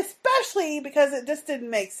 Especially because it just didn't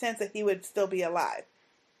make sense that he would still be alive.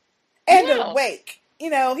 And awake. You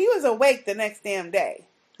know, he was awake the next damn day.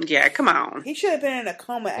 Yeah, come on. He should have been in a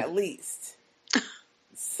coma at least.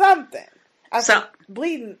 Something.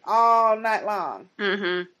 Bleeding all night long.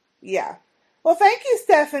 Mm-hmm. Yeah. Well, thank you,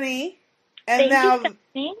 Stephanie. And thank you,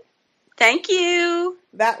 Stephanie. Thank you.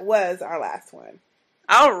 That was our last one.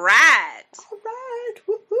 All right.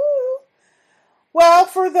 Woohoo. Well,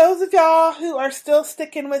 for those of y'all who are still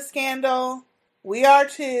sticking with Scandal, we are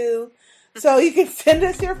too. So you can send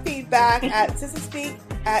us your feedback at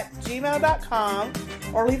sistahspeak@gmail.com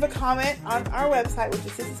or leave a comment on our website, which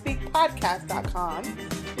is sistahspeakpodcast.com.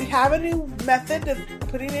 We have a new method of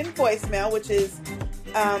putting in voicemail, which is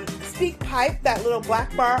SpeakPipe, that little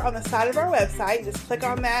black bar on the side of our website. Just click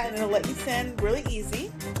on that and it'll let you send really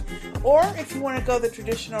easy. Or if you want to go the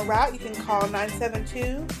traditional route, you can call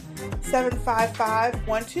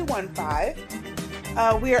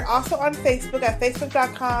 972-755-1215. We are also on Facebook at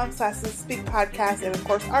facebook.com/SistahSpeakPodcast, and of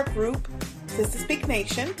course our group, Sistah Speak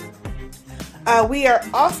Nation. We are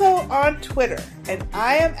also on Twitter, and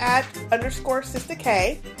I am at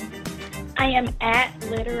 _SistahK. I am at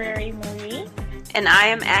Literary Marie. And I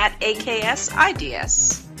am at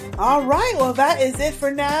AKSIDS. All right, well that is it for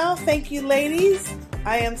now. Thank you, ladies.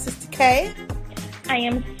 I am Sistah K. I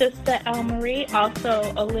am Sister L. Marie,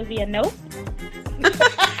 also Olivia Nope.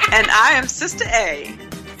 And I am Sister A.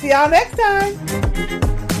 See y'all next time.